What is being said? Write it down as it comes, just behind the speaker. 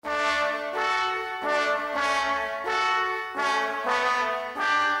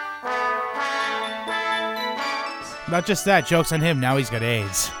Not just that, joke's on him, now he's got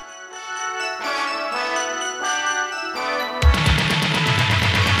AIDS.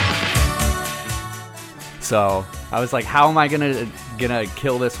 So I was like, how am I gonna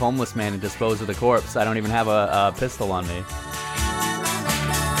kill this homeless man and dispose of the corpse? I don't even have a pistol on me.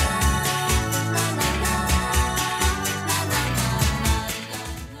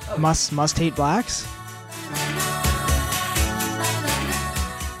 Must hate blacks?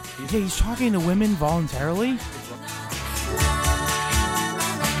 Yeah, he's talking to women voluntarily?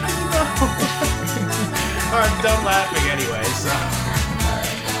 I'm done laughing anyway, so...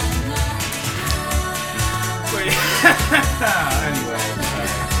 Wait. Anyway,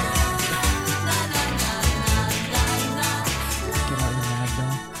 alright. Get out your mad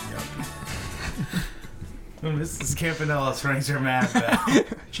bell. Mrs. Campanella rings her mad bell.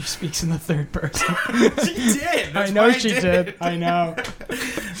 She speaks in the third person. She did! I know she did. I know.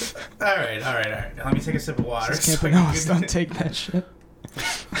 Alright. Let me take a sip of water. Mrs. Campanella, don't take that shit.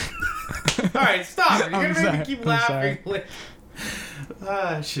 Alright, stop. You're I'm gonna make me sorry. keep I'm laughing. sorry.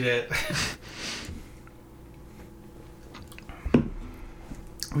 Ah, shit.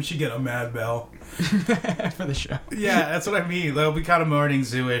 We should get a mad bell. For the show. Yeah, that's what I mean. It'll be kind of morning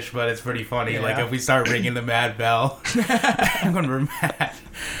zoo-ish, but it's pretty funny. Yeah. Like, if we start ringing the mad bell, I'm going to be mad.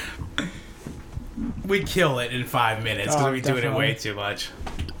 We'd kill it in 5 minutes because we're doing it way too much.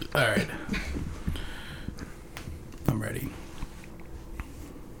 All right. I'm ready.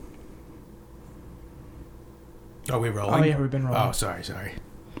 Are we rolling? Oh, yeah, we've been rolling. Oh, sorry.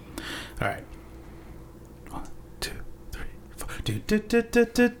 All right. 1, 2, 3, 4.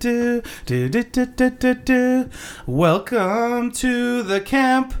 Welcome to the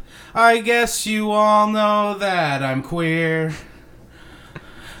camp. I guess you all know that I'm queer.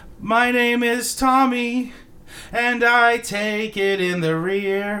 My name is Tommy, and I take it in the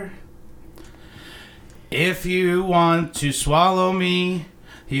rear. If you want to swallow me,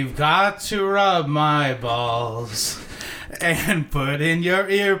 you've got to rub my balls and put in your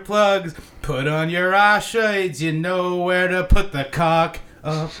earplugs, put on your eye shades, you know where to put the cock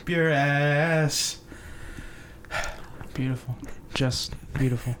up your ass. Beautiful. Just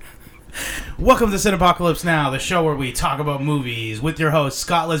beautiful. Welcome to Cinepocalypse Now, the show where we talk about movies with your host,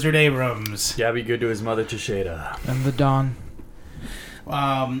 Scott Lizard Abrams. Yeah, be good to his mother, Tasheda. And the dawn.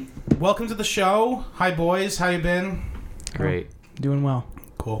 Welcome to the show. Hi, boys. How you been? Great. Doing well.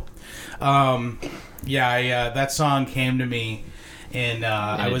 Cool. That song came to me in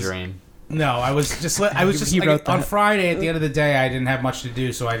I was dream. No, I was just He like, wrote on that. Friday at the end of the day I didn't have much to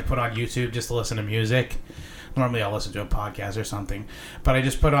do, so I put on YouTube just to listen to music. Normally I'll listen to a podcast or something, but I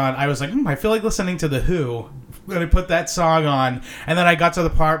just put on, I was like, I feel like listening to The Who, and I put that song on, and then I got to the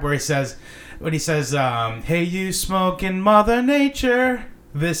part where he says, hey, you smoking Mother Nature,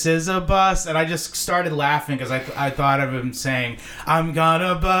 this is a bust, and I just started laughing because I thought of him saying, I'm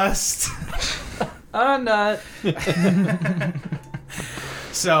gonna bust. I'm not.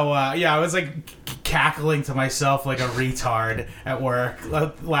 So, I was like cackling to myself like a retard at work,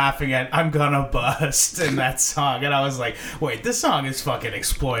 laughing at I'm gonna bust in that song. And I was like, wait, this song is fucking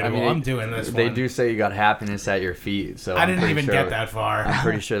exploitable. I'm doing this They one. do say you got happiness at your feet, so I didn't even get that far. I'm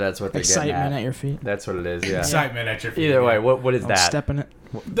pretty sure that's what they're getting Excitement at. at your feet. That's what it is, yeah. Excitement at your feet. Either way, what is Don't that? step in it.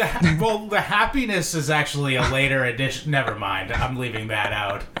 The happiness is actually a later addition. Never mind. I'm leaving that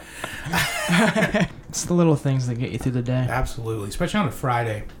out. It's the little things that get you through the day. Absolutely. Especially on a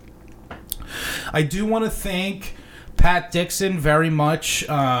Friday. I do want to thank Pat Dixon very much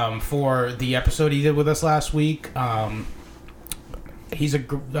for the episode he did with us last week. He's a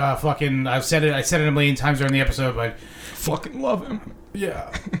fucking... I said it a million times during the episode, but... Fucking love him.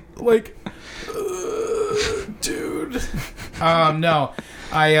 Yeah. Like... dude. No.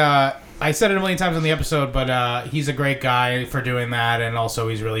 I said it a million times on the episode, but he's a great guy for doing that, and also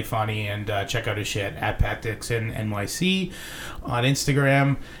he's really funny, and check out his shit at Pat Dixon NYC on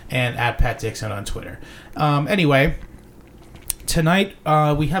Instagram and at Pat Dixon on Twitter. Anyway, tonight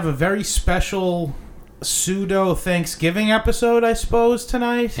we have a very special pseudo Thanksgiving episode, I suppose,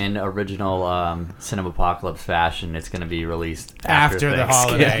 tonight. In original Cinepocalypse fashion, it's going to be released After the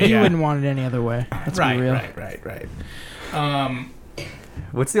Thanksgiving. holiday. You Yeah. wouldn't want it any other way. Let's be real. Right.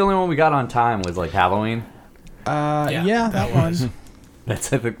 What's the only one we got on time was like Halloween? Yeah, that one. I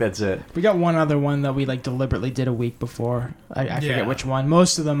think that's it. We got one other one that we like deliberately did a week before. I Yeah. forget which one.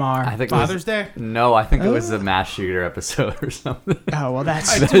 Most of them are. I think Father's Day? No, I think it was the mass shooter episode or something. Oh, well,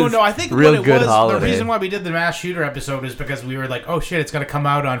 that's... I don't know. I think real what it good was, holiday. the reason why we did the mass shooter episode is because we were like, oh shit, it's going to come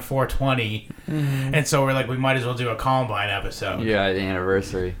out on 420. And so we're like, we might as well do a Columbine episode. Yeah, the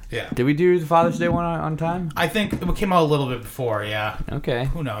anniversary. Yeah. Did we do the Father's Day one on time? I think it came out a little bit before, yeah. Okay.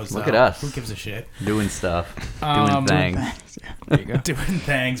 Who knows? Look though? at us. Who gives a shit? Doing stuff. Doing things. There you go. Doing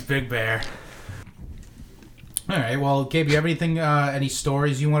things, Big Bear. All right. Well, Gabe, you have anything, any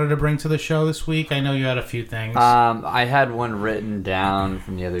stories you wanted to bring to the show this week? I know you had a few things. I had one written down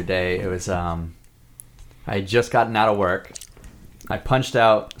from the other day. It was I had just gotten out of work. I punched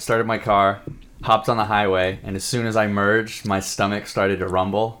out, started my car, hopped on the highway, and as soon as I merged, my stomach started to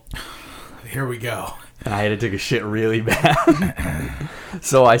rumble. Here we go. And I had to take a shit really bad.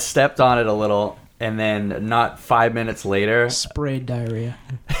 So I stepped on it a little, and then not 5 minutes later... Sprayed diarrhea.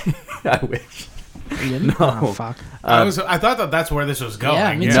 I wish. You didn't? No. Oh, fuck. I thought that's where this was going.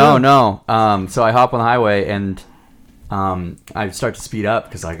 Yeah, me too. No. So I hop on the highway, and I start to speed up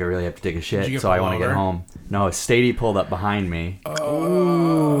because I really have to take a shit, so I want to get home. No, Stady pulled up behind me.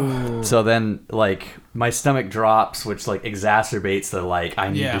 Oh. So then, like, my stomach drops, which, like, exacerbates the, like, I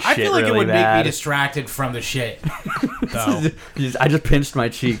need to shit I feel like really it would bad. make me distracted from the shit, though. I just pinched my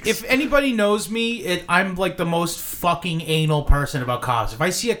cheeks. If anybody knows me, I'm, like, the most fucking anal person about cops. If I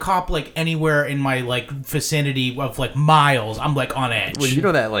see a cop, like, anywhere in my, like, vicinity of, like, miles, I'm, like, on edge. Well, you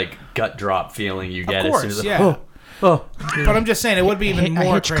know that, like, gut drop feeling you get course, as soon as... yeah. Oh. But I'm just saying, it would be even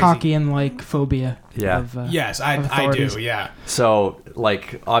more a crazy. Hitchcockian like phobia. Yeah. Of, Yes, I authorities. do, yeah. So,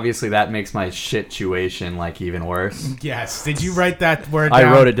 like, obviously that makes my shit-tuation, like, even worse. Yes. Did you write that word I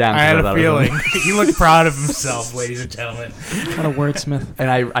down? wrote it down. I had because a thought it was feeling. He looked proud of himself, ladies and gentlemen. What a wordsmith. And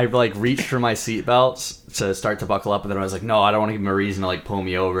I like reached for my seatbelts to start to buckle up, and then I was like, no, I don't want to give him a reason to like pull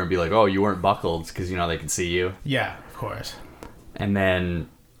me over and be like, oh, you weren't buckled, because you know they can see you. Yeah, of course. And then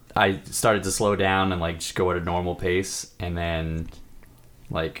I started to slow down and like just go at a normal pace, and then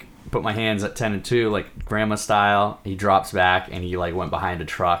like put my hands at 10 and 2, like grandma style. He drops back and he like went behind a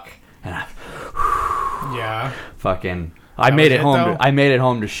truck, and Yeah. I made it home. though? I made it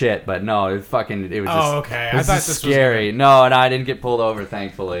home to shit, but no, it was just. Oh, okay. It was I thought just this was scary. No, I didn't get pulled over,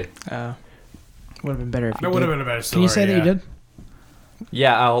 thankfully. Would have been better if you That would did. have been a better story. Can you say that you did?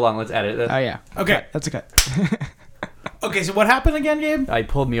 Yeah, hold on, let's edit this. Oh, yeah. Okay. That's a cut. Okay, so what happened again, Gabe? I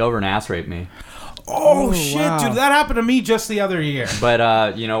pulled me over and ass raped me. Oh, shit, wow. dude. That happened to me just the other year.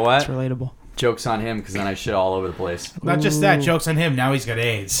 But you know what? That's relatable. Joke's on him, because then I shit all over the place. Not just that, Ooh. joke's on him. Now he's got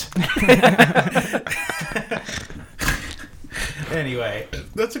AIDS. Anyway,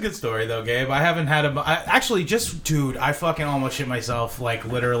 that's a good story, though, Gabe. I haven't had dude, I fucking almost shit myself, like,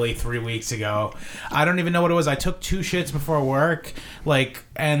 literally 3 weeks ago. I don't even know what it was. I took 2 shits before work, like,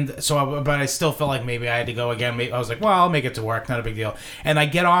 and so, but I still felt like maybe I had to go again. I was like, well, I'll make it to work, not a big deal. And I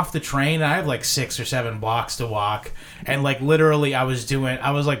get off the train, and I have, like, 6 or 7 blocks to walk, and, like, literally, I was,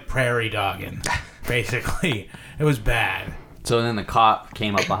 like, prairie dogging, basically. It was bad. So then the cop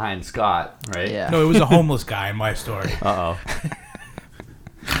came up behind Scott, right? Yeah. No, it was a homeless guy in my story. Uh-oh.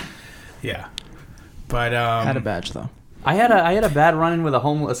 Yeah. But, Had a badge, though. I had a bad run-in with a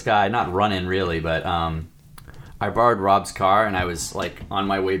homeless guy. Not run-in, really, but I borrowed Rob's car, and I was, like, on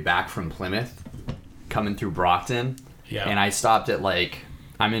my way back from Plymouth, coming through Brockton. Yeah. And I stopped at, like...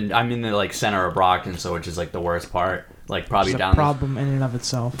 I'm in the, like, center of Brockton, so which is, like, the worst part. Like, probably It's a down problem in and of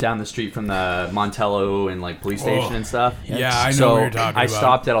itself. down the street from the Montello and, like, police station and stuff. Yeah, I know So what you're talking I about.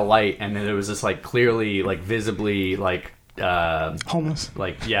 stopped at a light, and then there was this, like, clearly, like, visibly, like... Homeless.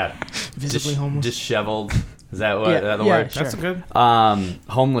 like, yeah. Visibly homeless. Disheveled. Is that what Yeah, the yeah, word? sure. That's a good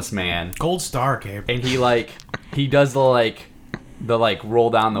Homeless man. gold star, Gabe. And he does the roll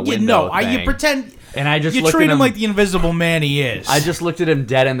down the window thing. You pretend. And I just You looked treat at him him like the invisible man he is. I just looked at him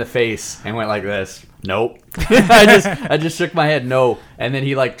dead in the face and went like this. Nope. I just shook my head no. And then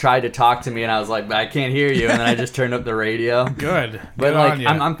he like tried to talk to me and I was like, I can't hear you. And then I just turned up the radio. Good. But Good like on you.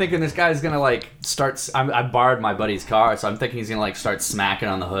 I'm thinking this guy's gonna like start. I borrowed my buddy's car, so I'm thinking he's gonna like start smacking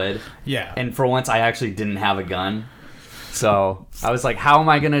on the hood. Yeah. And for once, I actually didn't have a gun. So I was like, how am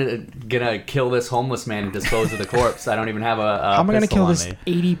I gonna kill this homeless man and dispose of the corpse? I don't even have a How am I going to pistol kill on this me.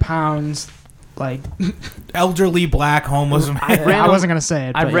 80 pounds, like... Elderly black homeless man. I wasn't going to say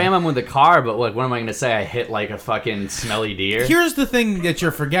it, I'd but ram yeah. him with the car, but like, what am I gonna say? I hit like a fucking smelly deer. Here's the thing that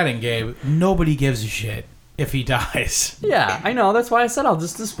you're forgetting, Gabe. Nobody gives a shit if he dies. Yeah, I know. That's why I said I'll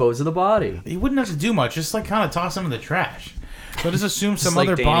just dispose of the body. He wouldn't have to do much. Just like kind of toss him in the trash. But just assume some like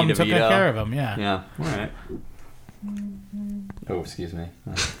other Danny bum took DeVito. care of him. Yeah. Yeah. All right. Oh, excuse me.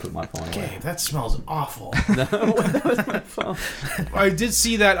 I put my phone away. Gabe, that smells awful. That was my phone. I did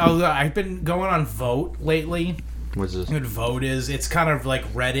see that. I've been going on Vote lately. What's this? What Vote is? It's kind of like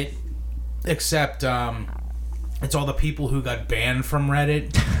Reddit, except it's all the people who got banned from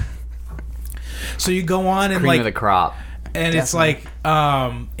Reddit. So you go on and Cream like of the crop. And it's like,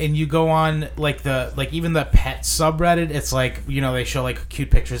 and you go on like even the pet subreddit. It's like, they show like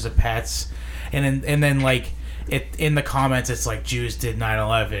cute pictures of pets, and then like it in the comments, it's like Jews did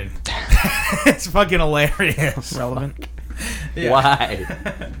 9/11. It's fucking hilarious. Relevant. Yeah. Why?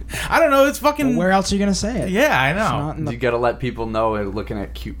 I don't know. It's fucking. Well, where else are you gonna say it? Yeah, I It's know. not in the- You gotta let people know looking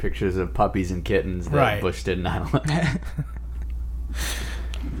at cute pictures of puppies and kittens that Right. Bush did 9/11.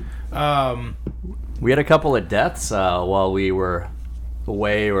 We had a couple of deaths while we were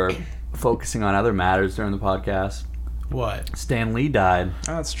away or focusing on other matters during the podcast. What? Stan Lee died.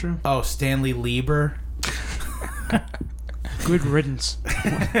 Oh, that's true. Oh, Stanley Lieber. Good riddance.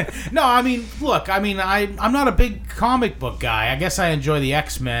 No, I mean, look, I'm not a big comic book guy. I guess I enjoy the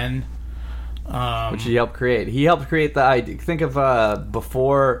X-Men. Which he helped create. He helped create the idea. Think of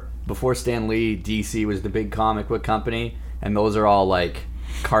before Stan Lee, DC was the big comic book company, and those are all like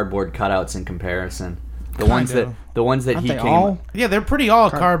cardboard cutouts in comparison. The ones that Aren't he they came. all? Yeah, they're pretty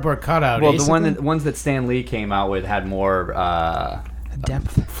all cardboard cutout. Well, basically? the ones that Stan Lee came out with had more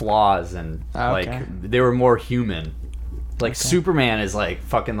Depth. flaws and Okay. like they were more human. Like Superman is like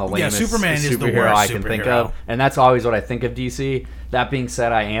fucking the lamest Superman is the superhero worst I can think superhero. of, and that's always what I think of DC. That being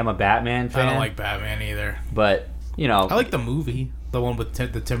said, I am a Batman fan. I don't like Batman either. but I like the movie, the one with the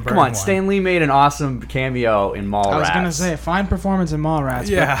Tim Burton come on, one. Stan Lee made an awesome cameo in Mallrats. I was gonna say fine performance in Mallrats.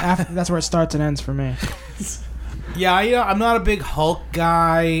 Yeah. But that's where it starts and ends for me. Yeah, I'm not a big Hulk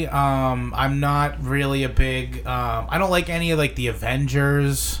guy. I'm not really a big. I don't like any of like the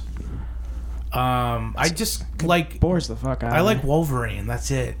Avengers. I just like. Bores the fuck out. I of like me. Wolverine.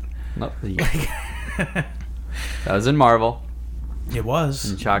 That's it. No, that was in Marvel. It was.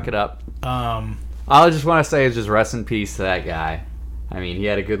 And chalk it up. Um, All I just want to say is just rest in peace to that guy. I mean, he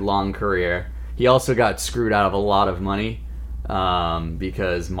had a good long career. He also got screwed out of a lot of money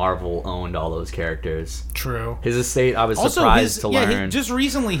because Marvel owned all those characters. true. His estate, I was Also, surprised to learn. just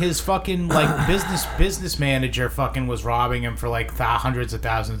recently, his fucking like business manager fucking was robbing him for like hundreds of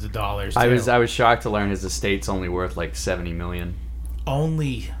thousands of dollars. I too. was shocked to learn his estate's only worth like $70 million.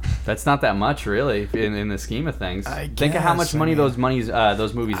 only. That's not that much, really, in the scheme of things. I Think of how guess, much money I mean,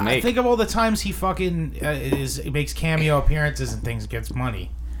 those movies I make. think of all the times he fucking makes cameo appearances and things, gets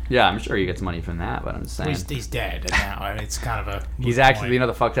money. Yeah, I'm sure he gets money from that, but I'm just saying. He's dead now. I mean, it's kind of a. He's moot actually, point.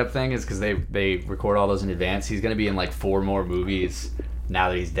 the fucked up thing is because they record all those in advance. He's going to be in like 4 more movies now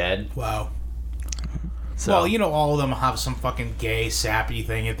that he's dead. Wow. So Well, all of them have some fucking gay, sappy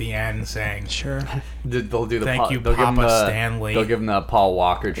thing at the end saying, Sure. they'll do the Thank you, they'll give him Papa the, Stanley. They'll give him the Paul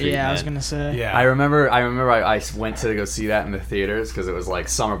Walker treatment. Yeah, I was gonna say. yeah. I remember I went to go see that in the theaters because it was like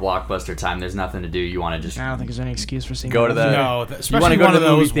summer blockbuster time. There's nothing to do. You want to just I don't think there's any excuse for seeing Go to that. the- No, you especially wanna go one to of the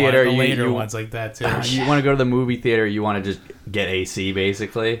movie those theater, the you- later you- ones like that, too. you want to go to the movie theater. You want to just get AC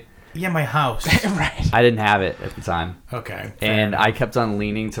basically. Yeah, my house. Right. I didn't have it at the time. Okay. And I kept on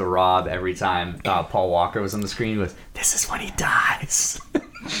leaning to Rob every time Paul Walker was on the screen with, "This is when he dies."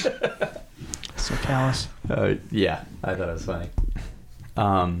 So callous. Yeah, I thought it was funny.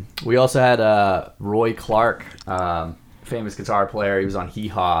 We also had Roy Clark, famous guitar player. He was on Hee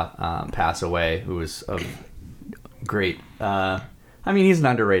Haw, pass away, who was a great... I mean, he's an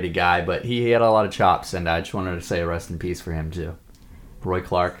underrated guy, but he had a lot of chops, and I just wanted to say a rest in peace for him, too. Roy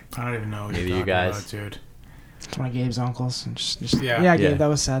Clark. I don't even know what Maybe you're you talking guys. about, dude. It's one of Gabe's uncles. And just Yeah. yeah, Gabe, Yeah. that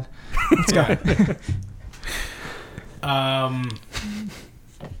was sad. Let's go.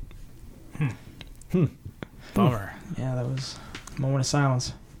 Bummer. Yeah, that was a moment of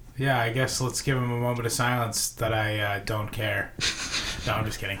silence. Yeah, I guess let's give him a moment of silence that I don't care. No, I'm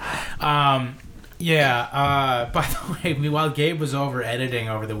just kidding. By the way, while Gabe was over editing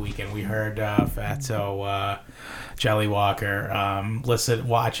over the weekend, we heard Fatso Jelly Walker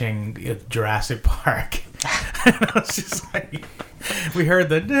watching Jurassic Park. And I was just like, we heard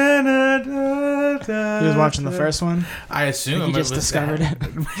the da, da, da, da, He was watching the da. first one. I assume He just it was discovered it.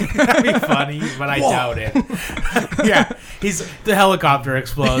 That'd be funny, but I doubt it. Yeah, the helicopter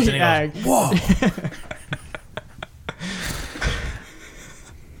explodes and he Yeah. goes, "Whoa!"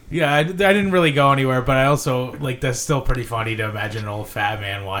 Yeah, I didn't really go anywhere, but I also that's still pretty funny to imagine an old fat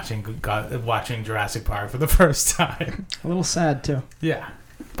man watching Jurassic Park for the first time. A little sad too. Yeah,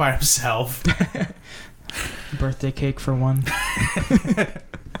 by himself. Birthday cake for one.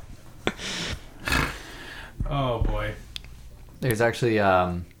 Oh boy. There's actually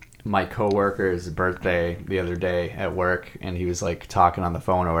my coworker's birthday the other day at work, and he was like talking on the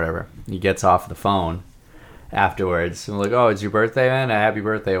phone or whatever. He gets off the phone afterwards. I'm like, "Oh, it's your birthday, man? Happy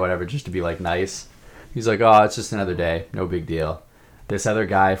birthday," whatever, just to be like nice. He's like, "Oh, it's just another day, no big deal." This other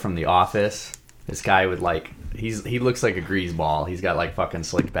guy from The Office, this guy would he looks like a greaseball. He's got like fucking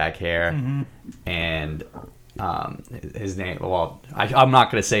slicked back hair, and his name. Well, I'm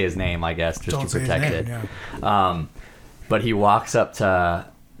not going to say his name, I guess, just Don't to say his protect name, it. yeah. But he walks up to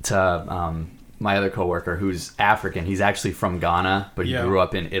my other coworker who's African. He's actually from Ghana, but he Yeah. grew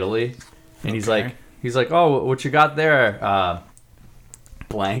up in Italy. And he's Okay. like, oh, what you got there?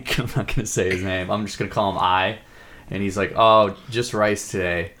 Blank. I'm not gonna say his name. I'm just gonna call him I. And he's like, oh, just rice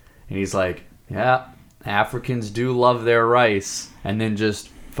today. And he's like, yeah, Africans do love their rice. And then just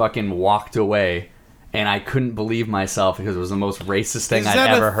fucking walked away. And I couldn't believe myself because it was the most racist thing I'd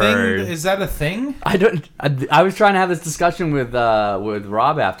ever heard. Is that a thing? I was trying to have this discussion with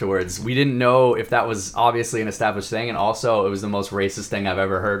Rob afterwards. We didn't know if that was obviously an established thing, and also it was the most racist thing I've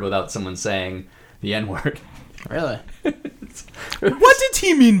ever heard without someone saying the N-word. Really? What did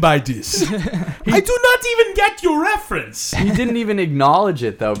he mean by this? I do not even get your reference. He didn't even acknowledge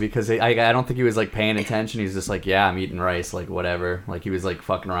it though, because I don't think he was like paying attention. He was just like, yeah, I'm eating rice, like whatever. Like he was like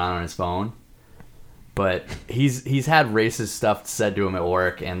fucking around on his phone. But he's had racist stuff said to him at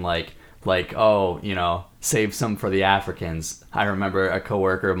work, and like oh, you know, save some for the Africans. I remember a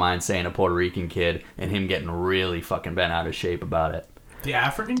coworker of mine saying a Puerto Rican kid, and him getting really fucking bent out of shape about it. The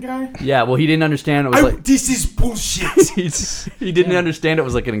African guy? Yeah, well, he didn't understand. It was like This is bullshit. he didn't understand it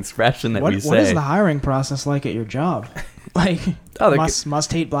was like an expression that What we is say. the hiring process like at your job? Like,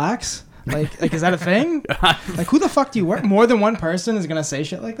 must hate blacks? Like is that a thing? Like, who the fuck do you work? More than one person is gonna say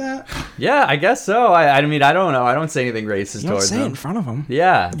shit like that? Yeah, I guess so. I mean, I don't know. I don't say anything racist You don't towards say it in him. front of them.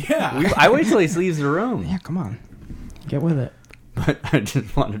 Yeah. Yeah. I wait till he leaves the room. Yeah, come on, get with it. But I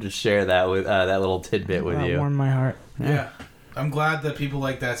just wanted to share that with that little tidbit with That you. warmed my heart. Yeah. I'm glad that people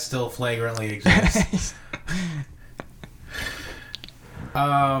like that still flagrantly exist. You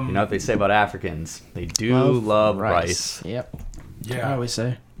know what they say about Africans? They do love rice. Yep. I Yeah. always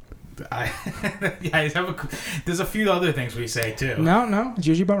say. There's a few other things we say too. No, it's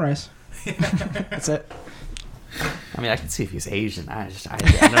usually about rice. That's it. I mean, I can see if he's Asian. I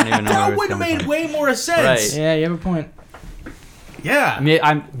don't even know That where would it's have coming made from. way more sense. Right. Yeah, you have a point. Yeah. I mean,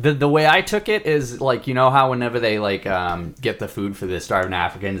 the way I took it is like, you know how whenever they like get the food for the starving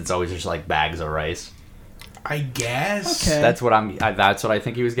Africans, it's always just like bags of rice. I guess. Okay. That's what that's what I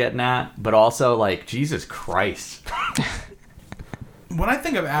think he was getting at. But also, like, Jesus Christ, When I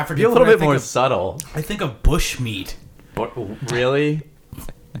think of African be a little food, bit more subtle. I think of bush meat. But really,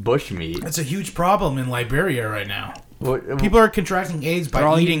 bushmeat. That's a huge problem in Liberia right now. What, People are contracting AIDS They're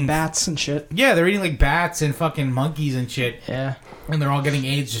all by eating eating bats and shit. Yeah, they're eating like bats and fucking monkeys and shit, Yeah. and they're all getting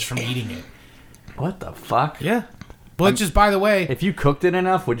AIDS just from eating it. what the fuck? Yeah. Well, just by the way, If you cooked it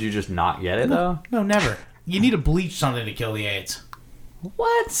enough, would you just not get it though? no, never. You need to bleach something to kill the AIDS.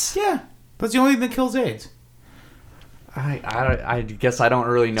 What? Yeah, that's the only thing that kills AIDS. I guess I don't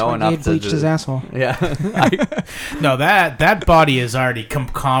really know That's why enough Gabe to bleached his asshole. Yeah. No, that body is already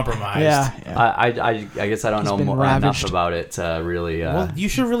compromised. Yeah. I guess I don't He's know been enough ravaged. about it to really. Well, you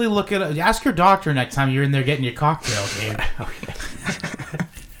should really look at it. Ask your doctor next time you're in there getting your cocktail, Gabe.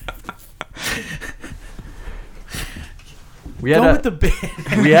 we had Go with the bit.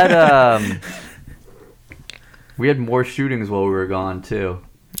 we had more shootings while we were gone too.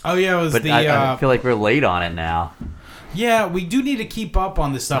 Oh yeah, it was But the. I feel like we're late on it now. Yeah, we do need to keep up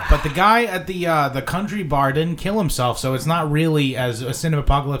on this stuff. But the guy at the country bar didn't kill himself, so it's not really as a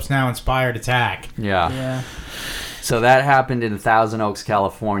Cinepocalypse Now inspired attack. Yeah. Yeah. So that happened in Thousand Oaks,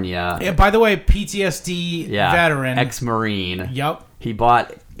 California. Yeah, by the way, PTSD Yeah. veteran. Ex-Marine. Yep. He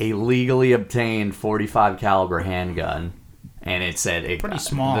bought a legally obtained .45 caliber handgun, and it said Pretty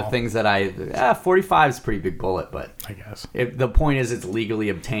small. The things that 45 is a pretty big bullet, but I guess. the point is it's legally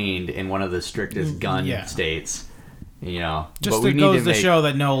obtained in one of the strictest gun Yeah. states. You know, Just but it goes to show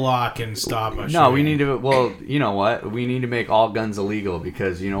that no law can stop us. No, we need to. Well, you know what? We need to make all guns illegal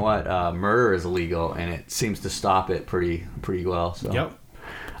because you know what? Murder is illegal, and it seems to stop it pretty well. So. Yep.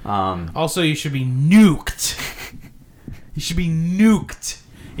 Also, you should be nuked. You should be nuked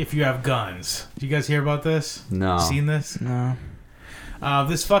if you have guns. Do you guys hear about this? No. Seen this? No.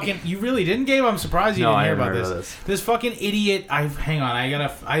 This fucking... You really didn't, Gabe? I'm surprised you No, didn't I hear haven't about heard this. about this. This fucking idiot... Hang on. I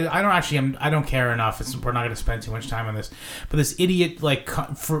don't actually... I don't care enough. We're not going to spend too much time on this. But this idiot,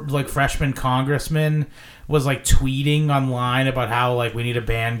 freshman congressman was, tweeting online about how, we need to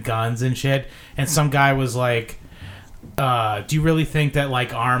ban guns and shit. And some guy was like... do you really think that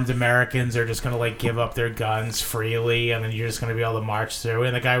armed Americans are just gonna give up their guns freely and then you're just gonna be able to march through?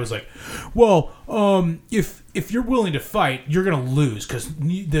 And the guy was like, well, if you're willing to fight, you're gonna lose because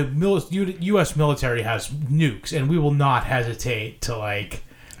the U.S. military has nukes and we will not hesitate to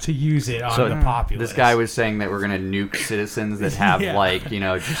to use it on the populace. This guy was saying that we're going to nuke citizens that have,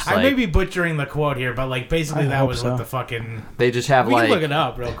 just I may be butchering the quote here, but, basically that was what the fucking... They just have, we can look it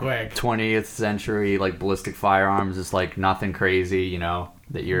up real quick. 20th century, ballistic firearms. It's, nothing crazy,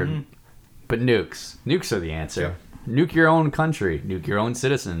 that you're... Mm-hmm. But nukes. Nukes are the answer. Sure. Nuke your own country. Nuke your own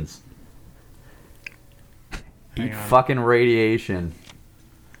citizens. Eat fucking radiation.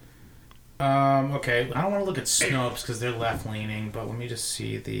 Okay. I don't want to look at Snopes because they're left-leaning, but let me just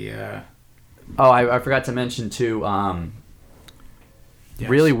see the... Oh, I forgot to mention, too, yes.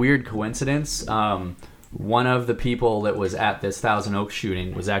 Really weird coincidence. One of the people that was at this Thousand Oaks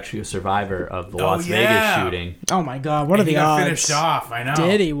shooting was actually a survivor of the Las Vegas shooting. Oh, my God. What are the odds? He got finished off, I know.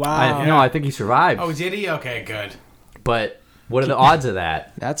 Did he? Wow. No, I think he survived. Oh, did he? Okay, good. But... what are the odds of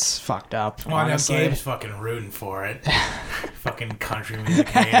that? That's fucked up. Well, now Gabe's fucking rooting for it. Fucking country music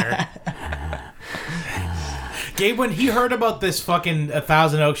hater. Gabe, when he heard about this fucking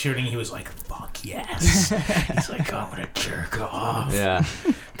Thousand Oaks shooting, he was like, fuck yes. He's like, I'm gonna jerk off. Yeah.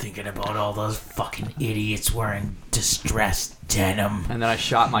 Thinking about all those fucking idiots wearing distressed denim. And then I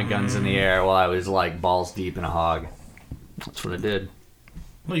shot my guns in the air while I was balls deep in a hog. That's what I did.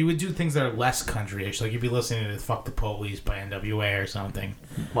 Well, you would do things that are less country-ish. You'd be listening to Fuck the Police by NWA or something.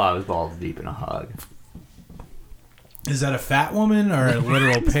 Well, I was balls deep in a hog. Is that a fat woman or a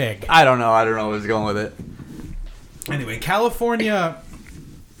literal pig? I don't know. I don't know where I was going with it. Anyway, California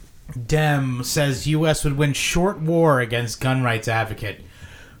Dem says U.S. would win short war against gun rights advocate.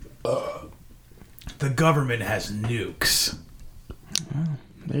 The government has nukes. Oh,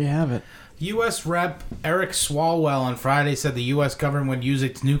 there you have it. U.S. Rep. Eric Swalwell on Friday said the U.S. government would use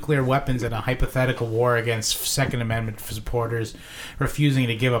its nuclear weapons in a hypothetical war against Second Amendment supporters refusing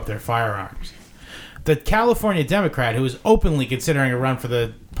to give up their firearms. The California Democrat, who is openly considering a run for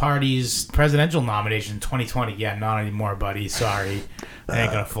the party's presidential nomination in 2020, yeah, not anymore, buddy, sorry, that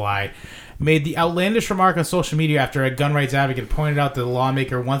ain't gonna fly, made the outlandish remark on social media after a gun rights advocate pointed out that the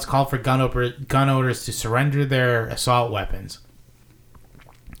lawmaker once called for gun owners to surrender their assault weapons.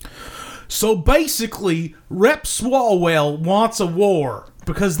 So basically, Rep. Swalwell wants a war,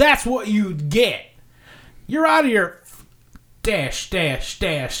 because that's what you'd get. You're out of your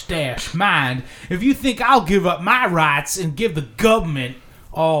mind if you think I'll give up my rights and give the government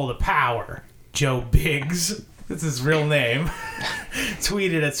all the power. Joe Biggs, that's his real name,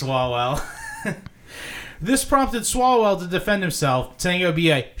 tweeted at Swalwell. This prompted Swalwell to defend himself, saying it would be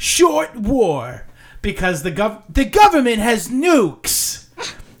a short war because the government has nukes,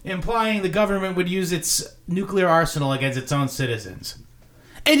 implying the government would use its nuclear arsenal against its own citizens.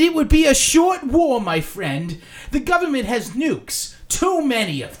 And it would be a short war, my friend. The government has nukes. Too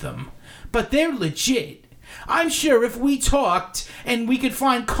many of them. But they're legit. I'm sure if we talked and we could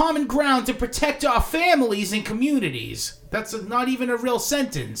find common ground to protect our families and communities. That's not even a real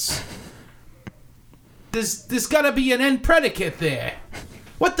sentence. There's gotta be an end predicate there.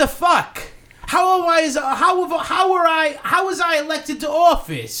 What the fuck? How was I elected to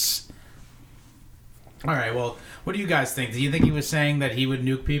office? All right, well, what do you guys think? Do you think he was saying that he would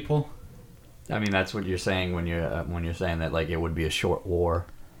nuke people? I mean, that's what you're saying when you're saying that it would be a short war.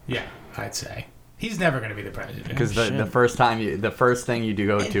 Yeah, I'd say he's never going to be the president because the first thing you do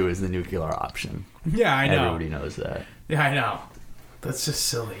go to is the nuclear option. Yeah, I know. Everybody knows that. Yeah, I know. That's just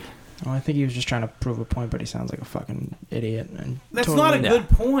silly. Well, I think he was just trying to prove a point, but he sounds like a fucking idiot. And that's not a good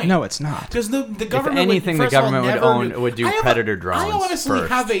point. No, it's not. Because the government, if anything, the government would do predator drones. I honestly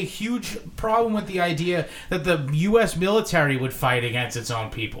first. have a huge problem with the idea that the U.S. military would fight against its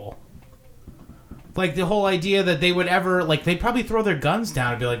own people. The whole idea that they would ever, they'd probably throw their guns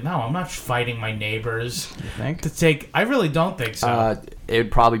down and be like, no, I'm not fighting my neighbors. You think? I really don't think so. It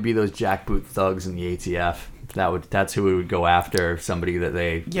would probably be those jackboot thugs in the ATF. That's who we would go after. Somebody that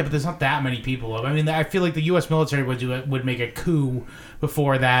they... Yeah, but there's not that many people. I mean, I feel like the U.S. military would make a coup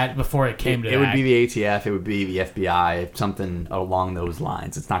before it came to that. It would be the ATF. It would be the FBI. Something along those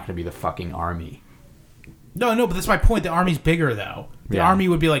lines. It's not going to be the fucking army. No, but that's my point. The army's bigger, though. The army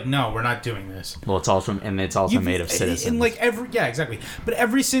would be like, no, we're not doing this. Well, it's also made of citizens. And exactly. But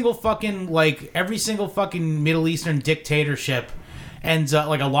every single fucking Middle Eastern dictatorship. And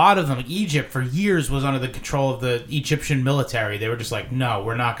a lot of them, Egypt for years was under the control of the Egyptian military. They were just like, no,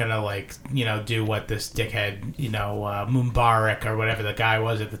 we're not gonna do what this dickhead, Mubarak or whatever the guy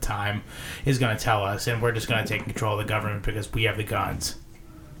was at the time, is gonna tell us, and we're just gonna take control of the government because we have the guns.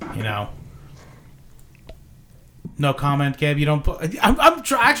 No comment, Gabe. You don't. I'm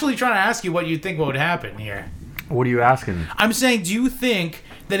actually trying to ask you what you think would happen here. What are you asking? I'm saying, do you think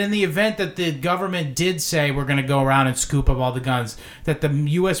that in the event that the government did say we're going to go around and scoop up all the guns, that the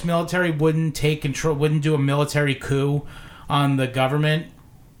U.S. military wouldn't take control, wouldn't do a military coup on the government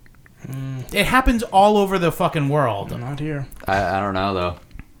It happens all over the fucking world. Not here. I don't know though.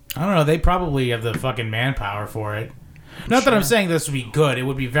 I don't know. They probably have the fucking manpower for it. Not that I'm saying this would be good. It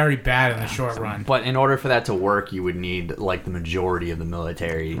would be very bad in the short run. But in order for that to work, you would need like the majority of the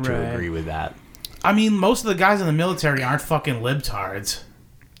military to agree with that. I mean, most of the guys in the military aren't fucking libtards.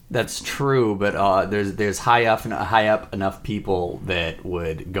 That's true, but there's high up enough people that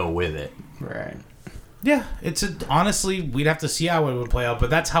would go with it. Right. Yeah, honestly, we'd have to see how it would play out, but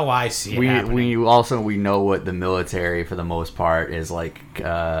that's how I see it happening. We know what the military for the most part is like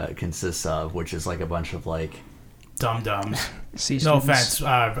consists of, which is like a bunch of like dum-dums. No offense,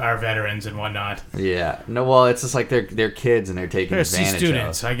 our veterans and whatnot. Yeah. No, well, it's just like they're kids and they're taking advantage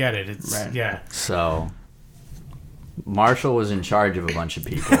students. of. I get it. It's right. Yeah. So Marshall was in charge of a bunch of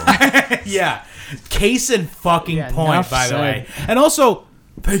people. Yeah. Case in fucking point, by the way. And also,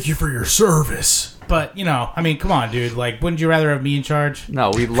 thank you for your service. But, I mean, come on, dude. Like, wouldn't you rather have me in charge?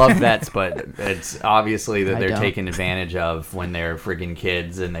 No, we love vets, but it's obviously that they're taken advantage of when they're friggin'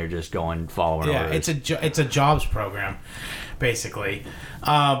 kids and they're just following orders. Yeah, it's a jobs program, basically.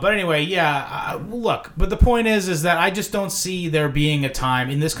 But anyway, look. But the point is that I just don't see there being a time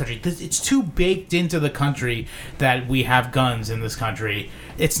in this country. It's too baked into the country that we have guns in this country.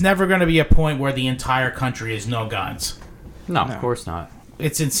 It's never going to be a point where the entire country is no guns. No, of course not.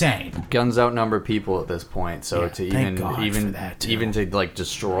 It's insane. Guns outnumber people at this point, so to even to like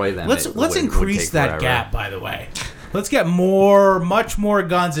destroy them. Let's increase that gap. By the way, let's get much more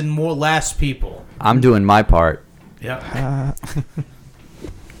guns and less people. I'm doing my part. Yep.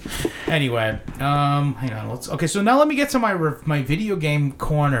 Anyway, hang on. Okay, so now let me get to my video game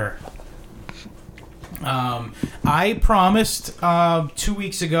corner. I promised 2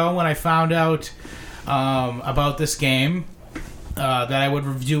 weeks ago when I found out about this game. That I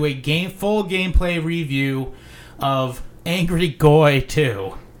would do a full gameplay review of Angry Goy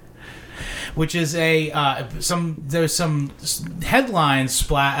 2, which is there's some headlines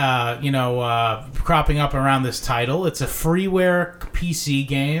cropping up around this title. It's a freeware PC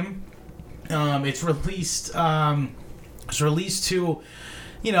game. It's released to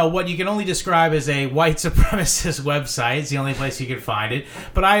what you can only describe as a white supremacist website. It's the only place you can find it.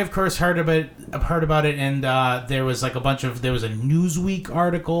 But I, of course, heard about it, and there was like there was a Newsweek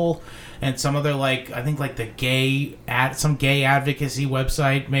article, and some other some gay advocacy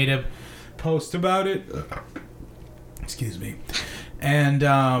website made a post about it. Excuse me. And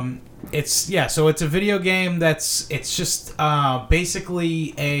so it's a video game it's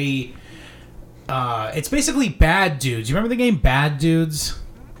basically Bad Dudes. You remember the game Bad Dudes?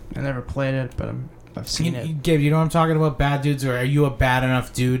 I never played it, but I've seen it. Gabe, you know what I'm talking about? Bad Dudes, or are you a bad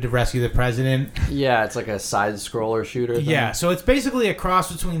enough dude to rescue the president? Yeah, it's like a side-scroller shooter thing. Yeah, so it's basically a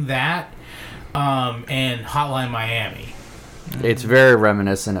cross between that and Hotline Miami. It's very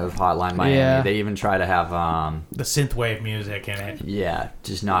reminiscent of Hotline Miami. Yeah. They even try to have the synthwave music in it. Yeah,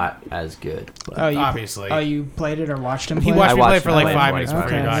 just not as good. Obviously. You played it or watched him play? He watched me play for like 5 minutes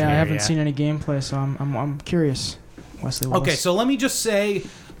before he got here. I haven't seen any gameplay, so I'm curious. Wesley Willis. Okay, so let me just say,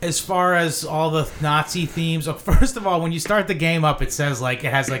 as far as all the Nazi themes, first of all, when you start the game up, it says it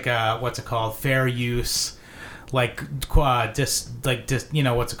has a what's it called, fair use, what's it called,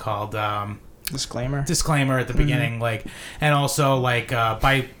 disclaimer at the beginning, and also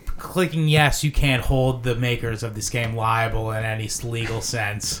by clicking yes, you can't hold the makers of this game liable in any legal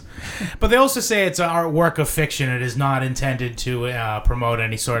sense. But they also say it's a work of fiction. It is not intended to promote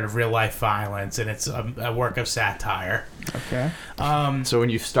any sort of real life violence, and it's a work of satire. Okay. So when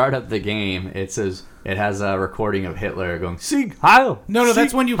you start up the game, it says it has a recording of Hitler going "Sieg Heil." No,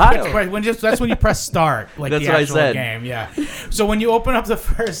 that's when you that's when you press start, like that's the actual what I said. Game. Yeah. So when you open up the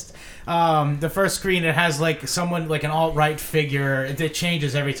first screen, it has someone an alt-right figure. It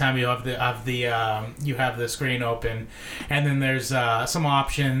changes every time you have the screen open, and then there's some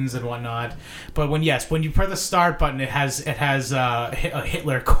options and whatnot. But when you press the start button, it has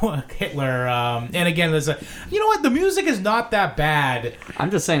Hitler, and again there's the music is not that bad. I'm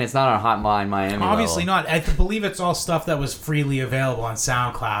just saying it's not on Hotline Miami. Obviously not. I believe it's all stuff that was freely available on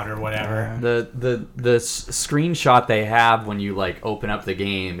SoundCloud or whatever. The screenshot they have when you open up the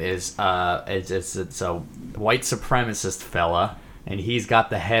game is it's a white supremacist fella, and he's got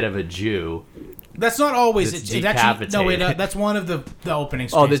the head of a Jew. That's not always. It's decapitated. That's one of the opening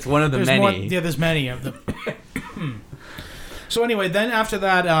screens. Oh, that's one of the many. There's many of them. So anyway, then after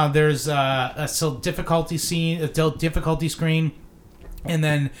that, there's a difficulty screen. And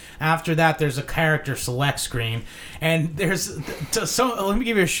then after that, there's a character select screen, and let me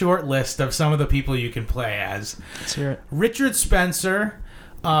give you a short list of some of the people you can play as. Let's hear it. Richard Spencer,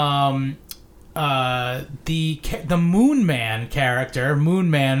 the Moon Man character, Moon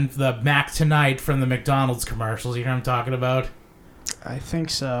Man, the Mac Tonight from the McDonald's commercials. You know what I'm talking about? I think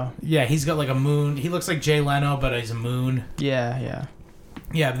so. Yeah, he's got like a moon. He looks like Jay Leno, but he's a moon. Yeah.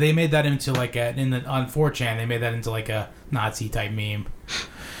 Yeah, they made that into like on 4chan. They made that into like a Nazi type meme.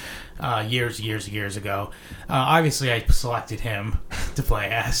 Years ago. Obviously, I selected him to play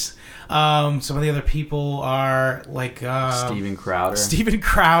as. Some of the other people are like Steven Crowder. Steven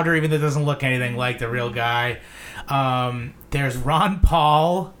Crowder, even though it doesn't look anything like the real guy. There's Ron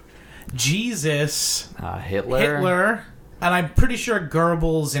Paul, Jesus, Hitler, and I'm pretty sure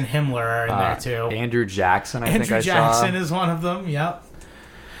Goebbels and Himmler are in there too. Andrew Jackson, Andrew Jackson is one of them. Yep.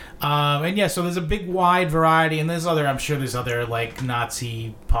 And yeah, so there's a big wide variety, and I'm sure there's other like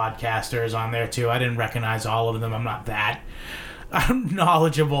Nazi podcasters on there too. I didn't recognize all of them. I'm not that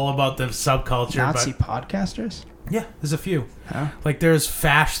knowledgeable about the subculture. Nazi podcasters? Yeah, there's a few. Huh? Like there's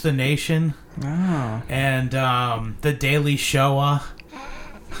Fash the Nation. Oh. And The Daily Shoah.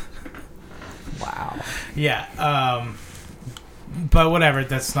 Wow. Yeah. But whatever,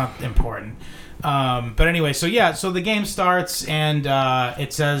 that's not important. But anyway, so the game starts and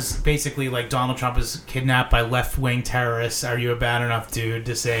it says basically like Donald Trump is kidnapped by left-wing terrorists. Are you a bad enough dude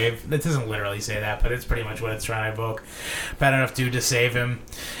to save? It doesn't literally say that, but it's pretty much what it's trying to evoke. Bad enough dude to save him.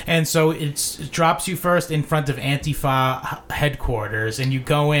 And so it drops you first in front of Antifa headquarters, and you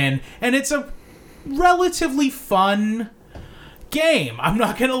go in, and it's a relatively fun game. I'm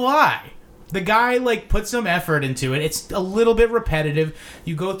not gonna lie. The guy, like, put some effort into it. It's a little bit repetitive.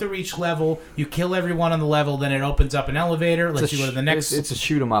 You go through each level, you kill everyone on the level, then it opens up an elevator, lets you go to the next... It's a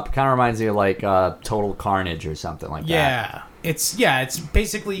shoot 'em up. Kind of reminds me of, like, Total Carnage or something like that. Yeah. It's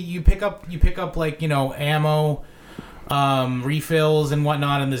basically, you pick up like, you know, ammo, refills and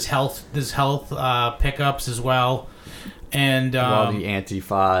whatnot, and there's health pickups as well. And while the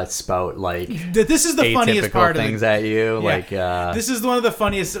Antifa spout like this is the funniest part of things at you, like this is one of the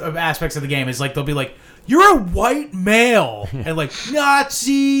funniest aspects of the game. Is like they'll be like, "You're a white male," and like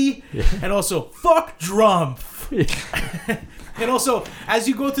Nazi, and also fuck Trump. And also, as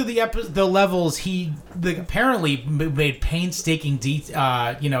you go through the levels, he apparently made painstaking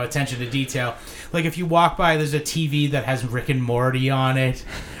attention to detail. Like if you walk by, there's a TV that has Rick and Morty on it.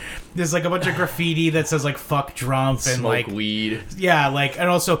 There's like a bunch of graffiti that says like "fuck Trump" and smoke like weed. Yeah, like, and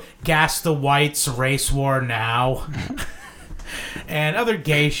also "gas the whites, race war now," and other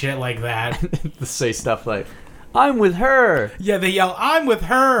gay shit like that. They say stuff like, "I'm with her." Yeah, they yell, "I'm with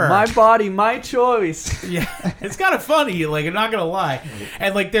her." My body, my choice. Yeah, it's kind of funny. Like, I'm not gonna lie.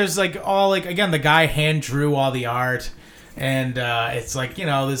 And like, there's like all like again, the guy hand drew all the art, and it's like, you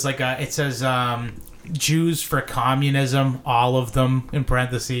know, there's like it says. Jews for communism, all of them in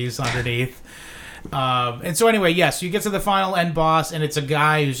parentheses underneath. And so anyway, yes, you get to the final end boss, and it's a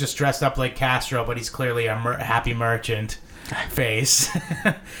guy who's just dressed up like Castro, but he's clearly a happy merchant face.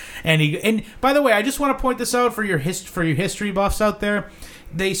 and by the way, I just want to point this out for your history buffs out there.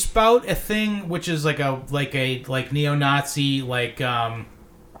 They spout a thing which is like a neo-Nazi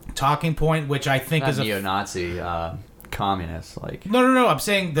talking point, which I think is a neo-Nazi. Communist, like no. I'm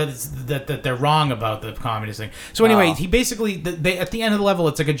saying that they're wrong about the communist thing. So anyway, he basically at the end of the level,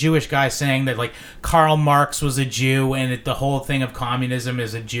 it's like a Jewish guy saying that like Karl Marx was a Jew, and the whole thing of communism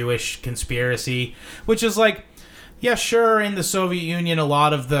is a Jewish conspiracy, which is like, yeah, sure. In the Soviet Union, a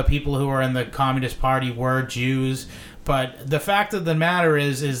lot of the people who were in the Communist Party were Jews, but the fact of the matter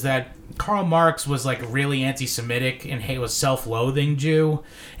is that Karl Marx was like really anti-Semitic and he was self-loathing Jew,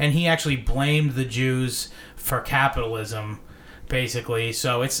 and he actually blamed the Jews for capitalism, basically.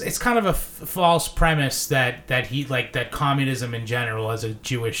 So it's kind of a false premise that he like that communism in general is a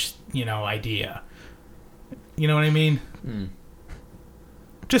Jewish, you know, idea. You know what I mean?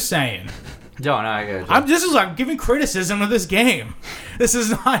 Just saying. No, I get it. I'm giving criticism of this game. This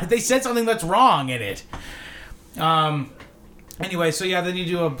is not. They said something that's wrong in it. Anyway, so yeah, then you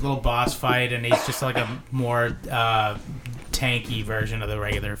do a little boss fight, and he's just like a more tanky version of the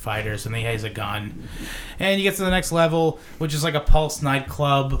regular fighters, and he has a gun. And you get to the next level, which is like a Pulse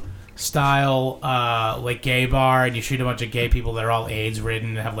nightclub style, like gay bar, and you shoot a bunch of gay people that are all AIDS-ridden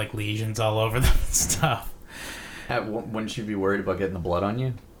and have like lesions all over them and stuff. Wouldn't you be worried about getting the blood on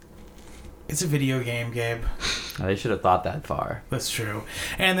you? It's a video game, Gabe. They should have thought that far. That's true.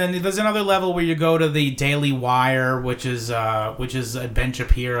 And then there's another level where you go to the Daily Wire, which is Ben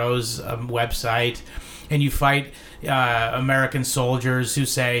Shapiro's website, and you fight American soldiers who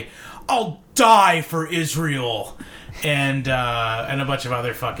say, "I'll die for Israel," and a bunch of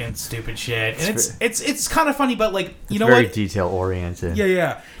other fucking stupid shit. And it's kind of funny, but like, you know what? Very detail oriented.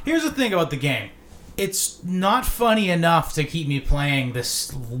 Yeah. Here's the thing about the game. it's not funny enough to keep me playing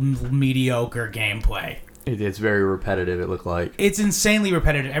this mediocre gameplay. It's very repetitive, it looked like. It's insanely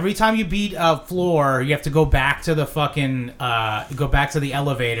repetitive. Every time you beat a floor, you have to go back to the fucking, go back to the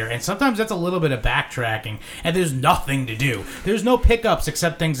elevator. And sometimes that's a little bit of backtracking. And there's nothing to do. There's no pickups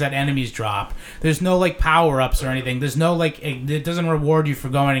except things that enemies drop. There's no, like, power-ups or anything. There's no, like, it doesn't reward you for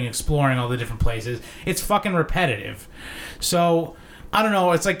going and exploring all the different places. It's fucking repetitive. So, I don't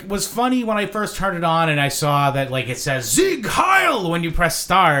know. It's like, it was funny when I first turned it on and I saw that, like, it says, Sieg Heil when you press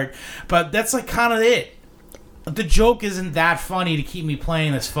start. But that's, like, kind of it. The joke isn't that funny to keep me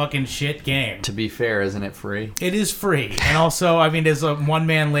playing this fucking shit game. To be fair, isn't it free? It is free. And also, I mean, there's a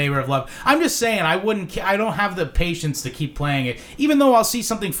one-man labor of love. I'm just saying, I don't have the patience to keep playing it. Even though I'll see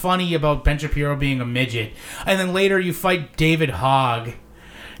something funny about Ben Shapiro being a midget. And then later you fight David Hogg.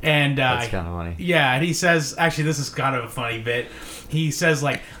 And, that's kind of funny. Yeah, and he says, actually, this is kind of a funny bit. He says,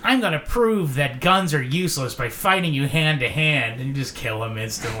 like, I'm going to prove that guns are useless by fighting you hand to hand. And you just kill him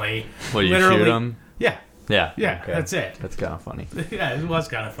instantly. What, you shoot him? Yeah. Yeah. Yeah, okay. That's it. That's kind of funny. Yeah, it was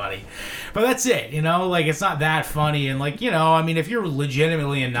kind of funny. But that's it, you know? Like, it's not that funny. And, like, you know, I mean, if you're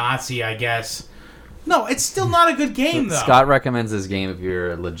legitimately a Nazi, I guess. No, it's still not a good game, though. Scott recommends this game if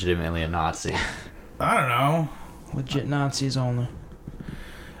you're legitimately a Nazi. I don't know. Legit Nazis only.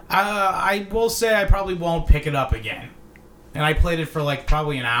 I will say I probably won't pick it up again. And I played it for, like,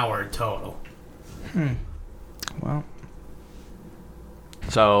 probably an hour total. Well.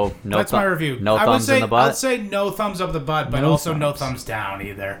 So, that's my review. No thumbs in the butt? I'd say no thumbs up the butt, but also no thumbs down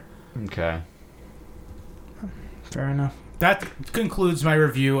either. Okay. Fair enough. That concludes my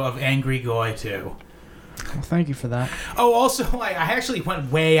review of Angry Goy 2. Well, thank you for that. Oh, also, I actually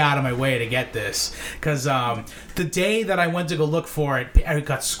went way out of my way to get this. Because the day that I went to go look for it, it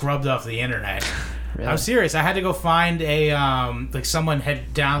got scrubbed off the internet. Really? I'm serious. I had to go find a, like someone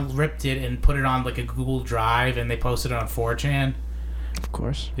had ripped it and put it on like a Google Drive, and they posted it on 4chan. Of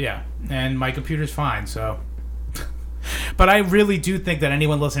course. Yeah, and my computer's fine, so. But I really do think that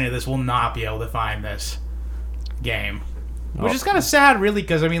anyone listening to this will not be able to find this game. Which is kind of sad, really,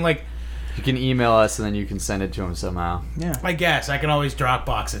 because, I mean, like... You can email us, and then you can send it to him somehow. Yeah. I guess. I can always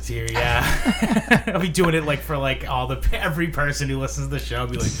Dropbox it to you, yeah. I'll be doing it, like, for, like, every person who listens to the show. I'll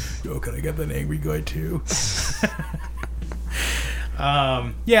be like, yo, can I get that Angry Guy too?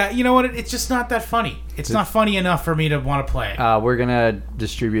 Yeah, you know what? It's just not that funny. It's not funny enough for me to want to play it. We're going to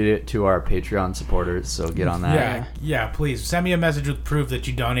distribute it to our Patreon supporters, so get on that. Yeah, please. Send me a message with proof that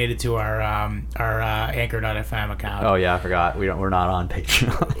you donated to our Anchor.fm account. Oh, yeah, I forgot. We're not on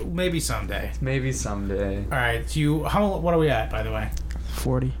Patreon. Maybe someday. Maybe someday. All right. What are we at, by the way?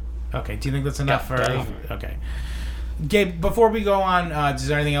 40. Okay. Do you think that's enough for... Okay. Gabe, before we go on, is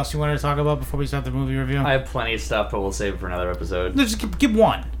there anything else you wanted to talk about before we start the movie review? I have plenty of stuff, but we'll save it for another episode. No, just give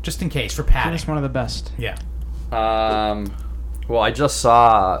one, just in case, for padding. Just one of the best. Yeah. Well, I just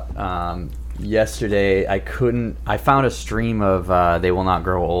saw yesterday. I found a stream of They Will Not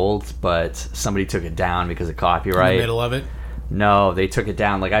Grow Old, but somebody took it down because of copyright. In the middle of it? No, they took it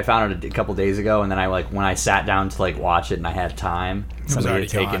down. Like, I found it a couple days ago, and then when I sat down to like watch it and I had time, somebody had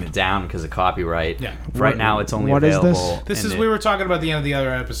taken it down because of copyright. Yeah. Right now, it's only available. Is this? We were talking about the end of the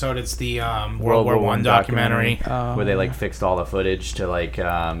other episode. It's the World War I documentary where they like fixed all the footage to like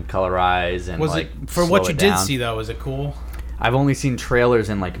colorize and was like it for what you did down. see though? Was it cool? I've only seen trailers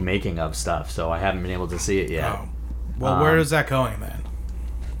and like making of stuff, so I haven't been able to see it yet. Oh. Well, where is that going then?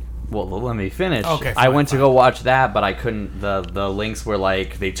 Well, let me finish. Okay, I went to go watch that, but I couldn't. The links were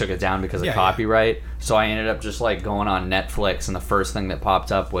like they took it down because of copyright. Yeah. So I ended up just like going on Netflix, and the first thing that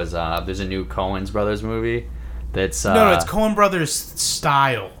popped up was there's a new Coen's Brothers movie. That's no, it's Coen Brothers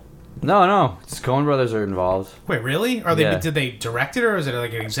style. No, it's Coen Brothers are involved. Wait, really? Are they? Yeah. Did they direct it, or is it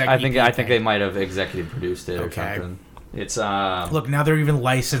like an executive? I think they might have executive produced it or something. It's look, now they're even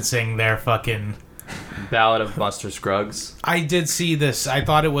licensing their fucking. Ballad of Buster Scruggs. I did see this. I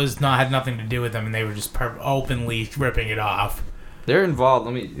thought it had nothing to do with them, and they were just openly ripping it off. They're involved.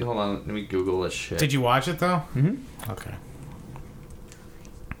 Hold on. Let me Google this shit. Did you watch it though? Mm-hmm. Okay.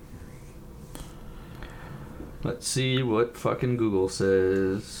 Let's see what fucking Google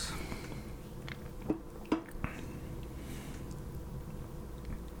says.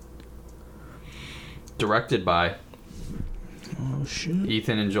 Directed by. Oh, shit.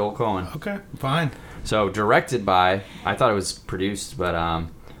 Ethan and Joel Coen. Okay, fine. So, directed by... I thought it was produced, but...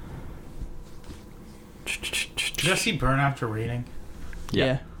 Did you see Burn After Reading?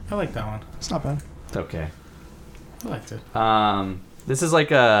 Yeah. I like that one. It's not bad. It's okay. I liked it. This is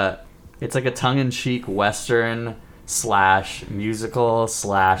like a... It's like a tongue-in-cheek Western / musical /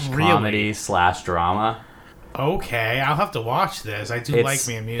 comedy / drama. Okay, I'll have to watch this. I do like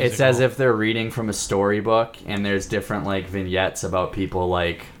me a musical. It's as if they're reading from a storybook, and there's different like vignettes about people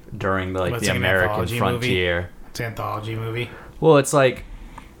like during the the American frontier. Movie? It's an anthology movie. Well, it's like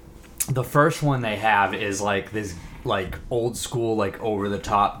the first one they have is like this like old school like over the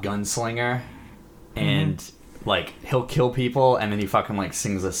top gunslinger, and like he'll kill people and then he fucking like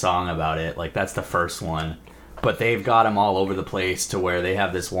sings a song about it. Like that's the first one, but they've got them all over the place to where they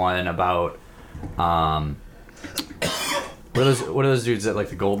have this one about what are those dudes that like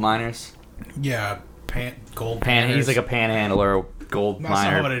the gold miners? Yeah, gold. He's like a panhandler, gold That's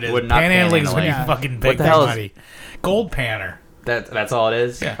miner. not what it is. Would not Panhandling is when you fucking beg for money. Gold panner. That's all it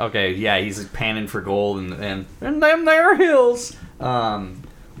is? Yeah. Okay, yeah, he's panning for gold and them there hills.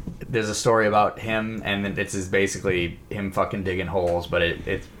 There's a story about him, and it's basically him fucking digging holes, but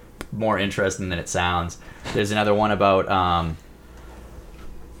it's more interesting than it sounds. There's another one about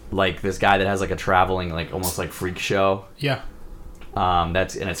like this guy that has like a traveling like almost like freak show. Yeah.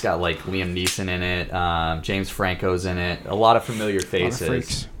 It's got like Liam Neeson in it, James Franco's in it, a lot of familiar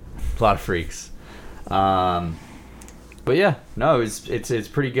faces. A lot of freaks. But yeah, no, it's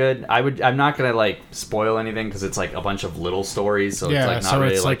pretty good. I'm not gonna like spoil anything because it's like a bunch of little stories, so it's like not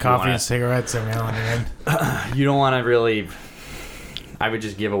really it's like coffee and cigarettes every now and then. You don't want to really. I would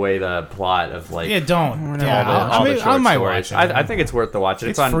just give away the plot of like don't. all the short might stories. watch it. I think it's worth the watch.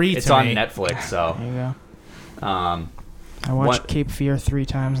 It's on free. It's to on me. Netflix, so. There you go. I What- watched Cape Fear 3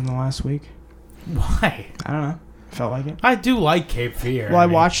 times in the last week. Why? I don't know. Felt like it. I do like Cape Fear. Well, I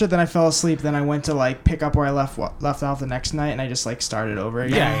watched it, then I fell asleep, then I went to like pick up where I left off the next night, and I just like started over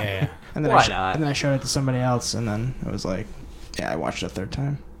again. Yeah. And then Why not? And then I showed it to somebody else, and then it was like, yeah, I watched it a third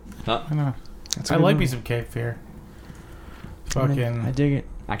time. I know. That's a I good like movie. me some Cape Fear. I mean, Fucking. I dig it.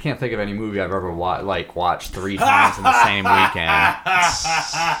 I can't think of any movie I've ever watched 3 times in the same weekend.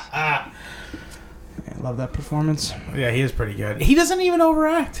 I love that performance. Yeah, he is pretty good. He doesn't even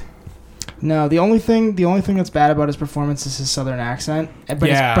overact. No, the only thing that's bad about his performance is his southern accent. But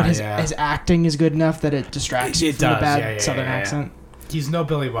his acting is good enough that it distracts you from the bad southern accent. He's no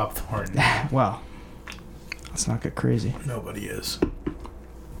Billy Bob Thornton. Well, let's not get crazy. Nobody is.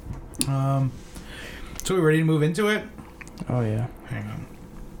 So we ready to move into it? Oh yeah. Hang on.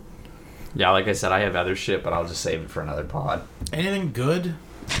 Yeah, like I said, I have other shit, but I'll just save it for another pod. Anything good?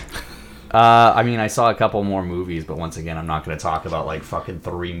 I mean, I saw a couple more movies, but once again, I'm not going to talk about like fucking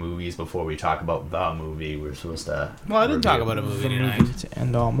 3 movies before we talk about the movie we're supposed to. Well, I didn't talk review. about a movie The tonight. movie to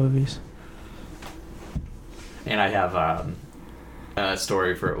end all movies. And I have a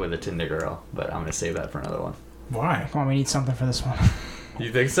story with a Tinder girl, but I'm going to save that for another one. Why? Come on, we need something for this one.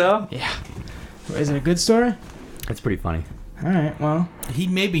 You think so? Yeah. Is it a good story? It's pretty funny. All right. Well. He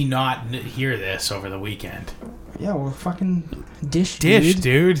maybe not hear this over the weekend. Yeah. Well, fucking dish,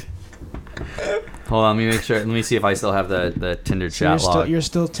 dude. Hold on, let me make sure. Let me see if I still have the Tinder So chat log. you're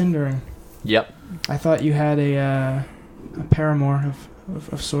still Tindering. Yep. I thought you had a paramour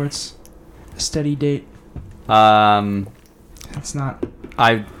of sorts, a steady date. It's not.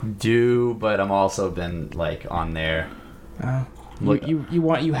 I do, but I'm also been like on there. Look,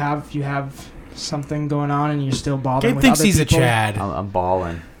 You have something going on, and you're still bothering Gabe with thinks other he's people. a Chad. I'm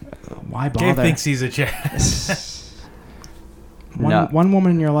balling. Why bother? Gabe thinks he's a Chad. One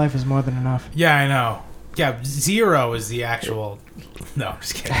woman in your life is more than enough. Yeah, I know. Yeah, 0 is the actual. No, I'm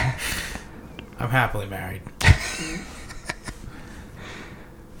just kidding. I'm happily married.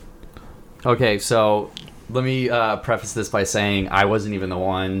 Okay, so let me preface this by saying I wasn't even the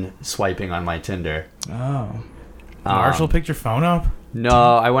one swiping on my Tinder. Oh. Marshall picked your phone up?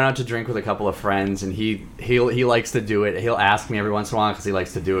 No, I went out to drink with a couple of friends, and he likes to do it. He'll ask me every once in a while because he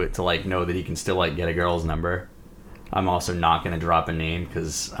likes to do it to like know that he can still like get a girl's number. I'm also not going to drop a name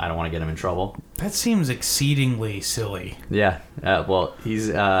because I don't want to get him in trouble. That seems exceedingly silly. Yeah, well, he's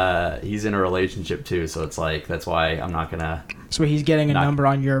in a relationship too, so it's like that's why I'm not gonna. So he's getting a number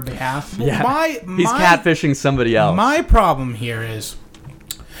on your behalf. Yeah, he's catfishing somebody else. My problem here is,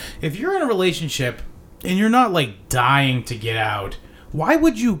 if you're in a relationship and you're not like dying to get out, why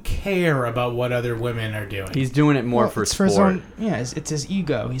would you care about what other women are doing? He's doing it more for it's sport. his own, it's his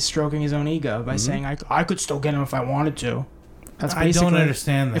ego. He's stroking his own ego by saying, I could still get him if I wanted to. That's I basically don't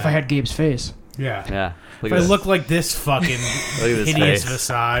understand that. if I had Gabe's face. Yeah. Yeah. If I look like this fucking Look at this hideous face.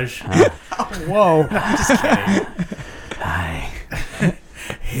 visage. Whoa. I'm just kidding. Hi.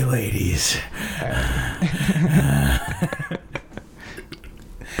 Hey, ladies.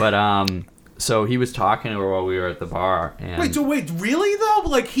 But so he was talking to her while we were at the bar. And Wait, really though?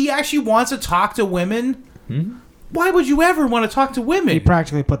 Like he actually wants to talk to women? Hmm? Why would you ever want to talk to women? He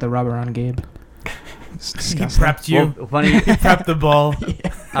practically put the rubber on Gabe. It's He disgusting. prepped you. Well, funny. He prepped the bull.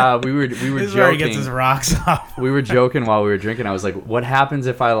 We were This is joking. where he gets his rocks off. We were joking while we were drinking. I was like, "What happens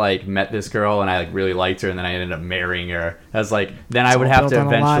if I like met this girl and I like really liked her and then I ended up marrying her?" I was like, "Then I would all have built to on a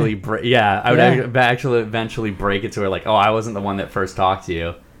lie. eventually I would actually eventually break it to her like, oh, I wasn't the one that first talked to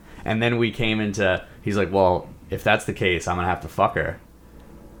you." And then we came into. He's like, "Well, if that's the case, I'm gonna have to fuck her."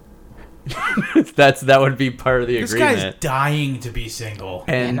 That would be part of the This agreement. guy's dying to be single.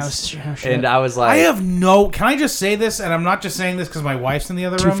 And no shit. and I was like, I have no. Can I just say this? And I'm not just saying this because my wife's in the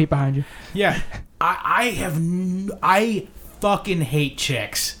other 2 room. feet behind you. Yeah, I fucking hate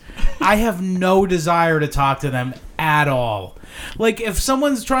chicks. I have no desire to talk to them at all. Like, if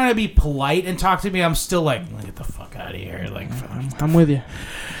someone's trying to be polite and talk to me, I'm still like, get the fuck out of here. Like, I'm with you.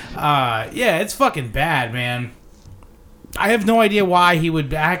 yeah, it's fucking bad, man. I have no idea why he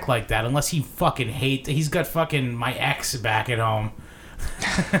would act like that unless he fucking hates. He's got fucking my ex back at home.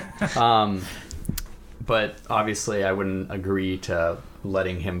 But obviously, I wouldn't agree to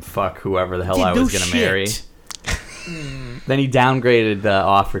letting him fuck whoever the hell Dude, I was no gonna shit. marry. Then he downgraded the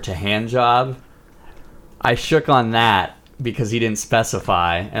offer to hand job. I shook on that because he didn't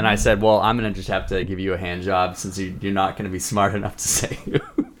specify, and I said, "Well, I'm gonna just have to give you a hand job since you're not gonna be smart enough to say."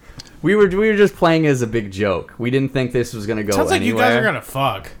 We were just playing as a big joke. We didn't think this was gonna go Sounds like anywhere. you guys are gonna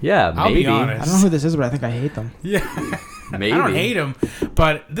fuck. Yeah, I'll maybe. be honest. I don't know who this is, but I think I hate them. Yeah, Maybe. I don't hate him,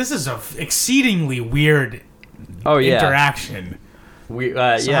 but this is a exceedingly weird Oh yeah. interaction. We So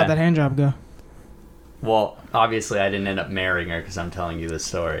how'd that yeah. hand job go? Well, obviously, I didn't end up marrying her because I'm telling you this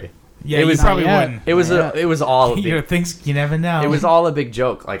story. Yeah, It was- you probably Not yet. wouldn't. It was Yeah. it was all. You know, things you never know. It was all a big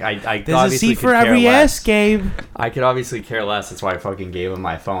joke. Like I There's a obviously C could for care every less. S, Gabe. I could obviously care less. That's why I fucking gave him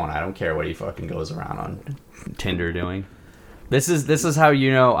my phone. I don't care what he fucking goes around on Tinder doing. This is how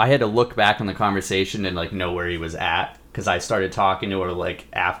you know. I had to look back on the conversation and like know where he was at because I started talking to her like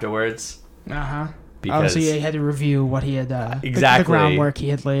afterwards. Uh-huh. Because So you had to review what he had, Exactly. the groundwork he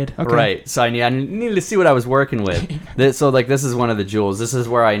had laid. Okay. Right. So I needed to see what I was working with. So like this is one of the jewels. This is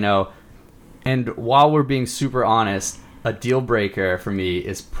where I know. And while we're being super honest, a deal breaker for me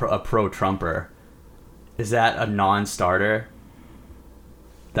is a pro-Trumper. Is that a non-starter?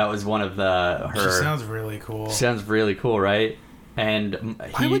 That was one of her. She sounds really cool. Sounds really cool, right? And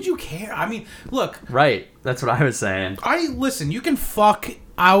Why would you care? I mean, look, Right. That's what I was saying. listen. You can fuck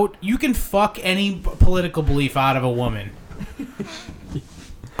out. You can fuck any political belief out of a woman.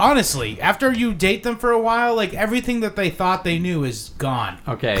 Honestly, after you date them for a while, like everything that they thought they knew is gone.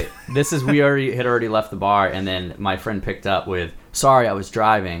 Okay, this is we had already left the bar, and then my friend picked up with, "Sorry, I was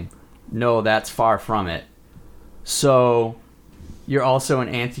driving." No, that's far from it. So, you're also an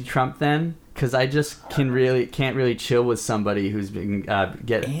anti-Trump then? Because I just can't really chill with somebody who's been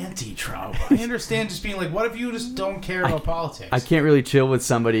Anti-Trump. I understand just being like, what if you just don't care about politics? I can't really chill with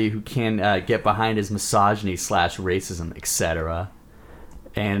somebody who can get behind his misogyny / racism, etc.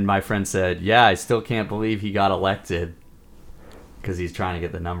 And my friend said, "Yeah, I still can't believe he got elected because he's trying to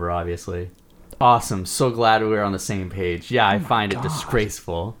get the number, obviously." Awesome. So glad we were on the same page. Yeah, I find it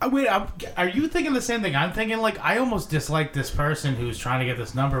disgraceful. Wait, are you thinking the same thing I'm thinking? Like, I almost dislike this person who's trying to get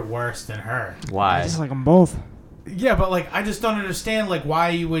this number worse than her. I Why? just like them both. Yeah, but like, I just don't understand like why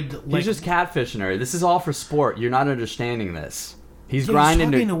you would like. He's just catfishing her. This is all for sport. You're not understanding this. He's Yeah,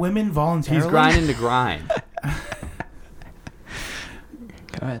 grinding talking to to women voluntarily. he's grinding to grind.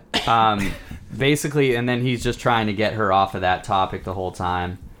 Go ahead. Basically, and then he's just trying to get her off of that topic the whole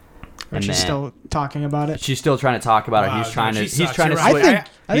time. Or And she's then still talking about it. she's still trying to talk about Wow, it. He's trying she to he's sucks. trying to You're I right. switch. think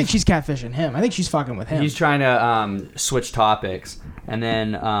I think she's catfishing him. I think she's fucking with him. He's trying to switch topics, and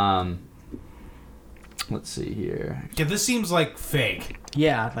then let's see here. Yeah, this seems like fake.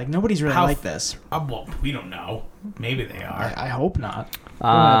 Yeah, like nobody's really How like f- this. Well, we don't know. Maybe they are. I hope not. Go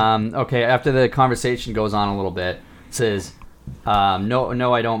ahead. Okay, after the conversation goes on a little bit, it says,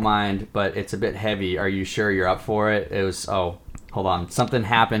 no, I don't mind, but it's a bit heavy. Are you sure you're up for it? It was, hold on. Something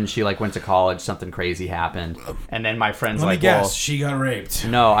happened. She like went to college. Something crazy happened. And then my friend's Let me like, guess. well, She got raped.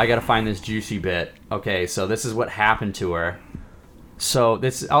 no, I got to find this juicy bit. Okay, so this is what happened to her. So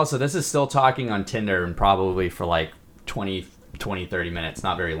this is still talking on Tinder and probably for like 20, 30 minutes,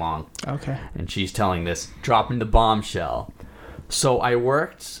 not very long. Okay. And she's telling this, dropping the bombshell. So I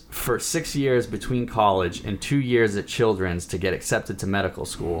worked for 6 years between college and 2 years at Children's to get accepted to medical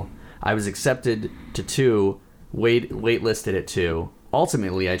school. I was accepted to 2, waitlisted at 2.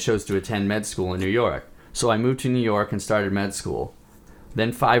 Ultimately, I chose to attend med school in New York. So I moved to New York and started med school.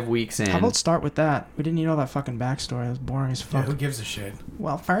 Then 5 weeks in... How about start with that? We didn't need all that fucking backstory. It was boring as Yeah, fuck. who gives a shit?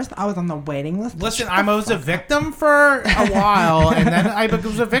 Well, first I was on the waiting list. Listen, I was a victim for a while, and then I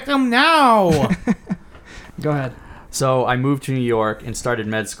was a victim now. Go ahead. So I moved to New York and started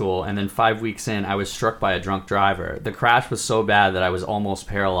med school, and then 5 weeks in, I was struck by a drunk driver. The crash was so bad that I was almost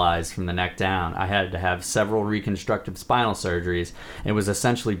paralyzed from the neck down. I had to have several reconstructive spinal surgeries and was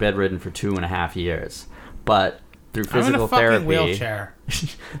essentially bedridden for 2.5 years. But through physical therapy, wheelchair.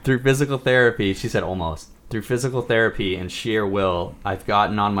 through physical therapy, she said almost. Through physical therapy and sheer will, I've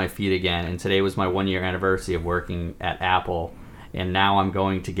gotten on my feet again, and today was my 1-year anniversary of working at Apple, and now I'm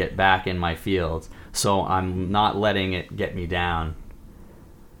going to get back in my field. So I'm not letting it get me down.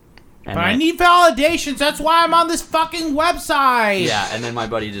 And but I need validations. That's why I'm on this fucking website. Yeah, and then my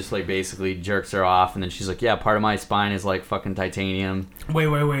buddy just like basically jerks her off, and then she's like, "Yeah, part of my spine is like fucking titanium."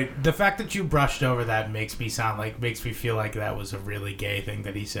 Wait. The fact that you brushed over that makes me feel like that was a really gay thing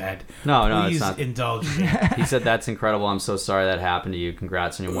that he said. No, Please it's not. Indulge me. He said, "That's incredible. I'm so sorry that happened to you.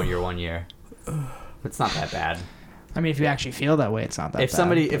 Congrats on your 1 year." It's not that bad. I mean, if you actually feel that way, it's not that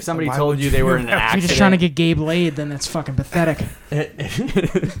bad. If somebody told you they were in an accident... If you're just trying to get Gabe laid, then that's fucking pathetic.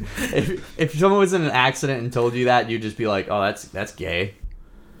 if someone was in an accident and told you that, you'd just be like, oh, that's gay.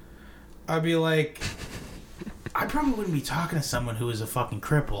 I'd be like... I probably wouldn't be talking to someone who is a fucking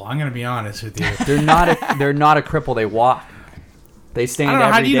cripple. I'm going to be honest with you. They're not a cripple. They walk. They stand every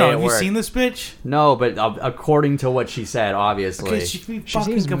day. How do you know? Have you seen this bitch? No, but according to what she said, obviously. Okay, she could be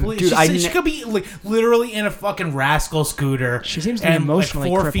fucking completely... She could be like, literally in a fucking rascal scooter. She seems to be emotionally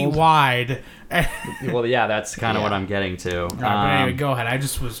like 4 crippled. feet wide. Well, yeah, that's kind of what I'm getting to. But anyway, go ahead. I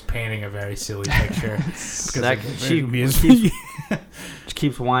just was painting a very silly picture. She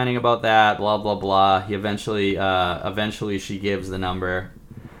keeps whining about that, blah, blah, blah. He eventually she gives the number.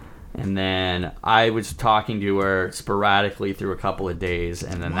 And then I was talking to her sporadically through a couple of days,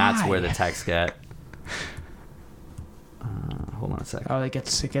 and then that's where the texts get. Hold on a second. Oh, it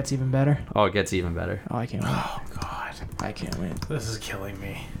gets even better? Oh, it gets even better. Oh, I can't wait. Oh, God. I can't wait. This is killing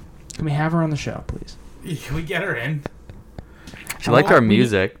me. Can we have her on the show, please? Can we get her in? She liked our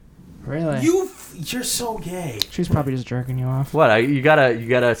music. Really? You're so gay. She's probably just jerking you off. What? You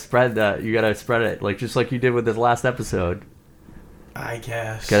gotta spread that. You gotta spread it, like just like you did with this last episode. I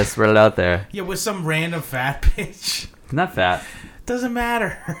guess. Gotta spread it out there. Yeah, with some random fat bitch. Not fat. Doesn't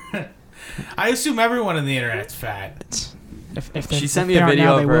matter. I assume everyone on the internet's fat. She sent me a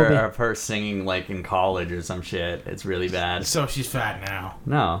video of her singing like in college or some shit. It's really bad. So she's fat now.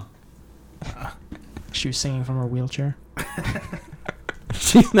 No. She was singing from her wheelchair.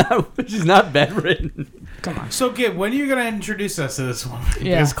 She's not bedridden. Come on. So, Gib, when are you gonna introduce us to this woman?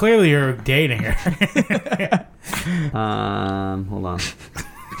 Yeah. Because clearly you're dating her. Hold on.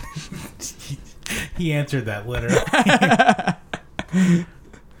 He answered that literally.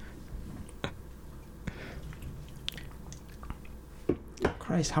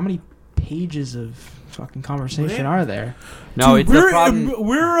 Christ, how many pages of fucking conversation are there? No, Dude,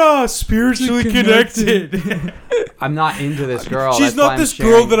 we're spiritually connected. I'm not into this girl. She's not this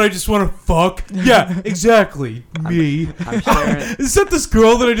girl that I just want to fuck. Yeah, exactly. Me. I'm sharing. Is that this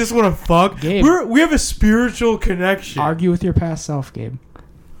girl that I just want to fuck? Gabe. We have a spiritual connection. Argue with your past self, Gabe.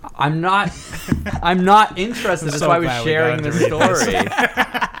 I'm not interested. That's why I was sharing the story.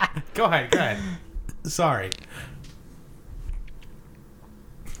 Go ahead. Sorry.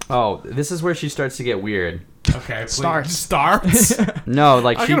 Oh, this is where she starts to get weird. Okay, Starts. No,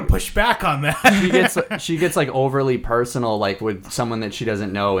 like I'm gonna push back on that. she gets like overly personal, like with someone that she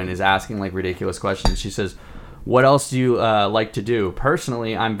doesn't know, and is asking like ridiculous questions. She says, "What else do you like to do?"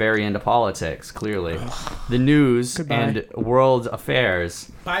 Personally, I'm very into politics. Clearly, the news and world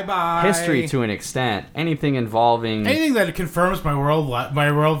affairs. Bye. History to an extent. Anything that confirms my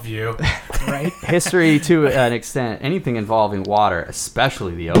worldview. Right. History to an extent. Anything involving water,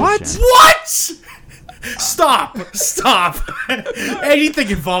 especially the ocean. What? Stop. Anything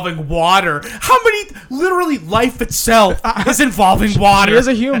involving water. How many, literally life itself is involving water? She is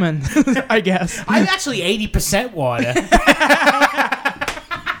a human, I guess. I'm actually 80% water.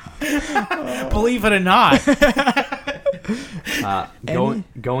 Believe it or not.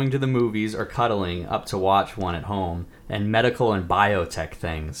 Going to the movies or cuddling up to watch one at home, and medical and biotech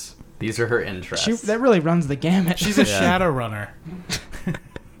things. These are her interests. That really runs the gamut. She's a shadow runner.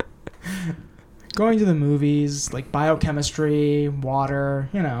 Going to the movies, like biochemistry, water,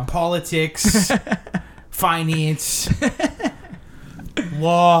 Politics, finance,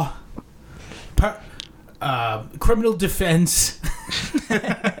 law, criminal defense,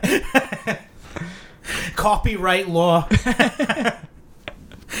 copyright law,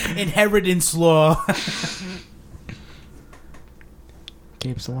 inheritance law.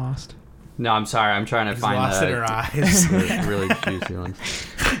 Gabe's lost. No, I'm sorry. I'm trying to find lost in her eyes. really juicy ones.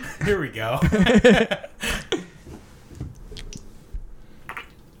 Here we go.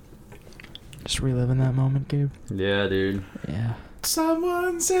 Just reliving that moment, Gabe. Yeah, dude. Yeah.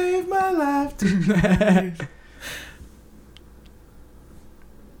 Someone save my life tonight.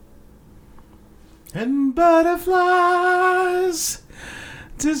 And butterflies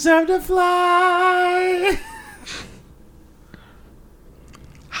deserve to fly.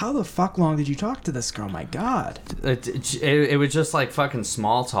 How the fuck long did you talk to this girl? My God. It was just like fucking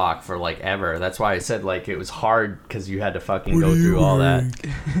small talk for like ever. That's why I said like it was hard because you had to fucking go through all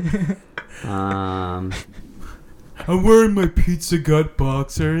that. I'm wearing my Pizza Gut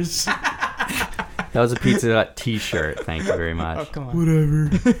boxers. That was a Pizza Hut t-shirt. Thank you very much. Oh, come on.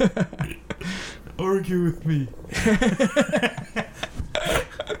 Whatever. Argue with me.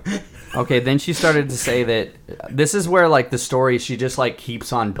 Okay, then she started to say that this is where like the story, she just like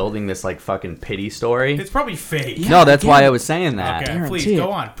keeps on building this like fucking pity story. It's probably fake. Yeah, No, that's why I was saying that. Okay, Guarantee please it.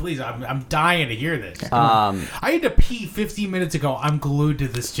 go on. Please, I'm dying to hear this. Um, I had to pee 15 minutes ago. I'm glued to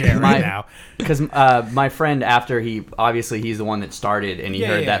this chair right now. Because my friend, after he's the one that started, and he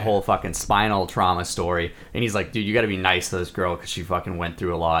heard that whole fucking spinal trauma story, and he's like, dude, you got to be nice to this girl because she fucking went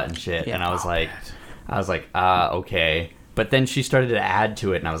through a lot and shit. Yeah. And I was like, okay. But then she started to add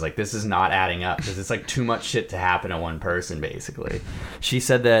to it, and I was like, this is not adding up because it's like too much shit to happen to one person, basically. She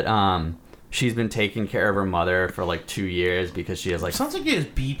said that she's been taking care of her mother for like 2 years because she has like Sounds like it is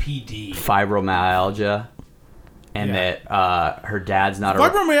BPD. fibromyalgia, and that her dad's not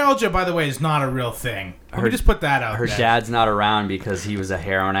Fibromyalgia, by the way, is not a real thing. Let me just put that out her there. dad's not around because he was a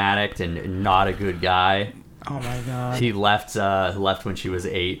heroin addict and not a good guy. Oh my God. He left when she was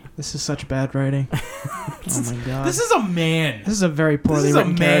 8. This is such bad writing. Oh my God. This is a man This is a very poorly This is a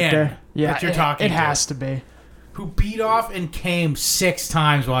written man character. Yeah, that you're talking It to. has to be. who beat off and came 6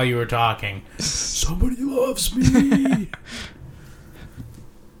 times while you were talking. Somebody loves me.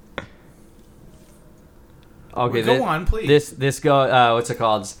 Okay, Well, go on, please. This go. What's it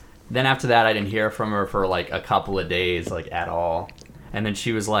called? Then after that, I didn't hear from her for like a couple of days, like at all. And then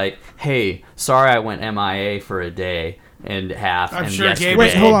she was like, "Hey, sorry, I went MIA for a day and a half." I'm and sure yesterday- Gabe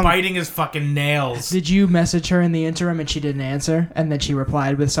was Wait, hold on. biting his fucking nails. Did you message her in the interim and she didn't answer? And then she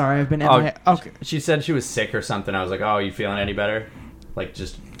replied with, "Sorry, I've been MIA." Okay. She said she was sick or something. I was like, "Oh, you feeling any better?" Like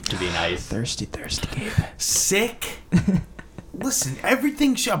just to be nice. Thirsty, Gabe. Sick? Listen,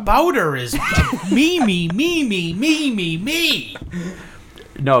 everything about her is me.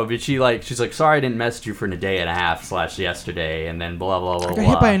 No, but she's like, "Sorry, I didn't message you for a day and a half / yesterday," and then blah blah blah I blah. got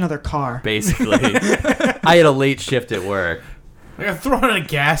hit by another car. Basically, I had a late shift at work. I got thrown in a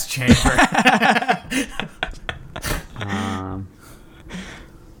gas chamber.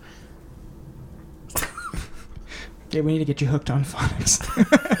 Gabe, we need to get you hooked on phonics.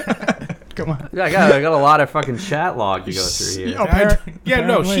 Come on. Yeah, I got a lot of fucking chat log to go through here. Oh,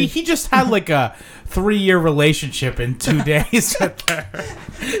 apparently. He just had like a 3-year relationship in 2 days with her.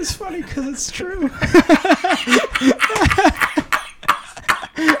 It's funny because it's true.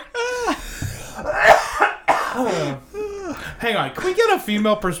 Hang on, can we get a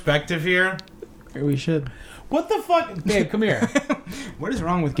female perspective here? We should. What the fuck? Babe, come here. What is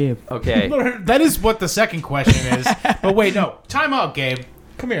wrong with Gabe? Okay. That is what the second question is. But wait, no. Time out, Gabe.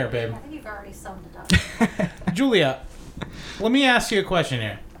 Come here, babe. I think you've already summed it up. Julia, let me ask you a question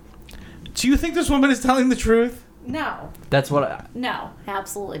here. Do you think this woman is telling the truth? No. That's what. No,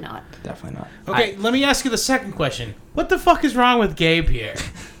 absolutely not. Definitely not. Okay, let me ask you the second question. What the fuck is wrong with Gabe here?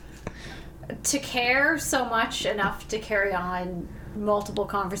 To care so much enough to carry on multiple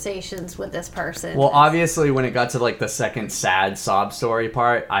conversations with this person. Well, obviously, when it got to like the second sad sob story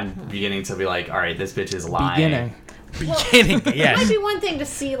part, I'm beginning to be like, all right, this bitch is lying. Beginning. Beginning, It might yes. be one thing to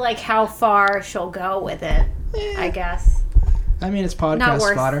see like how far she'll go with it. I guess I mean, it's podcast not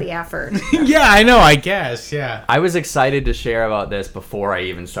worth fodder. the effort. Yeah, I know, I guess, yeah. I was excited to share about this before I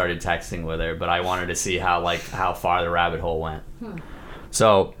even started texting with her, but I wanted to see how far the rabbit hole went.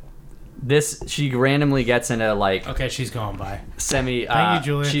 So, she randomly gets into like Okay, she's going by. semi. Thank you,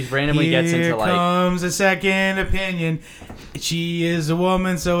 Julia. She randomly gets into like. Here comes a second opinion. She is a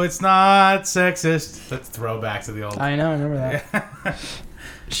woman, so it's not sexist. Let's throw back to the old. I know, I remember that.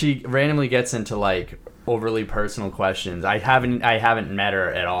 She randomly gets into like overly personal questions. I haven't met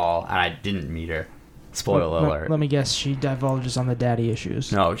her at all, and I didn't meet her. Spoiler alert. Let me guess, she divulges on the daddy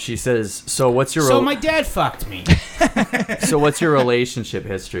issues. No, she says, "So what's your So my dad fucked me. so what's your relationship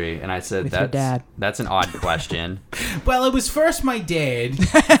history?" And I said, With your dad. That's an odd question." Well, it was first my dad.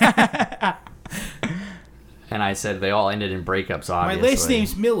 And I said they all ended in breakups. My Obviously. last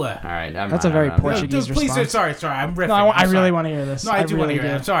name's Miller. All right, That's a very Portuguese Please, response. sorry, I'm riffing. No, I'm I really sorry. want to hear this. No, I do want to hear it.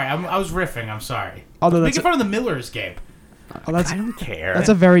 do. I'm sorry. I was riffing. I'm sorry. Although that's Making fun of the Millers, Gabe. oh, that's I don't care. that's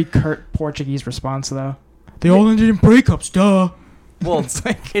a very curt Portuguese response, though. They all ended in breakups, duh. Well,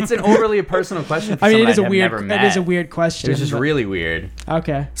 it's an overly personal question for I mean, someone it is a I've weird. never met. It is a weird question. It was just but- really weird.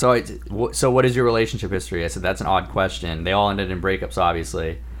 Okay. So what is your relationship history? I said, that's an odd question. They all ended in breakups,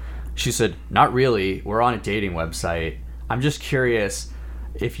 obviously. She said, not really. We're on a dating website. I'm just curious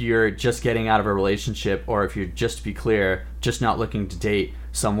if you're just getting out of a relationship or if you're, just to be clear, just not looking to date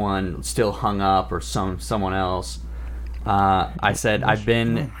someone still hung up or someone else. I said, I've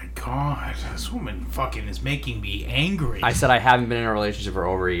been... Oh my god, this woman fucking is making me angry. I said, I haven't been in a relationship for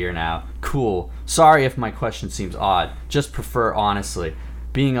over a year now. Cool. Sorry if my question seems odd. Just prefer honestly.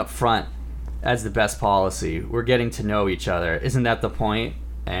 Being upfront as the best policy. We're getting to know each other. Isn't that the point?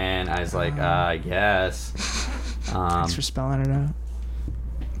 And I was like, I guess. Thanks for spelling it out.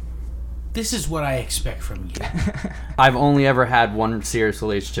 This is what I expect from you. I've only ever had one serious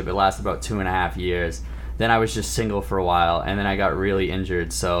relationship. It lasted about 2.5 years. Then I was just single for a while, and then I got really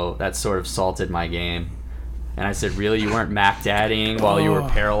injured, so that sort of salted my game. And I said, really? You weren't Mac Daddying while you were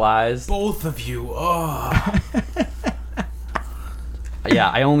paralyzed? Both of you. Oh.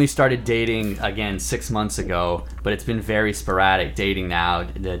 Yeah, I only started dating again 6 months ago, but it's been very sporadic. Dating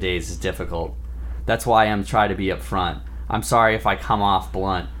nowadays is difficult. That's why I'm trying to be upfront. I'm sorry if I come off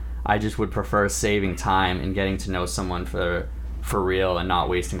blunt. I just would prefer saving time and getting to know someone for real and not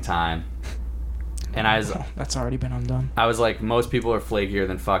wasting time. And That's already been undone. I was like, most people are flakier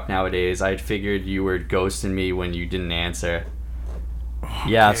than fuck nowadays. I figured you were ghosting me when you didn't answer.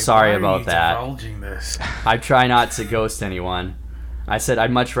 Yeah, sorry about that. Divulging this? I try not to ghost anyone. I said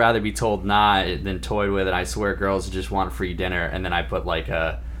I'd much rather be told nah than toyed with, and I swear girls just want free dinner. And then I put like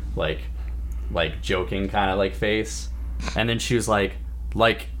a like joking kind of like face, and then she was like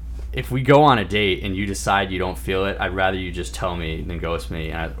if we go on a date and you decide you don't feel it, I'd rather you just tell me than ghost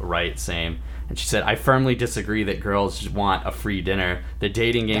me. And I right, same. And she said, I firmly disagree that girls just want a free dinner. The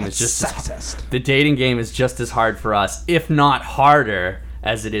dating game is just as hard for us, if not harder,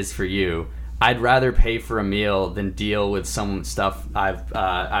 as it is for you. I'd rather pay for a meal than deal with some stuff I've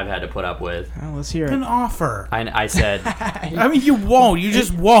had to put up with. Well, let's hear it. An offer. I said... I mean, you won't. You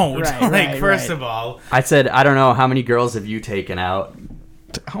just won't. Right, first of all. I said, I don't know, how many girls have you taken out?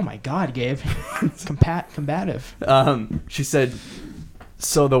 Oh my God, Gabe. Combative. She said...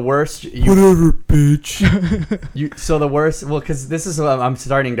 So the worst... Whatever, bitch. So the worst... Well, because this is... I'm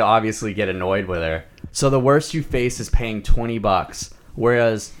starting to obviously get annoyed with her. So the worst you face is paying $20,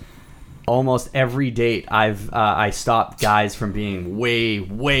 whereas almost every date I stopped guys from being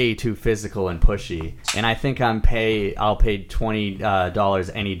way too physical and pushy. And I think I'll pay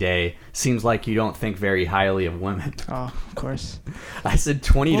 $20 any day. Seems like you don't think very highly of women. Oh, of course. I said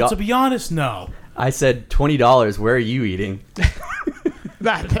 $20. Well, to be honest, no. I said $20. Where are you eating?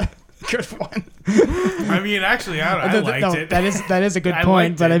 That good one. I mean, actually, I liked it. That is a good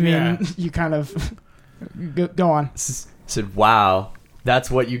point, but I mean, you kind of go on. Said, wow, that's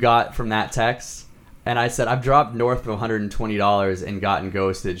what you got from that text? And I said, I've dropped north of $120 and gotten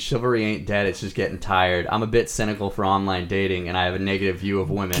ghosted. Chivalry ain't dead, it's just getting tired. I'm a bit cynical for online dating, and I have a negative view of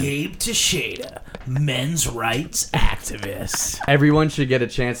women. Gabe Teixeira, men's rights activist. Everyone should get a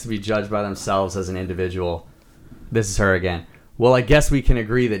chance to be judged by themselves as an individual. This is her again. Well, I guess we can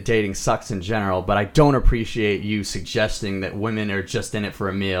agree that dating sucks in general, but I don't appreciate you suggesting that women are just in it for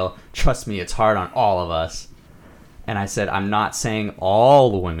a meal. Trust me, it's hard on all of us. And I said, I'm not saying all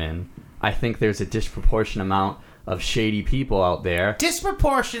the women. I think there's a disproportionate amount of shady people out there.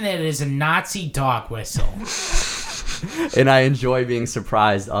 Disproportionate is a Nazi dog whistle. And I enjoy being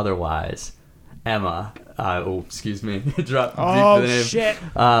surprised otherwise. Emma. Excuse me. Drop oh, the name. Shit.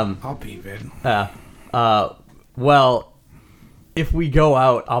 I'll peep it. Well, if we go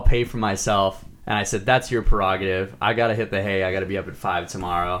out, I'll pay for myself. And I said, that's your prerogative. I gotta hit the hay. I gotta be up at 5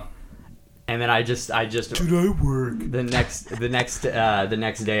 tomorrow. And then I just Dude, I work. the next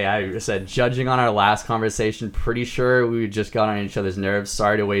day I said, judging on our last conversation, pretty sure we just got on each other's nerves.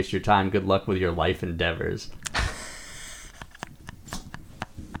 Sorry to waste your time. Good luck with your life endeavors.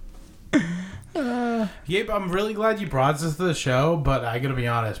 Gabe, I'm really glad you brought this to the show, but I gotta be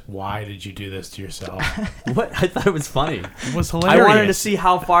honest, why did you do this to yourself? What? I thought it was funny. It was hilarious. I wanted to see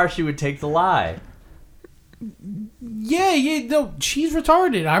how far she would take the lie. Yeah, no, she's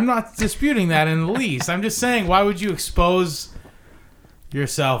retarded. I'm not disputing that in the least. I'm just saying, why would you expose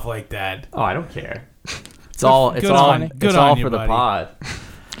yourself like that? Oh, I don't care. It's all for buddy. the pod.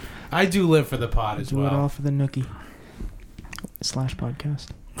 I do live for the pod as well. Do it all well. for the nookie / podcast.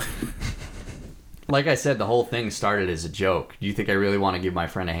 Like I said, the whole thing started as a joke. Do you think I really want to give my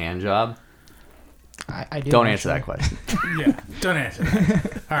friend a hand job? I do. Don't answer that question. Yeah, don't answer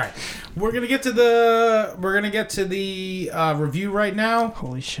that. All right, we're gonna get to the review right now.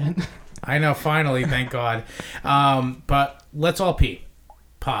 Holy shit! I know, finally, thank God. But let's all pee.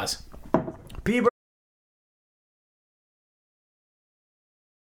 Pause. Pee break.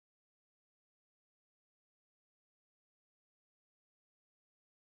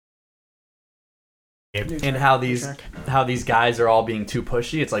 And how these guys are all being too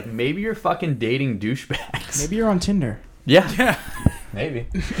pushy. It's like, maybe you're fucking dating douchebags. Maybe you're on Tinder. Yeah. Maybe.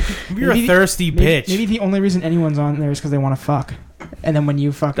 You're a thirsty bitch. Maybe the only reason anyone's on there is because they want to fuck. And then when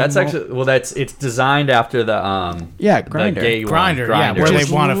you fucking... That's actually... Well, it's designed after the... Grindr. The gay Grindr, one. where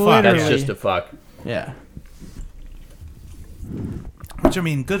they want to fuck. That's just a fuck. Yeah. Which, I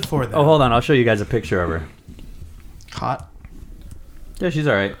mean, good for them. Oh, hold on. I'll show you guys a picture of her. Hot. Yeah, she's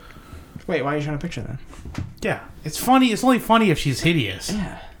all right. Wait, why are you showing a picture then? Yeah. It's funny. It's only funny if she's hideous.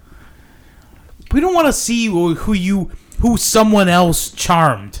 Yeah. We don't want to see who someone else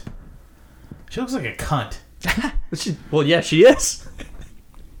charmed. She looks like a cunt. Well, yeah, she is.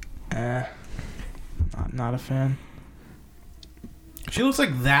 Not a fan. She looks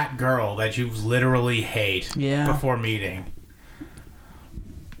like that girl that you literally hate before meeting.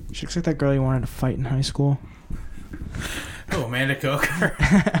 She looks like that girl you wanted to fight in high school. Oh, Amanda Coker.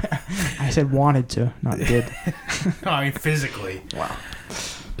 I said wanted to, not did. No, I mean physically. Wow.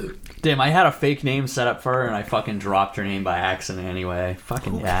 Damn, I had a fake name set up for her, and I fucking dropped her name by accident anyway.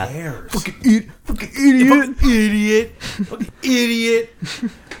 Fucking Who cares? Fucking idiot. Fucking idiot.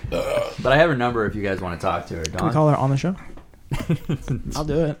 But I have her number if you guys want to talk to her. Can we call her on the show? I'll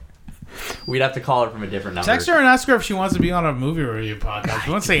do it. We'd have to call her from a different number. Text her and ask her if she wants to be on a movie review podcast.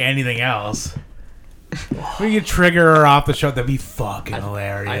 She won't say anything else. We can trigger her off the show. That'd be fucking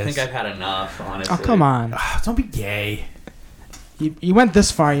hilarious. I think I've had enough, honestly. Oh, come on. Don't be gay. You went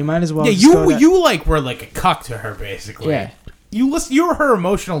this far. You might as well. Yeah, you were like a cuck to her, basically. Yeah. You were her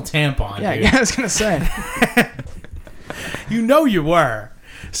emotional tampon. Yeah, dude. yeah, I was gonna say. You know you were.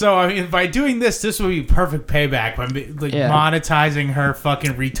 So I mean, by doing this would be perfect payback by monetizing her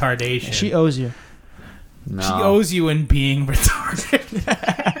fucking retardation. She owes you. No. She owes you in being retarded.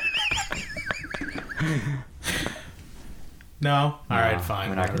 No? All right, fine.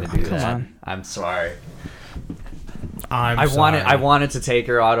 We're not going to do Come that. on. I'm sorry. I'm sorry. I wanted to take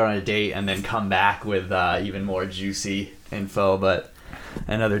her out on a date and then come back with even more juicy info, but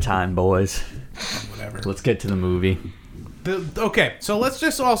another time, boys. Whatever. Let's get to the movie. Okay, so let's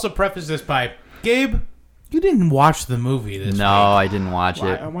just also preface this by, Gabe, you didn't watch the movie this week. No, I didn't watch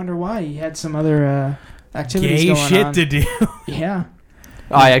it. I wonder why. He had some other activities Gay going shit on. to do. Yeah.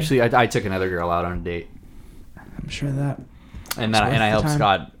 I took another girl out on a date. I'm sure of that. And then I helped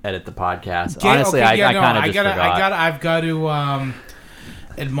Scott edit the podcast. Gay, Honestly, okay, I kind of just forgot. I've got to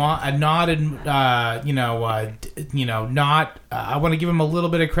I want to give him a little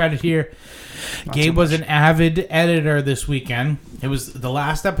bit of credit here. Not Gabe so was much. an avid editor this weekend. It was the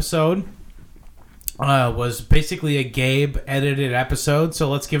last episode was basically a Gabe edited episode, so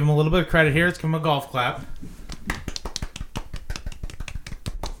let's give him a little bit of credit here. Let's give him a golf clap.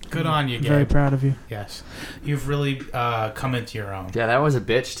 Good on you, Gabe. Very proud of you. Yes. You've really come into your own. Yeah, that was a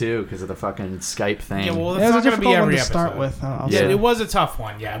bitch, too, because of the fucking Skype thing. Yeah, well, It that's was not a going to be difficult one every to episode. start with. I'll Yeah, say. it was a tough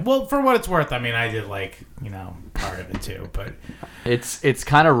one, yeah. Well, for what it's worth, I mean, I did, part of it, too. But It's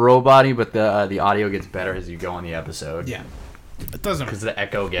kind of robot-y, but the audio gets better as you go on the episode. yeah. It doesn't... Because the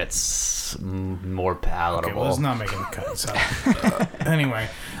echo gets more palatable. Okay, well, it's not making the cut, so... Anyway.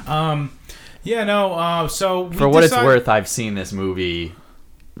 So... For what it's worth, I've seen this movie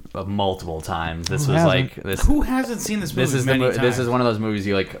multiple times. This Who was hasn't? like... this. Who hasn't seen this movie many times? This is one of those movies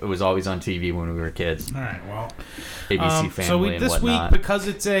it was always on TV when we were kids. All right, well... ABC Family and this whatnot. week, because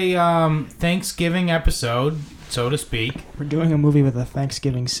it's a Thanksgiving episode, so to speak... We're doing a movie with a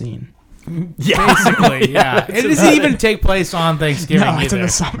Thanksgiving scene. Yeah. Basically, yeah. It doesn't even take place on Thanksgiving No, it's either. in the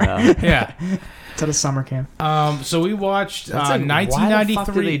summer. No. Yeah. It's at a summer camp. So we watched That's like, 1993. Why the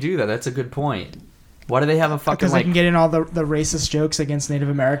fuck do they do that? That's a good point. Why do they have a fucking Because they can get in all the racist jokes against Native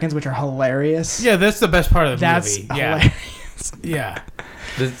Americans, which are hilarious. Yeah, that's the best part of the That's movie. Yeah. hilarious. Yeah.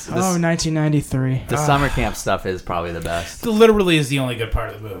 this, Oh, 1993. the summer camp stuff is probably the best. It literally is the only good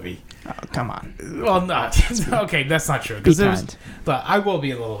part of the movie. Oh, come on. Well, not okay. That's not true. Be 'cause kind. But I will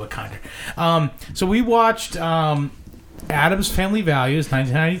be a little bit kinder. So we watched Addams Family Values,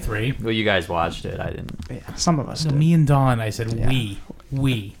 1993. Well, you guys watched it. I didn't. Yeah, some of us No, did. me and Dawn. I said Yeah.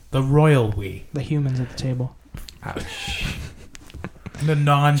 we, the royal we, The humans at the table. Ouch. the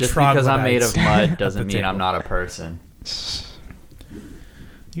non-troglodytes. Just because I'm made of mud doesn't the mean I'm table. not a person.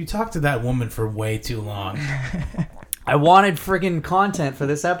 You talked to that woman for way too long. I wanted friggin' content for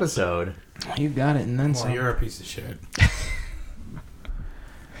this episode. You got it, and then Well, some. you're a piece of shit.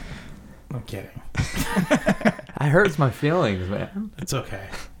 I'm kidding. It hurts my feelings, man. It's okay.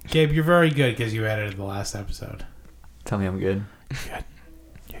 Gabe, you're very good because you edited the last episode. Tell me I'm good.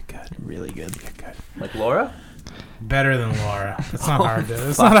 You're good. Really good. You're good. Like Laura? Better than Laura. That's not hard.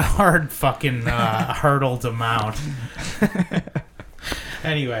 It's not a hard fucking hurdle to mount.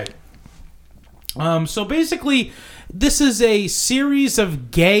 Anyway. So basically, this is a series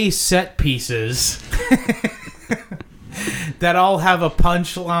of gay set pieces that all have a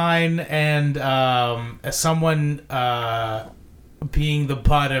punchline and someone being the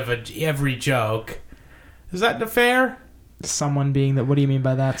butt of every joke. Is that fair? Someone being that. What do you mean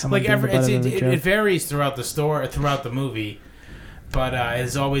by that? Someone Like being the butt of the joke? it varies throughout the movie, but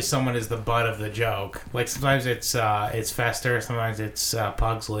it's always someone is the butt of the joke. Like sometimes it's Fester, sometimes it's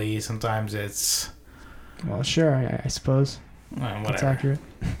Pugsley, sometimes it's Well, sure, I suppose. whatever. That's accurate.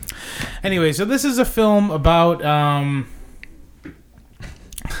 Anyway, so this is a film about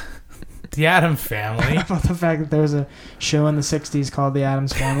the Addams Family. About the fact that there was a show in the 60s called The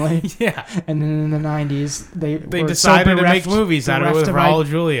Addams Family. Yeah. And then in the 90s, they were decided so to make movies out of it with Raul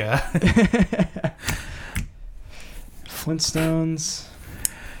Julia. Flintstones.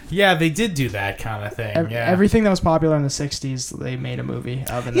 Yeah, they did do that kind of thing. Everything that was popular in the 60s, they made a movie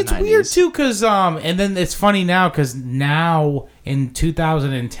of in the 90s. It's weird, too, because... and then it's funny now, because now, in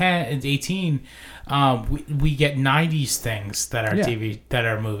 2018... we get 90s things that are TV that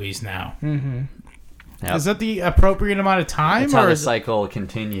are movies now. Mm-hmm. Yep. Is that the appropriate amount of time? That's how the cycle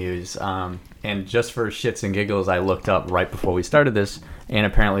continues. And just for shits and giggles, I looked up right before we started this, and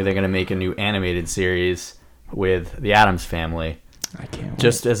apparently they're going to make a new animated series with the Addams Family. I can't wait.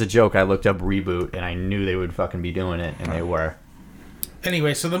 Just as a joke, I looked up Reboot, and I knew they would fucking be doing it, and they were.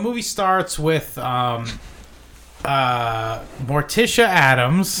 Anyway, so the movie starts with Morticia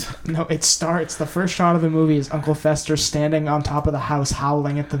Addams. No, it starts. The first shot of the movie is Uncle Fester standing on top of the house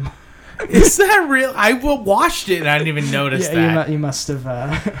howling at them. Is that real? I watched it and I didn't even notice that. You must have.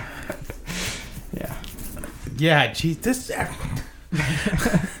 Yeah. Yeah, geez, this.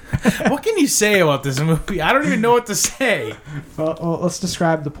 What can you say about this movie? I don't even know what to say. Well, let's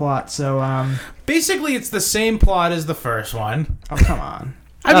describe the plot. So, basically, it's the same plot as the first one. Oh, come on.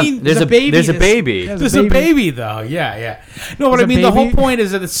 I mean, there's a baby. There's a baby, though. Yeah. No, but I mean, the whole point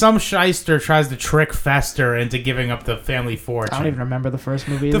is that some shyster tries to trick Fester into giving up the family fortune. I don't even remember the first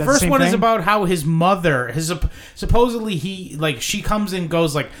movie. The first one is about how his mother, supposedly she comes and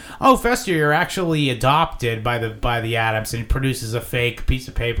goes like, "Oh, Fester, you're actually adopted by the Addams," and produces a fake piece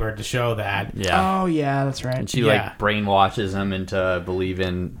of paper to show that. Yeah. Oh yeah, that's right. And she like brainwashes him into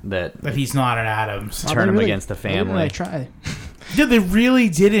believing that he's not an Addams. Turn him against the family. I try. Yeah, they really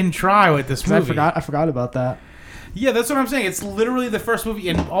didn't try with this movie. I forgot about that. Yeah, that's what I'm saying. It's literally the first movie,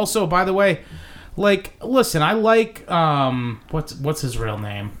 and also, by the way, like, listen, I like what's his real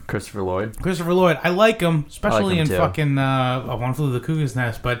name? Christopher Lloyd. Christopher Lloyd. I like him, especially in too. fucking One Flew to the Cuckoo's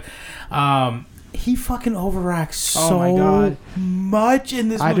Nest, but he fucking overacts so much in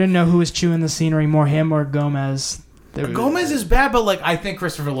this movie. I didn't know who was chewing the scenery more, him or Gomez. Gomez is bad, but like I think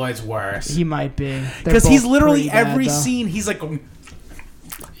Christopher Lloyd's worse. He might be because he's literally every scene. He's like,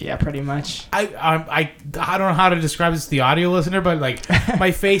 yeah, pretty much. I don't know how to describe this to the audio listener, but like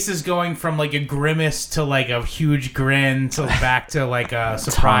my face is going from like a grimace to like a huge grin to back to like a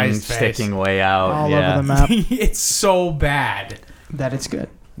surprised face, sticking way out all over the map. It's so bad that it's good.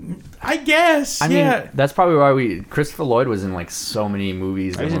 I guess. I mean, that's probably why Christopher Lloyd was in like so many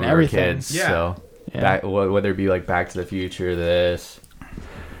movies when we were kids. Yeah. So. Yeah. Whether it be like Back to the Future, this.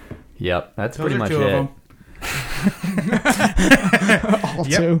 Yep, that's pretty much it. All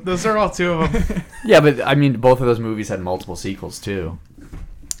two. Those are all two of them. Yeah, but I mean, both of those movies had multiple sequels too.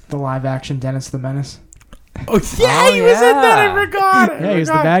 The live action Dennis the Menace. Oh yeah, he was in that. I forgot. Yeah, he was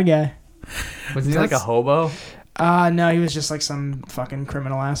the bad guy. Was he like a hobo? No, he was just like some fucking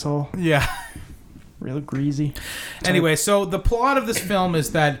criminal asshole. Yeah. Real greasy. Anyway, so the plot of this film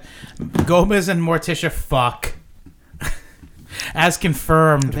is that Gomez and Morticia fuck, as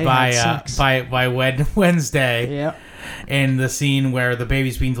confirmed by Wednesday. Yeah. In the scene where the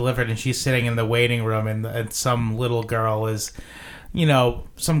baby's being delivered and she's sitting in the waiting room and some little girl is,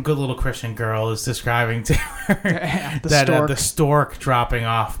 some good little Christian girl is describing to her the stork dropping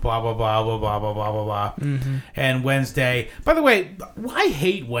off, blah, blah, blah, blah, blah, blah, blah, blah, blah. Mm-hmm. And Wednesday, by the way, I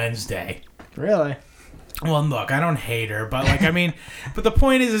hate Wednesday. Really? Well, look, I don't hate her, but like, I mean, but the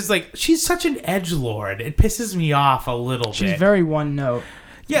point is like, she's such an edgelord. It pisses me off a little bit. She's very one note.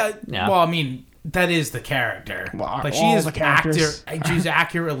 Yeah. Well, I mean, that is the character. Well, like, she is she's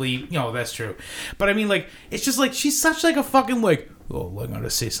accurately, that's true. But I mean, like, it's just like, she's such like a fucking like, oh, I'm going to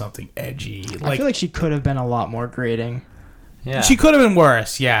say something edgy. Like, I feel like she could have been a lot more grating. Yeah. She could have been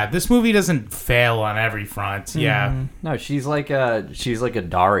worse. Yeah, this movie doesn't fail on every front. Yeah. No, she's like a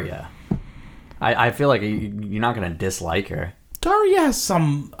Daria. I feel like you're not gonna dislike her. Daria has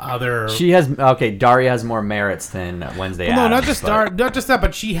some other. Daria has more merits than Wednesday Addams. No, not just that,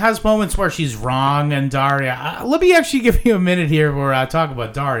 but she has moments where she's wrong. And Daria, let me actually give you a minute here where I talk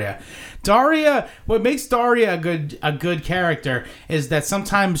about Daria. Daria, what makes Daria a good character is that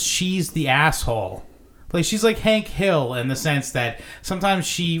sometimes she's the asshole. Like, she's like Hank Hill in the sense that sometimes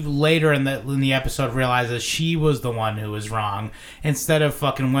she later in the episode realizes she was the one who was wrong instead of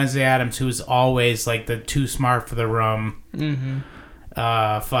fucking Wednesday Addams, who's always like the too smart for the room.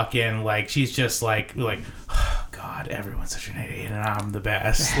 Fucking like she's just like oh, God, everyone's such an idiot and I'm the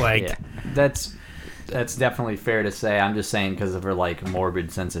best. Like yeah, that's definitely fair to say. I'm just saying because of her like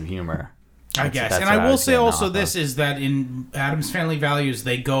morbid sense of humor. I guess. And I will say also this is that in Addams Family Values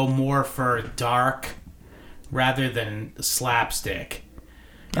they go more for dark rather than slapstick.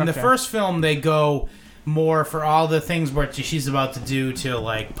 In the first film, they go more for all the things where she's about to do to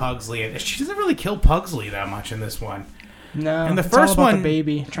like Pugsley. She doesn't really kill Pugsley that much in this one. No, in the it's first all about one, the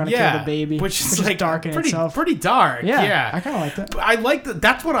baby trying to kill the baby, which is like dark in itself. Pretty dark. Yeah, I kind of like that. I like that.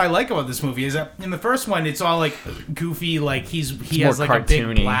 That's what I like about this movie is that in the first one, it's all like goofy, like he has like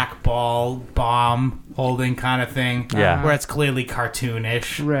cartoony. a big black bomb holding kind of thing. Yeah, where it's clearly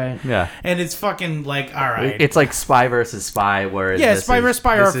cartoonish. Right. Yeah, and it's fucking like all right. It's like Spy versus Spy, where Spy versus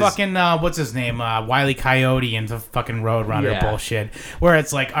Spy or fucking what's his name, Wile E. Coyote and the fucking Roadrunner bullshit, where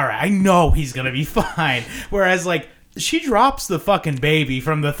it's like all right, I know he's gonna be fine. Whereas like. She drops the fucking baby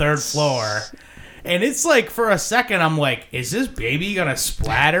from the third floor. And it's like, for a second, I'm like, is this baby going to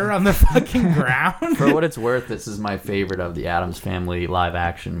splatter on the fucking ground? For what it's worth, this is my favorite of the Addams Family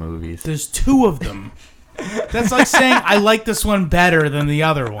live-action movies. There's 2 of them. That's like saying, I like this one better than the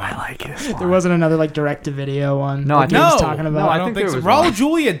other one. I like it. There wasn't another, like, direct-to-video one. No, I think talking about. No, I don't think so. Raul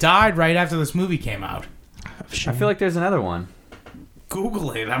Julia died right after this movie came out. I feel like there's another one.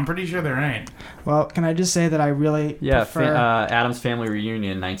 Google it. I'm pretty sure there ain't. Well, can I just say that I really prefer... Addams Family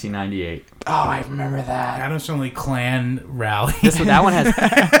Reunion, 1998. Oh, I remember that. Addams Family Clan Rally. That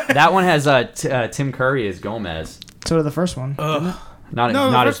one has Tim Curry as Gomez. So did the first one. Not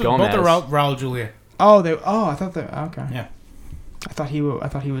as Gomez. Both are Raul Julia. I thought they... Okay. Yeah. I thought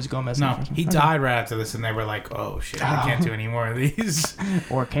he was Gomez. No, he died right after this, and they were like, "Oh shit, I can't do any more of these."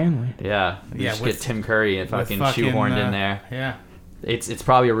 Or can we? Yeah, just get Tim Curry and fucking shoehorned in there. Yeah, it's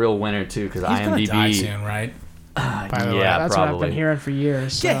probably a real winner too because IMDb. He's gonna die soon, right? That's probably. what I've been hearing for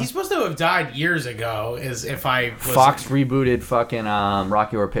years. So. Yeah, he's supposed to have died years ago. Fox rebooted fucking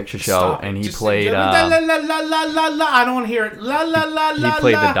Rocky Horror Picture Show, and he played. La la la la la la la. I don't want to hear it. La la la la. He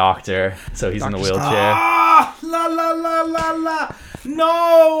played the doctor, so he's in the wheelchair. Ah, la la la la la.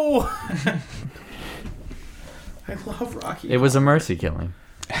 No. I love Rocky. It was a mercy killing.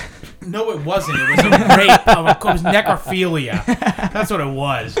 No, it wasn't. It was a rape. It was necrophilia. That's what it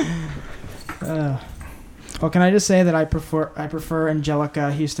was. Well, can I just say that I prefer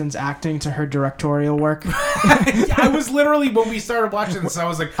Angelica Houston's acting to her directorial work? I was literally, when we started watching this, I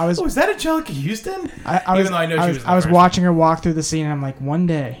was like, is that Angelica Houston? I was watching her walk through the scene, and I'm like, one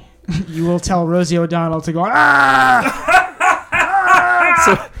day, you will tell Rosie O'Donnell to go, ah!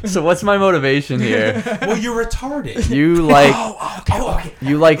 So what's my motivation here? Well, you're retarded. You like okay.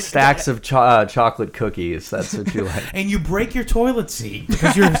 You like stacks of chocolate cookies. That's what you like. And you break your toilet seat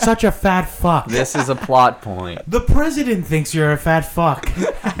because you're such a fat fuck. This is a plot point. The president thinks you're a fat fuck.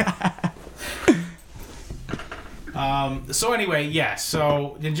 So anyway, yes.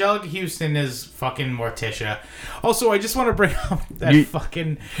 So Angelica Houston is fucking Morticia. Also, I just want to bring up that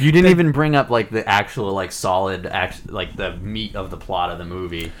You didn't even bring up like the actual like solid like the meat of the plot of the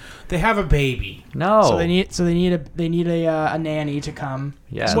movie. They have a baby. No. So they need a nanny to come.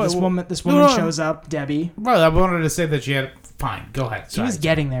 Yeah. So this woman shows up, Debbie. Well, I wanted to say that she had. Fine, go ahead. She was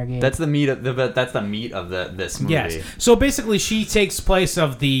getting there, Gabe. That's the meat of this movie. Yes. So basically, she takes place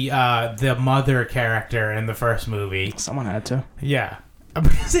of the mother character in the first movie. Someone had to. Yeah.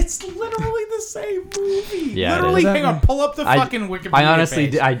 Because it's literally the same movie. Yeah. Literally, hang on, pull up the fucking Wikipedia I honestly,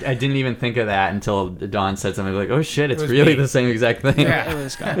 page. I didn't even think of that until Dawn said something like, "Oh shit, it's really the same exact thing." Yeah,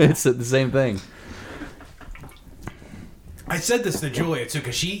 it's the same thing. I said this to Julia too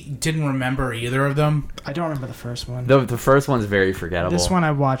because she didn't remember either of them. I don't remember the first one. The first one's very forgettable. This one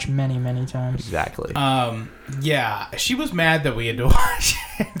I've watched many, many times. Exactly. Yeah, she was mad that we had to watch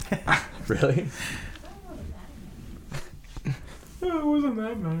it. Really? It wasn't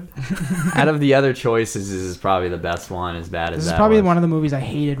that bad. Out of the other choices, this is probably the best one. As bad as this that is probably was. One of the movies I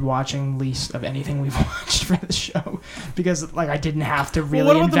hated watching least of anything we've watched for the show because like I didn't have to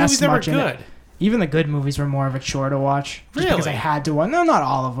really invest much in it. Even the good movies were more of a chore to watch. Just because I Really? had to watch. No, not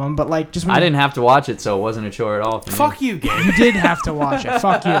all of them, but like just when I didn't have to watch it, so it wasn't a chore at all for me. Fuck you, Gabe. You did have to watch it.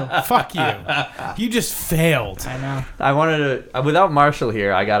 Fuck you. Fuck you. You just failed. I know. I wanted to. Without Marshall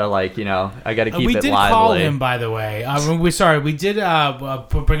here, I gotta I gotta keep We it did lively. call him, by the way. We did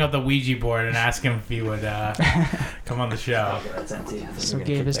bring up the Ouija board and ask him if he would come on the show. That's empty. So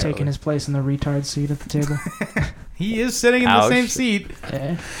Gabe is taking his place in the retard seat at the table. He is sitting in the Ouch. same seat.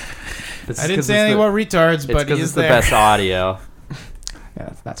 Yeah. I didn't say anything about retards, but he it's is the there. best audio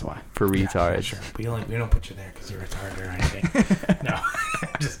Yeah, that's why. for retards. Sure. We don't put you there because you're retarded or anything. No,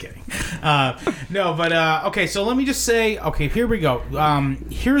 just kidding. No, but okay. So let me just say, okay, here we go.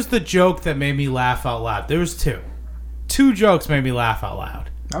 Here's the joke that made me laugh out loud. There was two jokes made me laugh out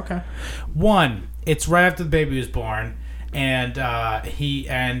loud. Okay. One, it's right after the baby was born, and he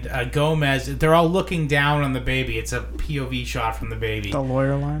and Gomez, they're all looking down on the baby. It's a POV shot from the baby. The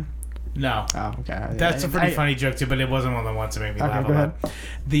lawyer line. No. Oh, okay. That's a pretty funny joke too, but it wasn't one of the ones that made me laugh. go ahead.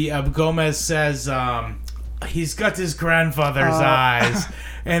 The Gomez says he's got his grandfather's eyes,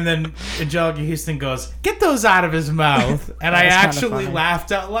 and then Angelica Houston goes, "Get those out of his mouth," and I That's kinda actually funny.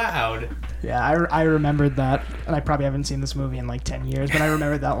 laughed out loud. Yeah, I remembered that, and I probably haven't seen this movie in like 10 years, but I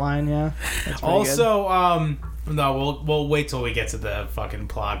remembered that line. Yeah. That's pretty Also, no, we'll wait till we get to the fucking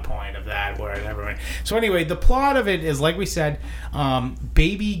plot point of that where everyone. So anyway, the plot of it is like we said,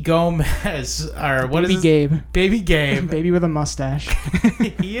 Baby Gomez or what Baby is Gabe. Baby Gabe. Baby with a mustache.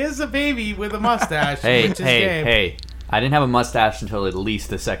 He is a baby with a mustache. Hey, which is Gabe. hey! I didn't have a mustache until at least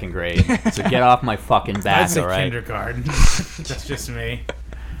the second grade, so get off my fucking I'd back, say all right? kindergarten. That's just me.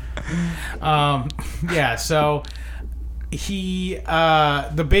 Yeah, so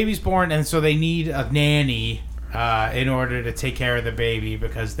the baby's born, and so they need a nanny in order to take care of the baby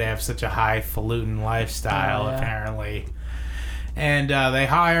because they have such a highfalutin lifestyle, apparently. And they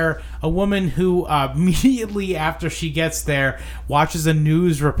hire a woman who immediately after she gets there watches a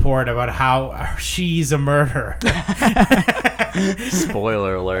news report about how she's a murderer.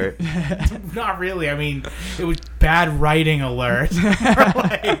 Spoiler alert. Not really. I mean, it was bad writing alert.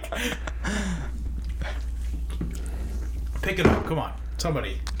 Like, pick it up. Come on.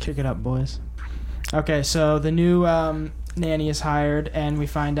 Somebody. Kick it up, boys. Okay, so the new nanny is hired, and we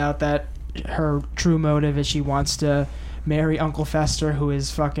find out that her true motive is she wants to marry Uncle Fester, who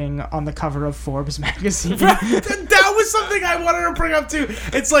is fucking on the cover of Forbes magazine. That was something I wanted to bring up too.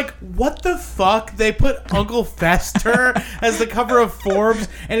 It's like, what the fuck? They put Uncle Fester as the cover of Forbes,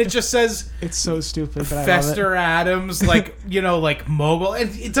 and it just says It's so stupid, but I love Fester Adams, like, like mogul. And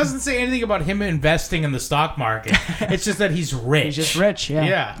it doesn't say anything about him investing in the stock market. It's just that he's rich. it. He's just rich, yeah.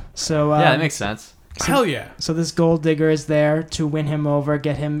 Yeah. So Yeah, that makes sense. Hell yeah. So this gold digger is there to win him over,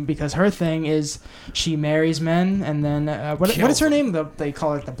 get him, because her thing is she marries men, and then what is her name? They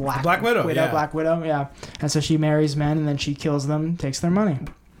call it the Black Widow. Yeah. Black Widow, yeah. And so she marries men, and then she kills them, takes their money.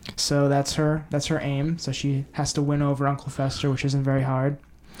 So that's her aim. So she has to win over Uncle Fester, which isn't very hard.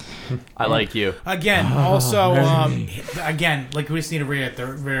 I like you. Again, also, again, like we just need to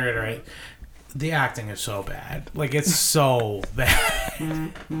reiterate. The acting is so bad. Like, it's so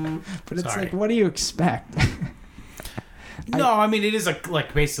bad. But it's Sorry. like, what do you expect? No, I mean, it is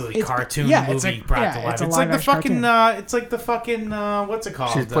basically It's- cartoon yeah, movie it's like- brought yeah, to life. it's a It's like the live-action fucking, it's like the fucking, what's it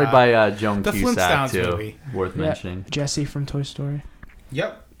called? She's played by Joan the Cusack, Flintstones too. movie. Worth Yeah, mentioning. Jesse from Toy Story.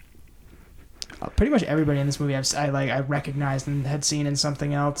 Yep. Pretty much everybody in this movie I recognized and had seen in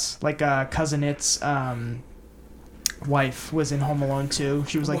something else. Like Cousin It's wife was in Home Alone 2.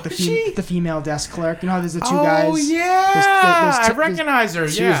 She was like Was she? the female desk clerk. You know how there's the two Oh, guys? yeah. There's I recognize her,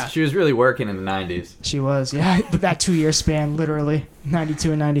 yeah. She was really working in the 90s. She was, yeah. But that 2-year span, literally.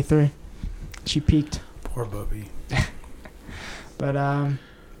 92 and 93. She peaked. Poor Bubby. But,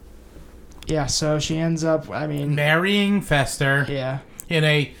 yeah, so she ends up, Marrying Fester yeah. in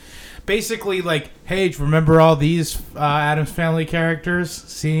a... Basically, like, hey, remember all these Addams Family characters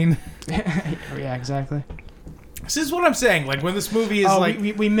scene? Yeah, exactly. This is what I'm saying. Like, when this movie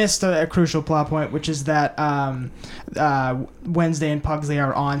is we missed a crucial plot point, which is that Wednesday and Pugsley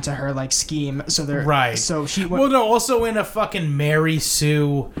are on to her like scheme. So they're right. So she well, no. Also, in a fucking Mary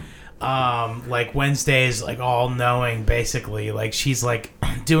Sue, like Wednesday is like all knowing. Basically, like she's like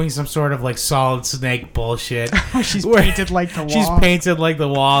doing some sort of like Solid Snake bullshit. she's where painted like the wall. She's painted like the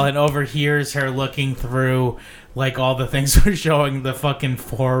wall, and overhears her looking through. Like all the things we're showing the fucking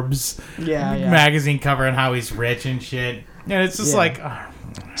Forbes magazine cover and how he's rich and shit. And it's just like...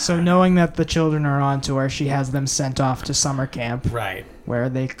 So knowing that the children are on to her, she has them sent off to summer camp. Right. Where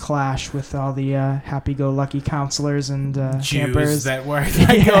they clash with all the happy-go-lucky counselors and Jews campers. that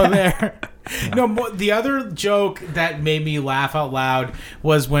go there. No, the other joke that made me laugh out loud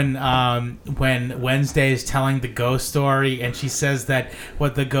was when Wednesday is telling the ghost story, and she says that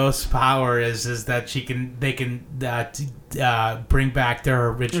what the ghost's power is that they can bring back their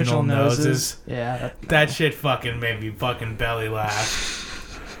original noses. Yeah. That shit fucking made me fucking belly laugh.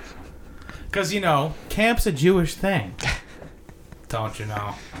 Because, camp's a Jewish thing. Don't you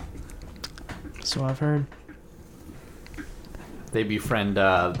know? So I've heard. They befriend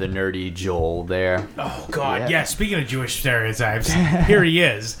the nerdy Joel there. Oh, God. Yeah. Yeah, speaking of Jewish stereotypes, here he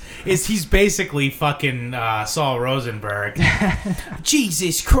is. He's basically fucking Saul Rosenberg.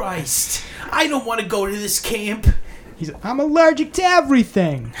 Jesus Christ. I don't want to go to this camp. I'm allergic to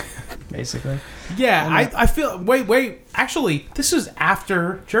everything. Basically. Yeah, I feel... Wait. Actually, this was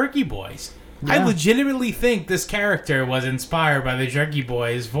after Jerky Boys. I Yeah. legitimately think this character was inspired by the Jerky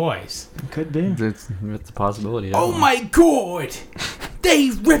Boys voice. Could be. It's a possibility. Oh my God!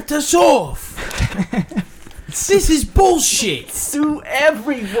 They ripped us off! This is bullshit! Sue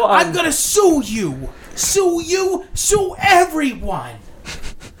everyone! I'm gonna sue you! Sue you! Sue everyone!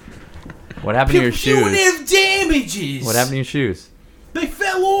 What happened to your shoes? Punitive damages! What happened to your shoes? They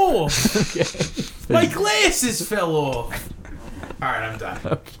fell off! Okay. My glasses fell off! Alright, I'm done.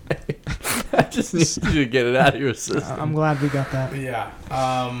 Okay. I just need you to get it out of your system. I'm glad we got that Yeah.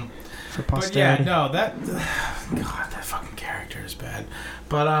 for But yeah, posterity. no, God, that fucking character is bad.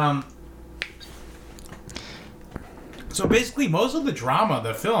 But, so basically, most of the drama of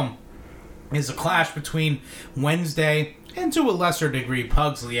the film is a clash between Wednesday and, to a lesser degree,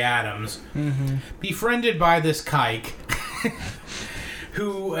 Pugsley Adams, befriended by this kike,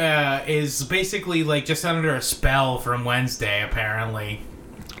 who is basically, just under a spell from Wednesday, apparently.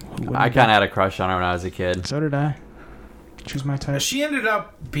 I kind of had a crush on her when I was a kid. So did I. Choose my type. She ended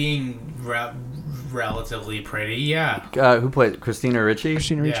up being relatively pretty, yeah. Who played Christina Ricci?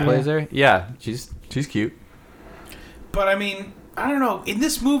 Christina Ricci. Plays her. Yeah, she's cute. But I mean, I don't know. In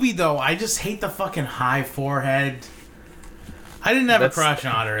this movie, though, I just hate the fucking high forehead. I didn't have a crush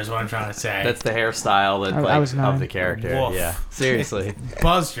on her, is what I'm trying to say. That's the hairstyle that I was 9. of the character. Woof. Yeah, seriously.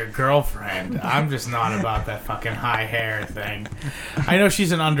 Buzz your girlfriend. I'm just not about that fucking high hair thing. I know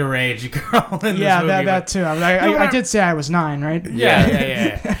she's an underage girl in this Yeah, movie. that too. I did say I was 9, right?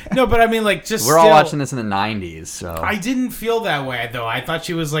 Yeah. No, but I mean, just We're all still, watching this in the '90s, so I didn't feel that way, though. I thought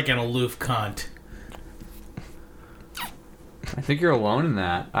she was like an aloof cunt. I think you're alone in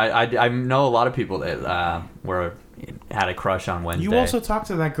that. I know a lot of people that had a crush on Wednesday. You also talked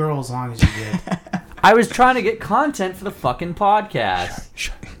to that girl as long as you did. I was trying to get content for the fucking podcast.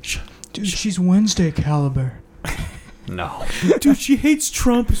 Dude, she's Wednesday caliber. No. Dude, she hates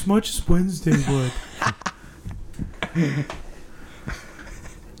Trump as much as Wednesday would.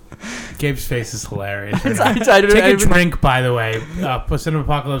 Gabe's face is hilarious. Take a drink, by the way. Cinema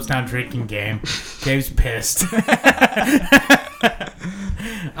Apocalypse Now drinking game. Gabe's pissed.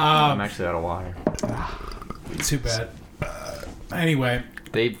 I'm actually out of water. Too bad. Anyway.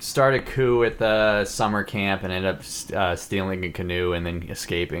 They start a coup at the summer camp and end up stealing a canoe and then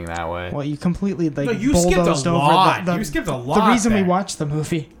escaping that way. Well, you completely No, you skipped a bulldozed lot. over You skipped a lot The reason we there. watched the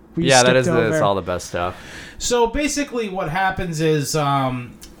movie. We Yeah, skipped that's over. all the best stuff. So basically, what happens is, so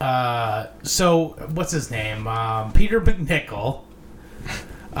what's his name? Peter McNichol.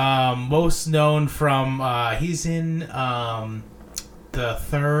 Most known from he's in the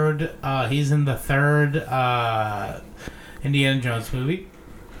third. He's in the third Indiana Jones movie.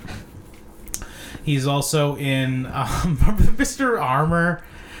 He's also in Mr. Armor.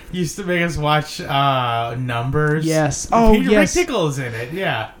 Used to make us watch Numbers. Yes. Oh, Peter yes. McNichol is in it.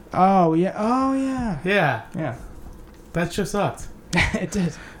 Yeah. Oh, yeah. Oh, yeah. Yeah. Yeah. That just sucked. It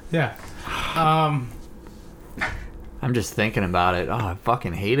did. Yeah. I'm just thinking about it. Oh, I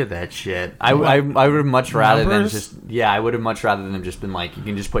fucking hated that shit. I would have much rather Numbers? than just I would have much rather than just been like, you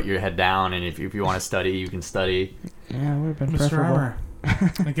can just put your head down and if you want to study, you can study. Yeah, it would have been Mr. preferable. Armor.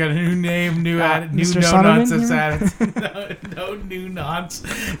 I got a new name, new Mr. no Sonneman, nonsense you attitude. No new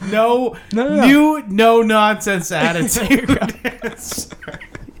nonsense. No No. new no nonsense attitude.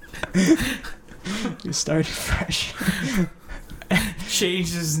 You started fresh.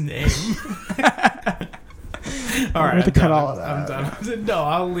 Change his name. All right, have to I'm cut done. all of that I'm done. No,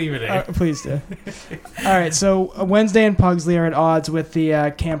 I'll leave it in. Please do. All right, so Wednesday and Pugsley are at odds with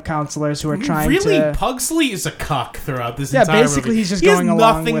the camp counselors who are trying really, to... Pugsley is a cuck throughout this Yeah, entire basically movie. he's just he going has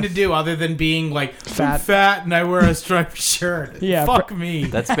along nothing with- to do other than being like Fat. I'm fat and I wear a striped shirt. Yeah, fuck me.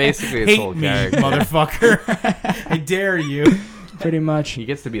 That's basically his Hate whole me, character. motherfucker. I dare you. Pretty much. He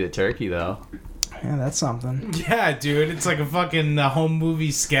gets to be the turkey though. Yeah, that's something. Yeah, dude, it's like a fucking home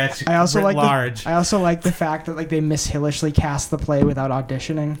movie sketch. I also writ like large. I also like the fact that like they Miss Hillishly cast the play without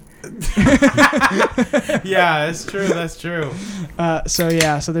auditioning. Yeah, that's true. That's true. So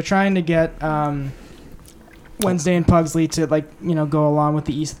they're trying to get Wednesday and Pugsley to go along with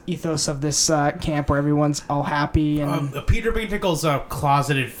the ethos of this camp where everyone's all happy and Peter McNichol's a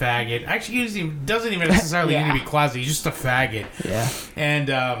closeted faggot. Actually, he doesn't even necessarily need to be closeted. He's just a faggot. yeah, And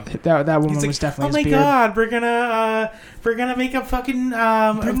that woman he's like, was definitely. oh my his beard. god, we're gonna make a fucking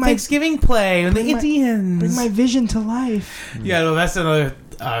Bring my- Thanksgiving play with the bring my- Indians. Bring my vision to life. Yeah, no, that's another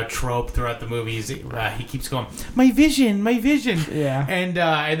trope throughout the movies. He keeps going, my vision. Yeah. And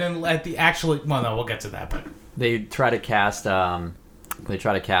then at the actual, well, no, we'll get to that, but They try to cast her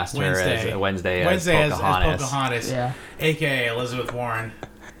as Wednesday as Pocahontas. Yeah. aka Elizabeth Warren.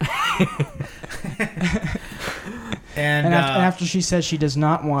 And after she says she does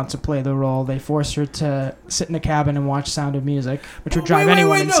not want to play the role, they force her to sit in a cabin and watch Sound of Music, which would drive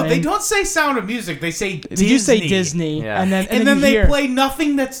anyone insane. No, they don't say Sound of Music. They say Disney. They do say Disney, Yeah. and then And they you hear, play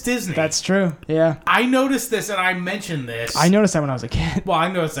nothing that's Disney. That's true. Yeah, I noticed this, and I mentioned this. I noticed that when I was a kid. Well,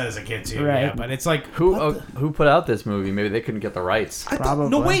 I noticed that as a kid too. Right. Yeah, but it's like Who put out this movie? Maybe they couldn't get the rights. Probably.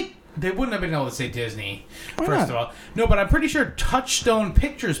 No, wait. They wouldn't have been able to say Disney. Why First not? of all, no, but I'm pretty sure Touchstone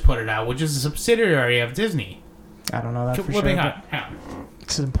Pictures put it out, which is a subsidiary of Disney. I don't know that for Well, sure. hang but on, hang on.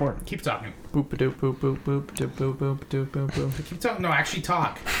 It's important. Keep talking. Boop doop boop boop boop doop boop boop doop boop boop. Keep talking. No, actually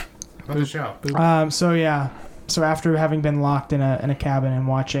talk about the show. So after having been locked in a cabin and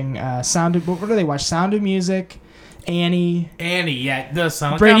watching what do they watch? Sound of Music, Annie. Yeah, the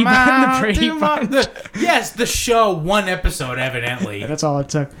son Brady Bunch, the Brady Bunch. Yes, the show, one episode, evidently. That's all it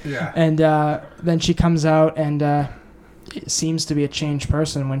took. Yeah. And then she comes out and it seems to be a changed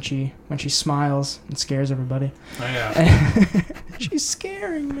person when she smiles and scares everybody. Oh, yeah. She's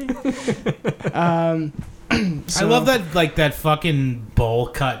scaring me. I love that fucking bowl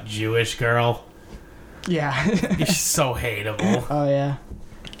cut Jewish girl. Yeah. She's so hateable. Oh yeah.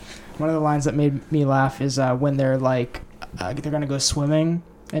 One of the lines that made me laugh is when they're they're gonna go swimming,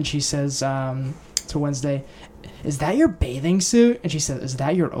 and she says to Wednesday, "Is that your bathing suit?" And she says, "Is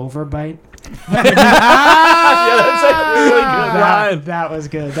that your overbite?" Yeah, that's a really good line. That was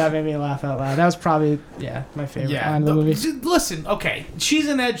good. That made me laugh out loud. That was probably my favorite line of the movie. Listen, okay, she's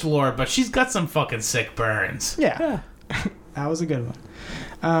an edgelord, but she's got some fucking sick burns. Yeah. That was a good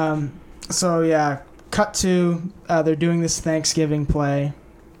one. Cut to they're doing this Thanksgiving play,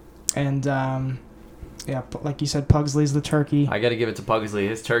 and like you said, Pugsley's the turkey. I gotta give it to Pugsley.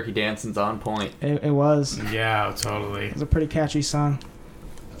 His turkey dancing's on point. It was. Yeah, totally. It was a pretty catchy song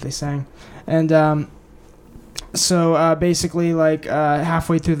they sang. And basically,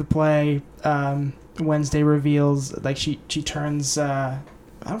 halfway through the play, Wednesday reveals, she turns... I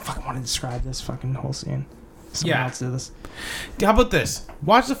don't fucking want to describe this fucking whole scene. Someone else do this. How about this?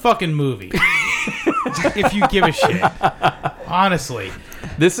 Watch the fucking movie. If you give a shit. Honestly.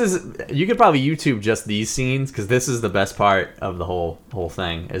 You could probably YouTube just these scenes, because this is the best part of the whole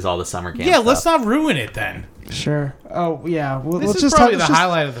thing, is all the summer camp stuff. Let's not ruin it then. Sure. Oh, yeah. Well, This let's is just probably the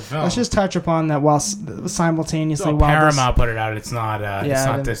highlight of the film. Let's just touch upon that while simultaneously... Paramount put it out. It's not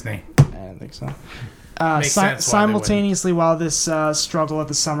Disney. I don't think so. Makes sense why simultaneously, while this struggle at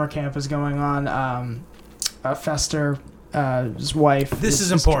the summer camp is going on, Fester, his wife,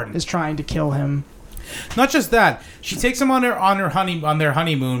 important. is trying to kill him. Not just that, she takes him on their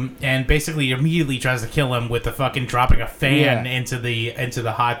honeymoon, and basically immediately tries to kill him with the fucking dropping a fan into the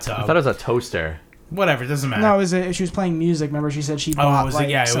hot tub. I thought it was a toaster. Whatever, it doesn't matter. No, she was playing music. Remember, she said she bought it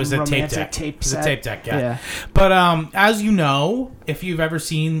was a tape deck. Tape it was set. a tape deck, yeah. But as you know, if you've ever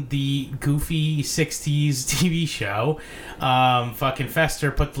seen the goofy 60s TV show, fucking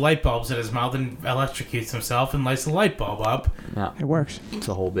Fester put the light bulbs in his mouth and electrocutes himself and lights the light bulb up. Yeah, it works. It's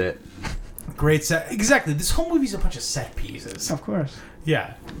a whole bit. Great set. Exactly. This whole movie's a bunch of set pieces. Of course.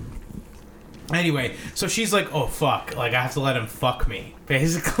 Yeah. Anyway, so she's like, oh, fuck. I have to let him fuck me.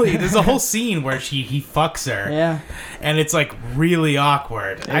 Basically, there's a whole scene where he fucks her. Yeah. And it's, really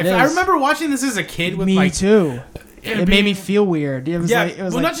awkward. I remember watching this as a kid with me too. It made me feel weird. It was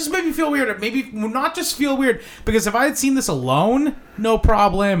not just made me feel weird. It made me not just feel weird, because if I had seen this alone, no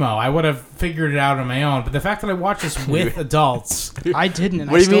problemo. I would have figured it out on my own. But the fact that I watched this with adults... I didn't.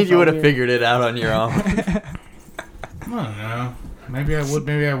 And what do you mean you would have figured it out on your own? I don't know. Maybe I would,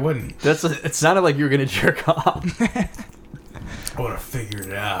 maybe I wouldn't. It sounded like you were going to jerk off. I would have figured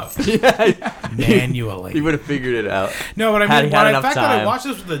it out. Yeah. Manually. You would have figured it out. No, but I mean, the fact that I time. watched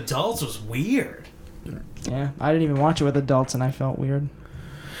this with adults was weird. Yeah, I didn't even watch it with adults, and I felt weird.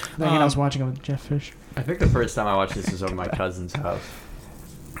 Then again, I was watching it with Jeff Fish. I think the first time I watched this was over my cousin's house.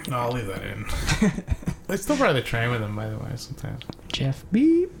 No, I'll leave that in. I still ride the train with him, by the way, sometimes. Jeff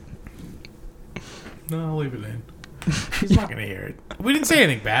Beep. No, I'll leave it in. He's not gonna hear it. We didn't say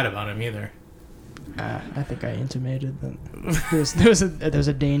anything bad about him either. I think I intimated that there's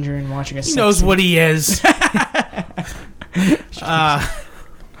a danger in watching a. He knows what he is.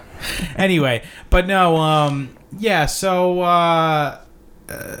 Anyway, but no, yeah. So, what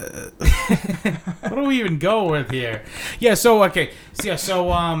do we even go with here? Yeah. So okay. So, yeah.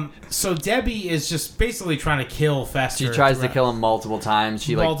 So Debbie is just basically trying to kill Fester. She tries to kill him multiple times.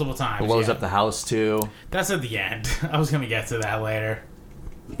 She multiple times. blows yeah. up the house too. That's at the end. I was gonna get to that later.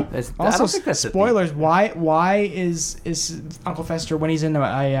 I Also, don't think that's spoilers. Why is Uncle Fester, when he's in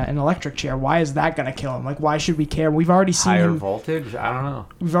an electric chair, why is that gonna kill him? Like, why should we care? We've already seen higher him. voltage. I don't know.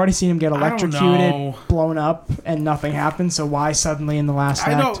 We've already seen him get I don't electrocuted, know. blown up, and nothing happened. So why suddenly in the last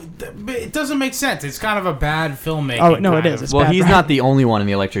I act? know but it doesn't make sense. It's kind of a bad filmmaking. Oh, no, it kind is. of. It's Well, bad he's for not the only one in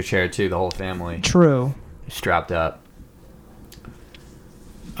the electric chair too. The whole family True. strapped up.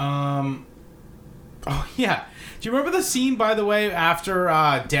 Oh yeah. Do you remember the scene, by the way, after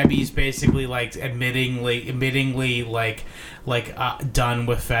Debbie's basically like admittingly done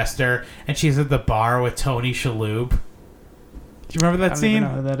with Fester, and she's at the bar with Tony Shalhoub? Do you remember that I don't scene? even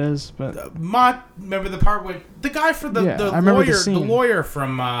know who that is, but Remember the part with the guy for the Yeah, I remember the lawyer, scene. lawyer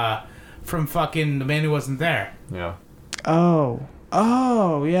from fucking The Man Who Wasn't There. Yeah. oh,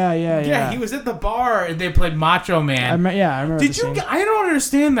 yeah. He was at the bar and they played Macho Man. I remember. Did the you? scene. I don't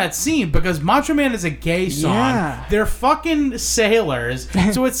understand that scene because Macho Man is a gay song. Yeah. They're fucking sailors,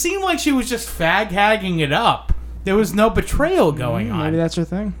 so it seemed like she was just fag-hagging it up. There was no betrayal going on. Maybe that's her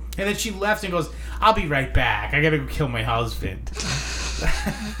thing. And then she left and goes, "I'll be right back. I gotta go kill my husband."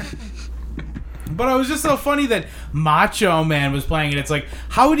 But it was just so funny that Macho Man was playing it. It's like,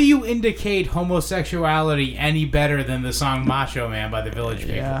 how do you indicate homosexuality any better than the song Macho Man by the Village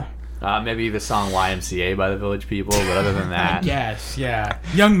People? Yeah. Maybe the song YMCA by the Village People, but other than that, Yes, yeah.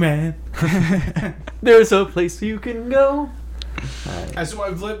 Young man. there's a place you can go.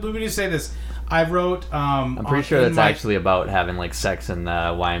 Let me just say this. I wrote. I'm pretty sure that's actually about having like sex in the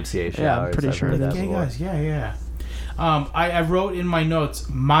YMCA showers. Yeah, I'm pretty I've sure heard it that is. Gay before. guys, yeah. I wrote in my notes,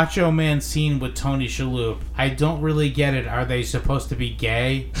 Macho Man scene with Tony Shalhoub. I don't really get it. Are they supposed to be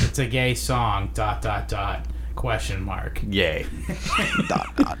gay? It's a gay song. ... Question mark. Yay.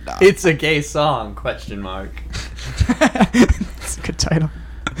 It's a gay song? Question mark. It's a good title.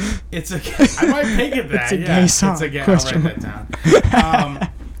 It's a. I might make it that. It's a yeah. gay song. It's a gay. Question I'll write that down.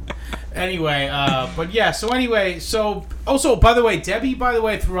 Anyway, but yeah. So anyway, also by the way, Debbie. By the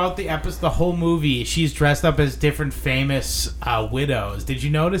way, throughout the episode, the whole movie, she's dressed up as different famous widows. Did you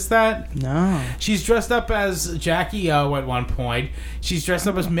notice that? No. She's dressed up as Jackie O at one point. She's dressed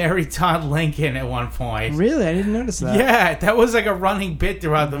up as Mary Todd Lincoln at one point. Really? I didn't notice that. Yeah, that was like a running bit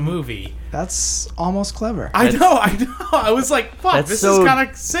throughout the movie. That's almost clever. I know. I was like, fuck, That's this so- is kind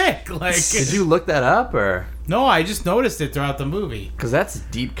of sick. Like, Did you look that up or? No, I just noticed it throughout the movie. Because that's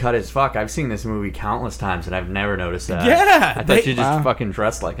deep cut as fuck. I've seen this movie countless times and I've never noticed that. Yeah, I thought they- she just Wow. fucking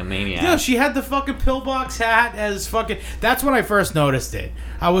dressed like a maniac. Yeah, she had the fucking pillbox hat as fucking. That's when I first noticed it.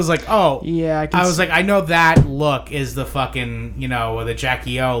 I was like, oh. Yeah, I was like, I know that look is the fucking, the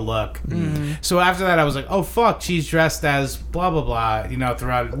Jackie O look. Mm-hmm. So after that, I was like, oh, fuck, she's dressed as blah, blah, blah,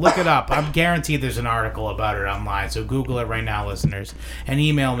 throughout. Look it up. I'm guaranteed there's an article about it online. So Google it right now, listeners. And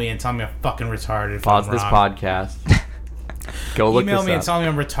email me and tell me I'm fucking retarded if Pause I'm this wrong. podcast. Go look Email this me and up. tell me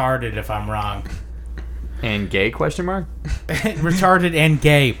I'm retarded if I'm wrong. And gay question mark? Retarded and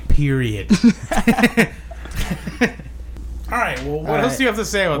gay, period. All right, well, what else do you have to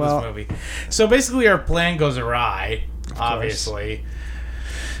say about this movie? So basically, our plan goes awry, obviously.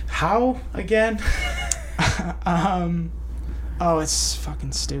 How, again? Oh, it's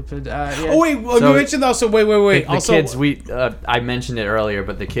fucking stupid. Yeah. Oh, wait, well, So- you mentioned also, wait. The Also, kids, I mentioned it earlier,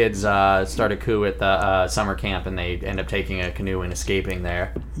 but the kids start a coup at the summer camp and they end up taking a canoe and escaping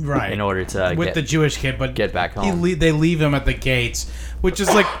there. right, In order to with the Jewish kid, but get back home. they leave him at the gates, which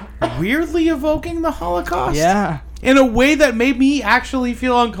is like weirdly evoking the Holocaust. Yeah. In a way that made me actually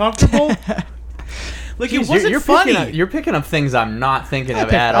feel uncomfortable. Like, Jeez, it wasn't you're funny. You're picking up things I'm not thinking of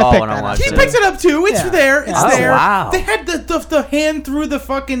picked- at I all picked when I'm that up. watching He So- picks it up too. It's Yeah. there. It's Oh, there. wow. They had the hand through the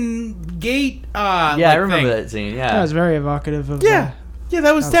fucking gate. Yeah, I remember that scene. That Yeah. was very evocative of. Yeah,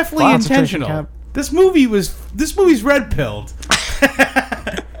 that was definitely concentration intentional. camp. This movie's red pilled.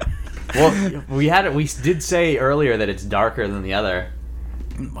 Well, we did say earlier that it's darker than the other.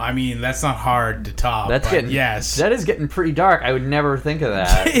 I mean, that's not hard to top. That's but getting yes. That is getting pretty dark. I would never think of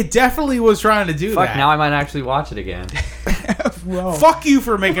that. It definitely was trying to do Fuck, that. now I might actually watch it again. Whoa. Fuck you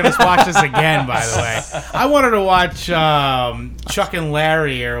for making us watch this again, by the way. I wanted to watch Chuck and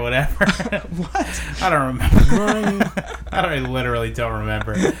Larry or whatever. What? I don't remember. I literally don't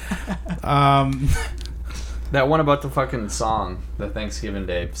remember. That one about the fucking song, the Thanksgiving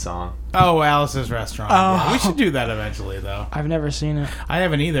Day song. Oh, Alice's Restaurant. Oh. Yeah, we should do that eventually, though. I've never seen it. I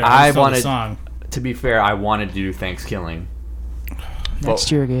haven't either. I just know the wanted- song. To be fair, I wanted to do Thanksgiving, Next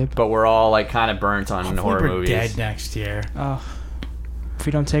year, Gabe. but we're all like kind of burnt on Hopefully horror we're movies. dead next year. Oh. If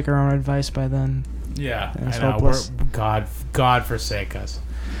we don't take our own advice by then. Yeah, It's I know. hopeless. God forsake us.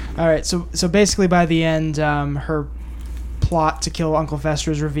 All right, so basically by the end, her plot to kill Uncle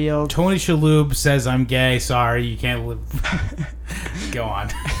Fester is revealed. Tony Shalhoub says, "I'm gay. Sorry, you can't live." Go on.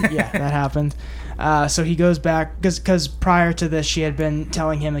 Yeah, that happened. So he goes back because prior to this, she had been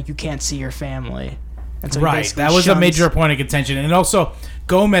telling him like you can't see your family, and so he Right, basically that was a shuns- major point of contention, and also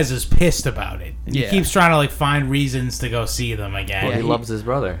Gomez is pissed about it. He Yeah. keeps trying to like find reasons to go see them again. Well, Yeah, he loves his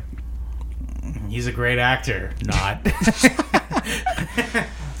brother. He's a great actor. Not.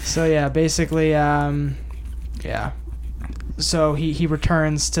 So yeah, basically, yeah. So he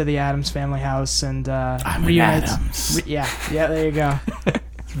returns to the Addams family house and I'm an reunites. Addams. Yeah, there you go.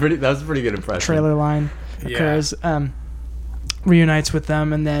 That was a pretty good impression. Trailer line Yeah. occurs. Reunites with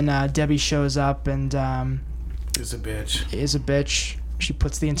them, and then Debbie shows up and He's a bitch. is a bitch. She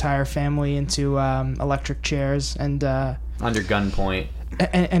puts the entire family into electric chairs and Under gunpoint.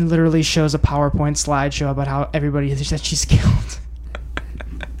 and literally shows a PowerPoint slideshow about how everybody that she's killed.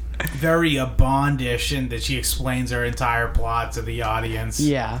 Very a Bondish, in that she explains her entire plot to the audience.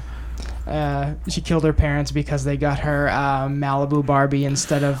 Yeah. She killed her parents because they got her Malibu Barbie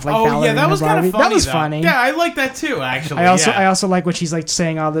instead of like Oh yeah, ballerina that was kind Barbie. of funny. That was though. funny. Yeah, I like that too. Actually, I also like when she's like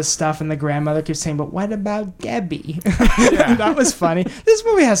saying all this stuff and the grandmother keeps saying, "But what about Debbie?" That was funny. This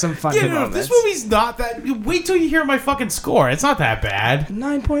movie has some funny Yeah, no, moments. this movie's not that. Wait till you hear my fucking score. It's not that bad.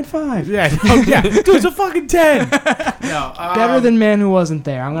 9.5. Yeah, no, yeah, dude, it's a fucking 10. No, Better than Man Who Wasn't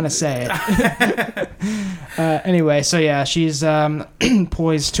There. I'm gonna say it. Anyway, so yeah, she's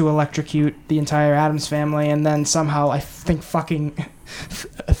poised to electrocute the entire Addams family, and then somehow I think fucking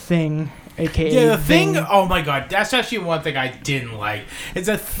a thing, aka Yeah, the thing. Oh my god, that's actually one thing I didn't like. It's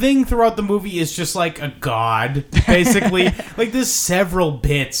a thing throughout the movie is just like a god, basically. Like there's several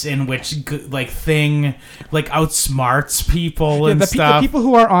bits in which like thing like outsmarts people and the stuff. people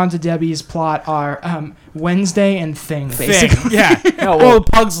who are onto Debbie's plot are Wednesday and Thing, basically. Thing, yeah. No, well,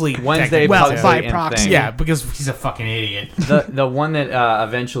 Pugsley. Wednesday, technically. Well, Pugsley, by and proxy. Thing. Yeah, because he's a fucking idiot. The one that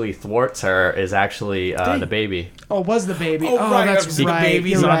eventually thwarts her is actually the baby. Oh, was the baby? Oh, right, that's because the right.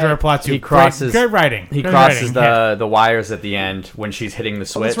 baby's You're under right. a plot too. He crosses- Great writing. He Great crosses writing, the wires at the end when she's hitting the Oh,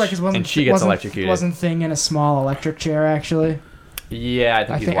 switch, that's right, 'cause and she gets wasn't, electrocuted. Wasn't Thing in a small electric chair actually? Yeah, I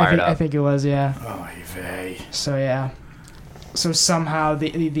think he's wired up. I think it was. Yeah. Oh, vey. So yeah. So somehow the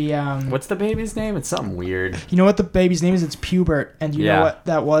What's the baby's name? It's something weird. you know what the baby's name is? It's Pubert, and you Yeah. know what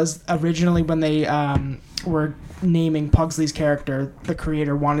that was originally when they were naming Pugsley's character. The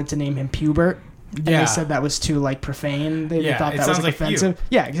creator wanted to name him Pubert. And Yeah. they said that was too like profane. They Yeah, thought it that was sounds like like you. offensive.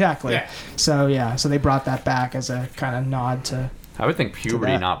 Yeah, exactly. Yeah. So they brought that back as a kind of nod to. I would think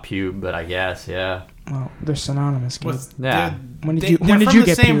puberty, that. not pube, but I guess, yeah. Well, they're synonymous. Kid. What's, Yeah. When did they, you they're when did from you the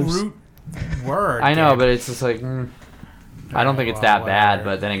get same pubes? root word? I know, Gabe. but it's just like, I don't think it's Well, that bad, whatever.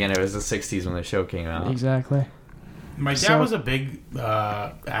 but then again, it was the 60s when the show came out. Exactly. My dad So- was a big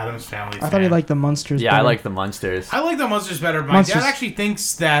Addams Family fan. I thought he liked the Munsters. Yeah, I better. like the Munsters. I like the Munsters better. My Munsters- dad actually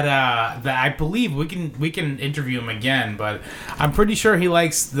thinks that that I believe we can interview him again, but I'm pretty sure he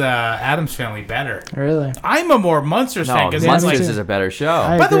likes the Addams Family better. Really. I'm a more Munsters fan No, the because Yeah, me Munsters too. is a better show.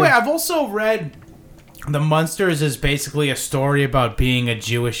 I By the agree. way, I've also read the Munsters is basically a story about being a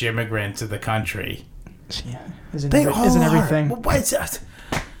Jewish immigrant to the country. Yeah. Isn't everything? What is that?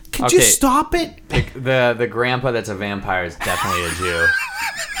 Could Okay. you stop it? The grandpa that's a vampire is definitely a Jew.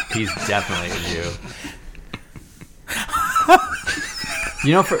 He's definitely a Jew.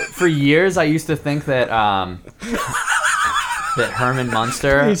 You know, for years I used to think that that Herman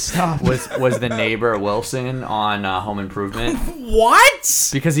Munster Please stop. was the neighbor Wilson on Home Improvement What?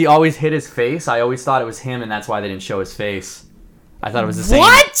 because he always hid his face. I always thought it was him, and that's why they didn't show his face. I thought it was the same.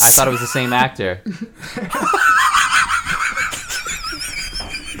 What? I thought it was the same actor.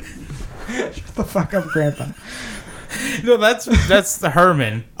 Shut the fuck up, Grandpa. No, that's the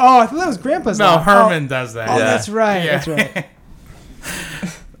Herman. Oh, I thought that was Grandpa's. No, laugh. Herman does that. Oh, Yeah. that's right. Yeah. That's right.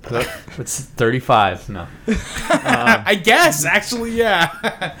 It's 35. No. I guess actually, yeah.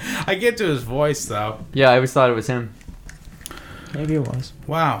 I get to his voice though. Yeah, I always thought it was him. Maybe it was.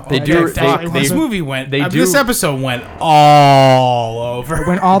 Wow. They Okay, do- fuck. they- This they- movie went. they do- This episode went all over. It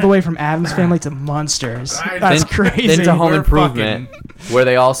went all the way from Addams Family to Monsters. I- That's Then- crazy. Then to Home We're Improvement, where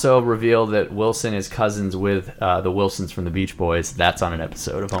they also reveal that Wilson is cousins with the Wilsons from the Beach Boys. That's on an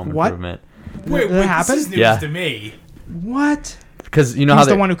episode of Home What? Improvement. Wait, That wait, happened? this is news Yeah. to me. What? Because you know He's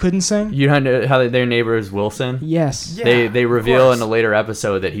how the one who couldn't sing? you know how their neighbor is Wilson. Yes. Yeah, They of reveal course. in a later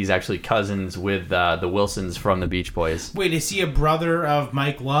episode that he's actually cousins with the Wilsons from the Beach Boys. Wait, is he a brother of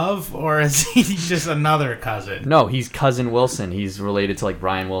Mike Love, or is he just another cousin? No, he's cousin Wilson. He's related to like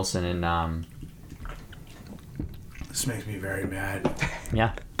Brian Wilson and This makes me very mad.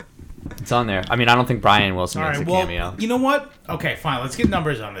 yeah, it's on there. I mean, I don't think Brian Wilson All makes right, a well, cameo. you know what? Okay, fine. Let's get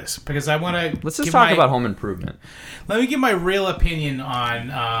numbers on this because I want to. Let's just talk about Home Improvement. Let me give my real opinion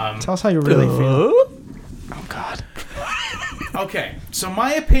on. Tell us how you really feel. Oh, God. Okay, so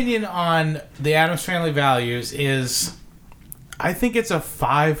my opinion on the Addams Family Values is, I think it's a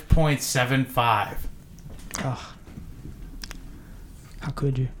 5.75. Ugh. How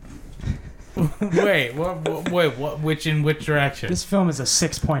could you? Wait, what? Which direction? This film is a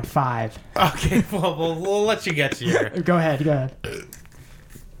 6.5. Okay, well, we'll let you get to your. Go ahead.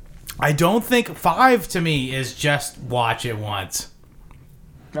 I don't think 5 to me is just watch it once.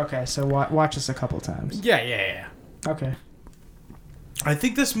 Okay, so watch this a couple times. Yeah. Okay. I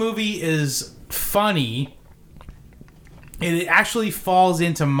think this movie is funny. It actually falls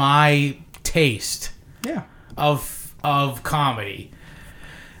into my taste Yeah. of comedy,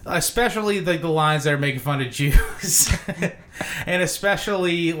 especially like the lines that are making fun of Jews, and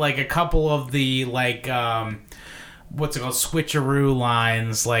especially like a couple of the like what's it called, switcheroo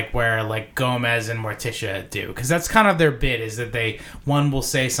lines, like where like Gomez and Morticia do, because that's kind of their bit, is that one will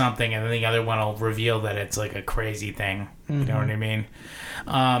say something and then the other one will reveal that it's like a crazy thing. You know what I mean?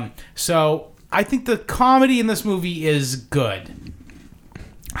 So I think the comedy in this movie is good.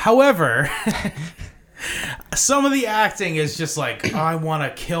 However, some of the acting is just like, I want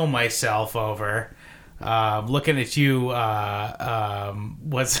to kill myself over. Looking at you,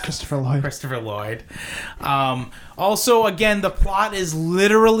 what's Christopher Lloyd. Lloyd. Also, again, the plot is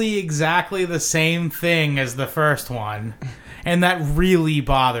literally exactly the same thing as the first one, and that really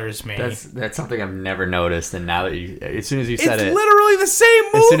bothers me. That's something I've never noticed, and now that as soon as you said it's it, literally the same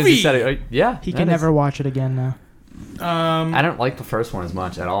movie. as soon as you said it, yeah, He that can is- never watch it again now. I don't like the first one as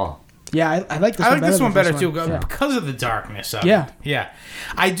much at all. Yeah, I like this I one like this one than the better too, first one. Yeah. because of the darkness of Yeah. it. Yeah.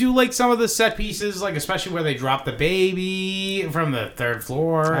 I do like some of the set pieces, like especially where they drop the baby from the third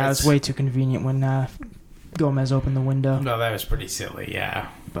floor. That was way too convenient when Gomez opened the window. No, that was pretty silly, yeah.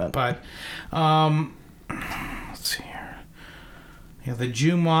 But But, let's see here. Yeah, the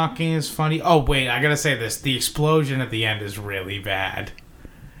Jew mocking is funny. Oh, wait, I gotta say this. The explosion at the end is really bad.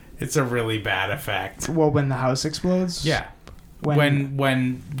 It's a really bad effect. well, when the house explodes. Yeah.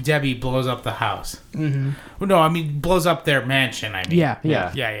 When Debbie blows up the house. Mhm. Well, no, I mean, blows up their mansion, I mean. Yeah.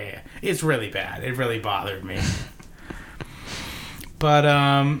 Yeah. It's really bad. It really bothered me. But,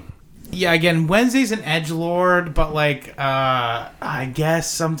 yeah, again, Wednesday's an edgelord, but, like, I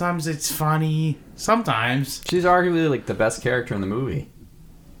guess sometimes it's funny. Sometimes. She's arguably like the best character in the movie.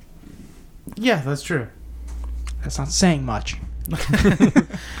 Yeah, that's true. That's not saying much.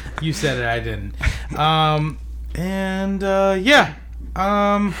 You said it, I didn't.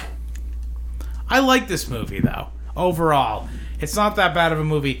 I like this movie, though. Overall, it's not that bad of a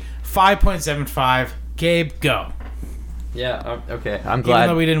movie. 5.75. Gabe, go. Yeah. Okay. I'm Even glad.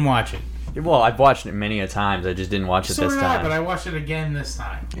 though we didn't watch it. Well, I've watched it many a times. I just didn't watch it So this did I, time. but I watched it again this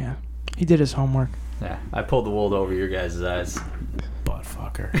time. Yeah. He did his homework. Yeah, I pulled the wool over your guys' eyes. Butt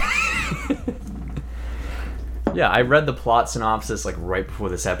fucker. Yeah, I read the plot synopsis like right before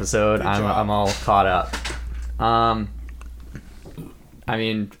this episode. Good job. I'm all caught up. I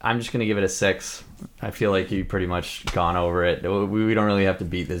mean, I'm just gonna give it a 6. I feel like you pretty much gone over it. We don't really have to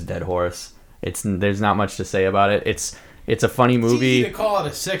beat this dead horse. There's not much to say about it. It's a funny It's easy movie. to call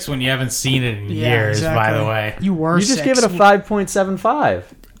it a 6 when you haven't seen it in Yeah, years, by exactly. the way. You were You just 6. gave it a 5.75.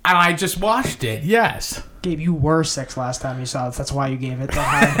 And I just watched it, yes. Gabe, you were 6 last time you saw it. That's why you gave it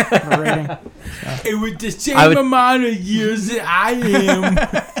that high of a rating. It was the same I would- amount of years that I am.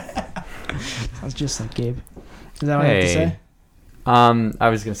 That's just like Gabe. Is that what I have to Hey. say? I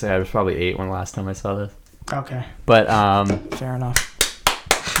was gonna say I was probably 8 when last time I saw this, Okay. but Fair enough.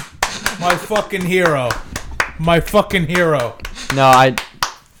 My fucking hero. My fucking hero. no, I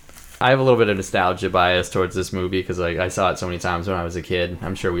have a little bit of nostalgia bias towards this movie because I saw it so many times when I was a kid.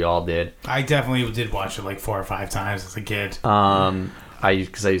 I'm sure we all did. I definitely did watch it like 4 or 5 times as a kid.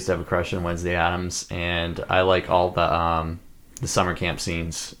 Because I used to have a crush on Wednesday Addams, and I like all the summer camp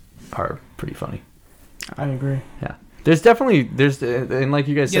scenes are pretty funny. I agree. Yeah. There's and like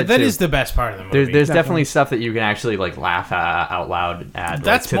you guys said, that too, is the best part of the movie. There's definitely stuff that you can actually like laugh out loud at.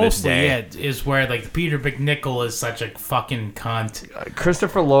 That's like, to this mostly day. it. Is where like Peter McNichol is such a fucking cunt.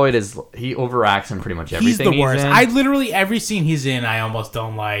 Christopher Lloyd he overacts in pretty much everything. He's the worst. in. I literally every scene he's in, I almost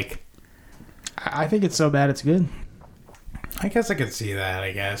don't like. I think it's so bad it's good. I guess I could see that.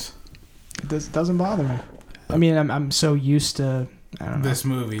 I guess It doesn't bother me. I mean, I'm so used to, I don't know, this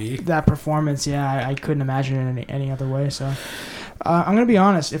movie. that performance. Yeah, I couldn't imagine it any other way. So I'm gonna be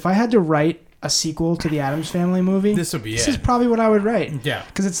honest. If I had to write a sequel to the Addams Family movie, This would be this it. is probably what I would write. Yeah,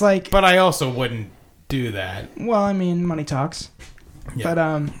 Because it's like, but I also wouldn't do that. well, I mean, money talks. Yeah.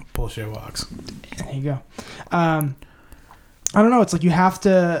 But Bullshit walks. there you go. I don't know. It's like you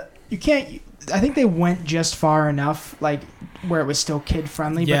can't. I think they went just far enough, like where it was still kid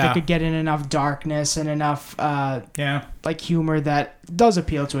friendly, but Yeah. they could get in enough darkness and enough Yeah. like humor that does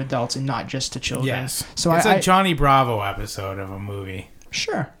appeal to adults and not just to children. Yes. So it's I a Johnny Bravo episode of a movie.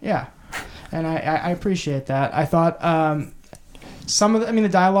 sure, yeah, and I appreciate that. I thought the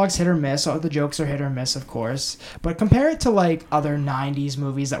dialogue's hit or miss. All the jokes are hit or miss, of course, but compare it to like other '90s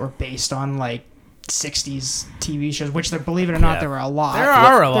movies that were based on like '60s TV shows, which, believe it or not, Yeah. there were a lot. There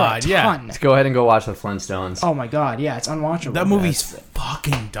are a There lot, yeah. ton. Let's go ahead and go watch the Flintstones. Oh my god, yeah, it's unwatchable. That movie's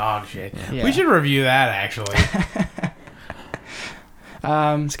fucking dog shit. Yeah. We should review that actually.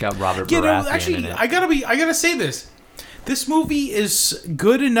 It's got Robert You know, Baratheon in actually, it. I gotta say this. This movie is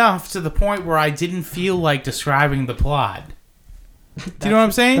good enough to the point where I didn't feel like describing the plot. Do you know what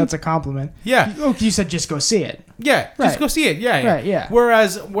I'm saying? That's a compliment. Yeah. You said just go see it. Yeah, Right. just go see it. Yeah, Right, yeah.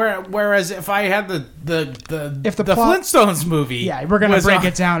 Whereas if I had the plot- Flintstones movie, Yeah, we're gonna was break on-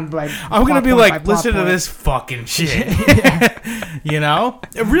 it down by. I'm gonna plot be point like, by plot listen to point. this fucking shit. You know,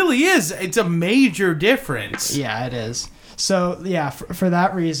 it really is. It's a major difference. Yeah, it is. So yeah, for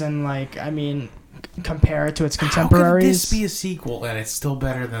that reason, like, I mean, compare it to its How could contemporaries. this be a sequel and it's still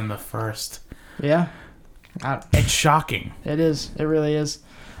better than the first? Yeah, It's shocking. it is. It really is.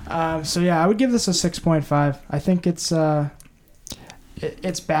 So yeah, I would give this a 6.5. I think it's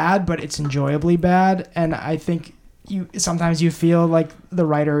it's bad, but it's enjoyably bad, and I think sometimes you feel like the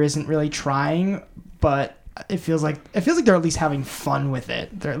writer isn't really trying, but it feels like they're at least having fun with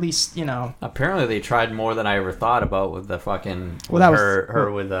it. They're at least, you know. Apparently, they tried more than I ever thought about with the fucking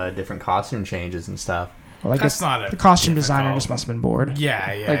her with different costume changes and stuff. Well, I That's guess not a the costume designer difficult- just must have been bored.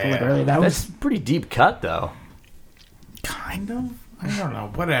 Yeah, yeah. Like yeah. literally, that That's was pretty deep cut though. kind of. I don't know.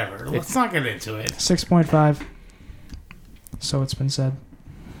 Whatever. Let's not get into it. 6.5. So it's been said.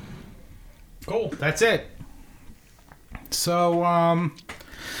 Cool. That's it. So,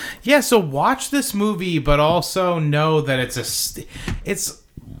 yeah. So watch this movie, but also know that it's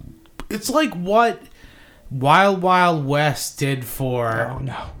like what Wild Wild West did for. Oh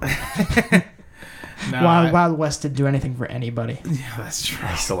no. No, Wild West didn't do anything for anybody. Yeah, that's true.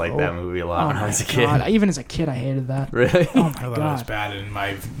 I used to like that movie a lot Oh when I my was a kid. God. Even as a kid, I hated that. Really? Oh I my thought it was god. bad in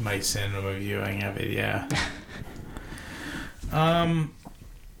my cinema viewing of it. Yeah.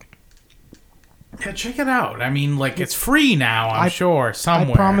 Yeah, check it out. I mean, like, it's free now. I'm sure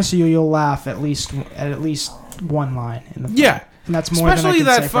somewhere. I promise you'll laugh at least one line in the film. Yeah. And that's more Especially than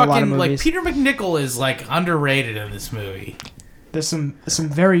I can that say for a lot of fucking like movies. Peter McNichol is like underrated in this movie. There's some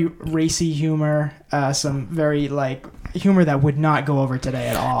very racy humor, some very like humor that would not go over today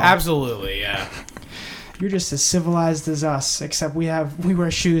at all. Absolutely, yeah. You're just as civilized as us, except we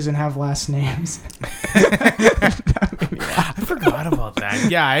wear shoes and have last names. I forgot about that.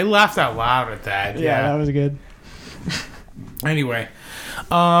 Yeah, I laughed out loud at that. Yeah, that Yeah. was good. Anyway,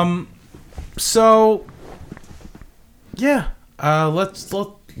 so yeah,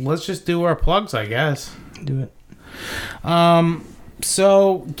 let's just do our plugs, I guess. Do it.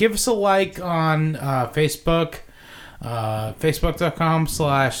 So give us a like on Facebook,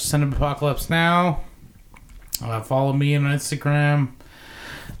 facebook.com/cinemapocalypse now. Follow me on Instagram.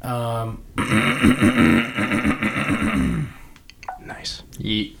 Nice.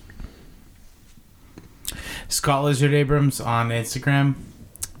 Yeet. Scott Lizard Abrams on Instagram.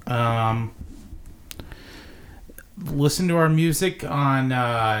 Listen to our music on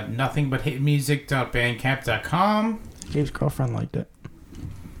nothingbutHitMusic.bandcamp.com. Gabe's girlfriend liked it.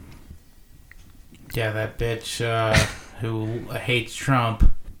 Yeah, that bitch who hates Trump.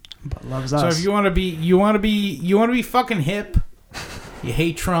 But loves So us. if you want to be fucking hip, you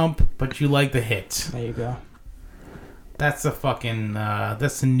hate Trump, but you like the hits. There you go. That's the fucking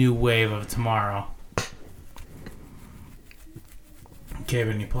that's the new wave of tomorrow. Okay, have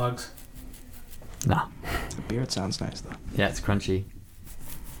any plugs? Nah. The beard sounds nice though. Yeah, it's crunchy.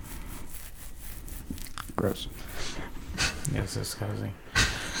 Gross. Yes, disgusting.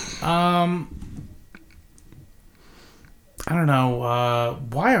 I don't know,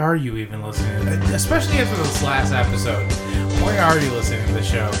 why are you even listening to it? Especially after this last episode. Why are you listening to the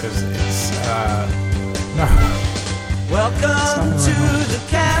show? Because it's, no. Welcome to the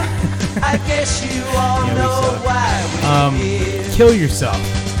camp. I guess you all know why we're here. Kill yourself.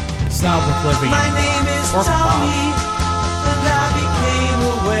 Stop with living. My name is Tommy, and I became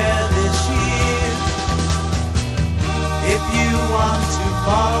aware this year. If you want to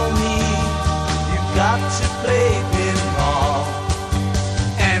follow me, you've got to play pinball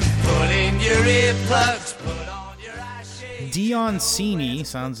and put in your earplugs, put on your eye shades. Dion Cini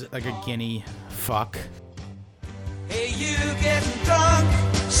sounds like a guinea fuck. Hey, you getting drunk?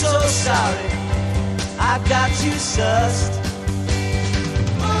 So sorry, I got you sussed.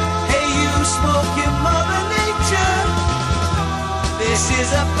 Hey, you smoking Mother Nature? This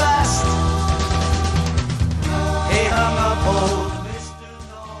is a bust. Hey, hung up old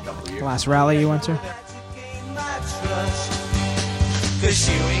Mr. The last rally you went to? Cause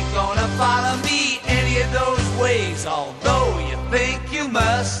you ain't gonna follow me any of those ways, although you think you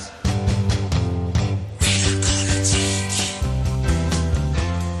must.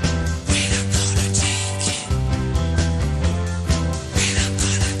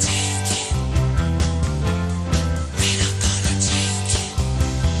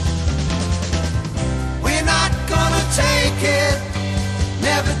 Take it,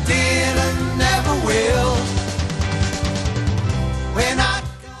 never did and never will. We're not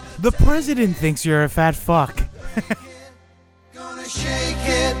The president thinks you're a fat fuck. gonna shake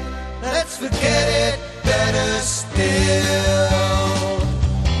it, let's forget it, better still.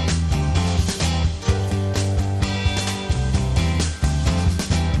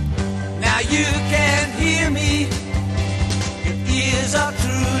 Now you can hear me, your ears are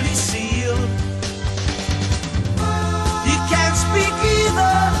truly sealed. Can't speak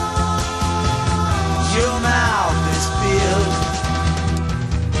either, your mouth is filled.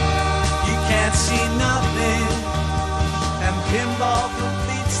 You can't see nothing, and pinball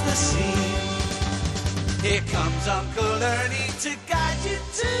completes the scene. Here comes Uncle Ernie to guide you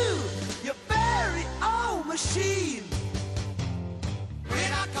to your very own machine.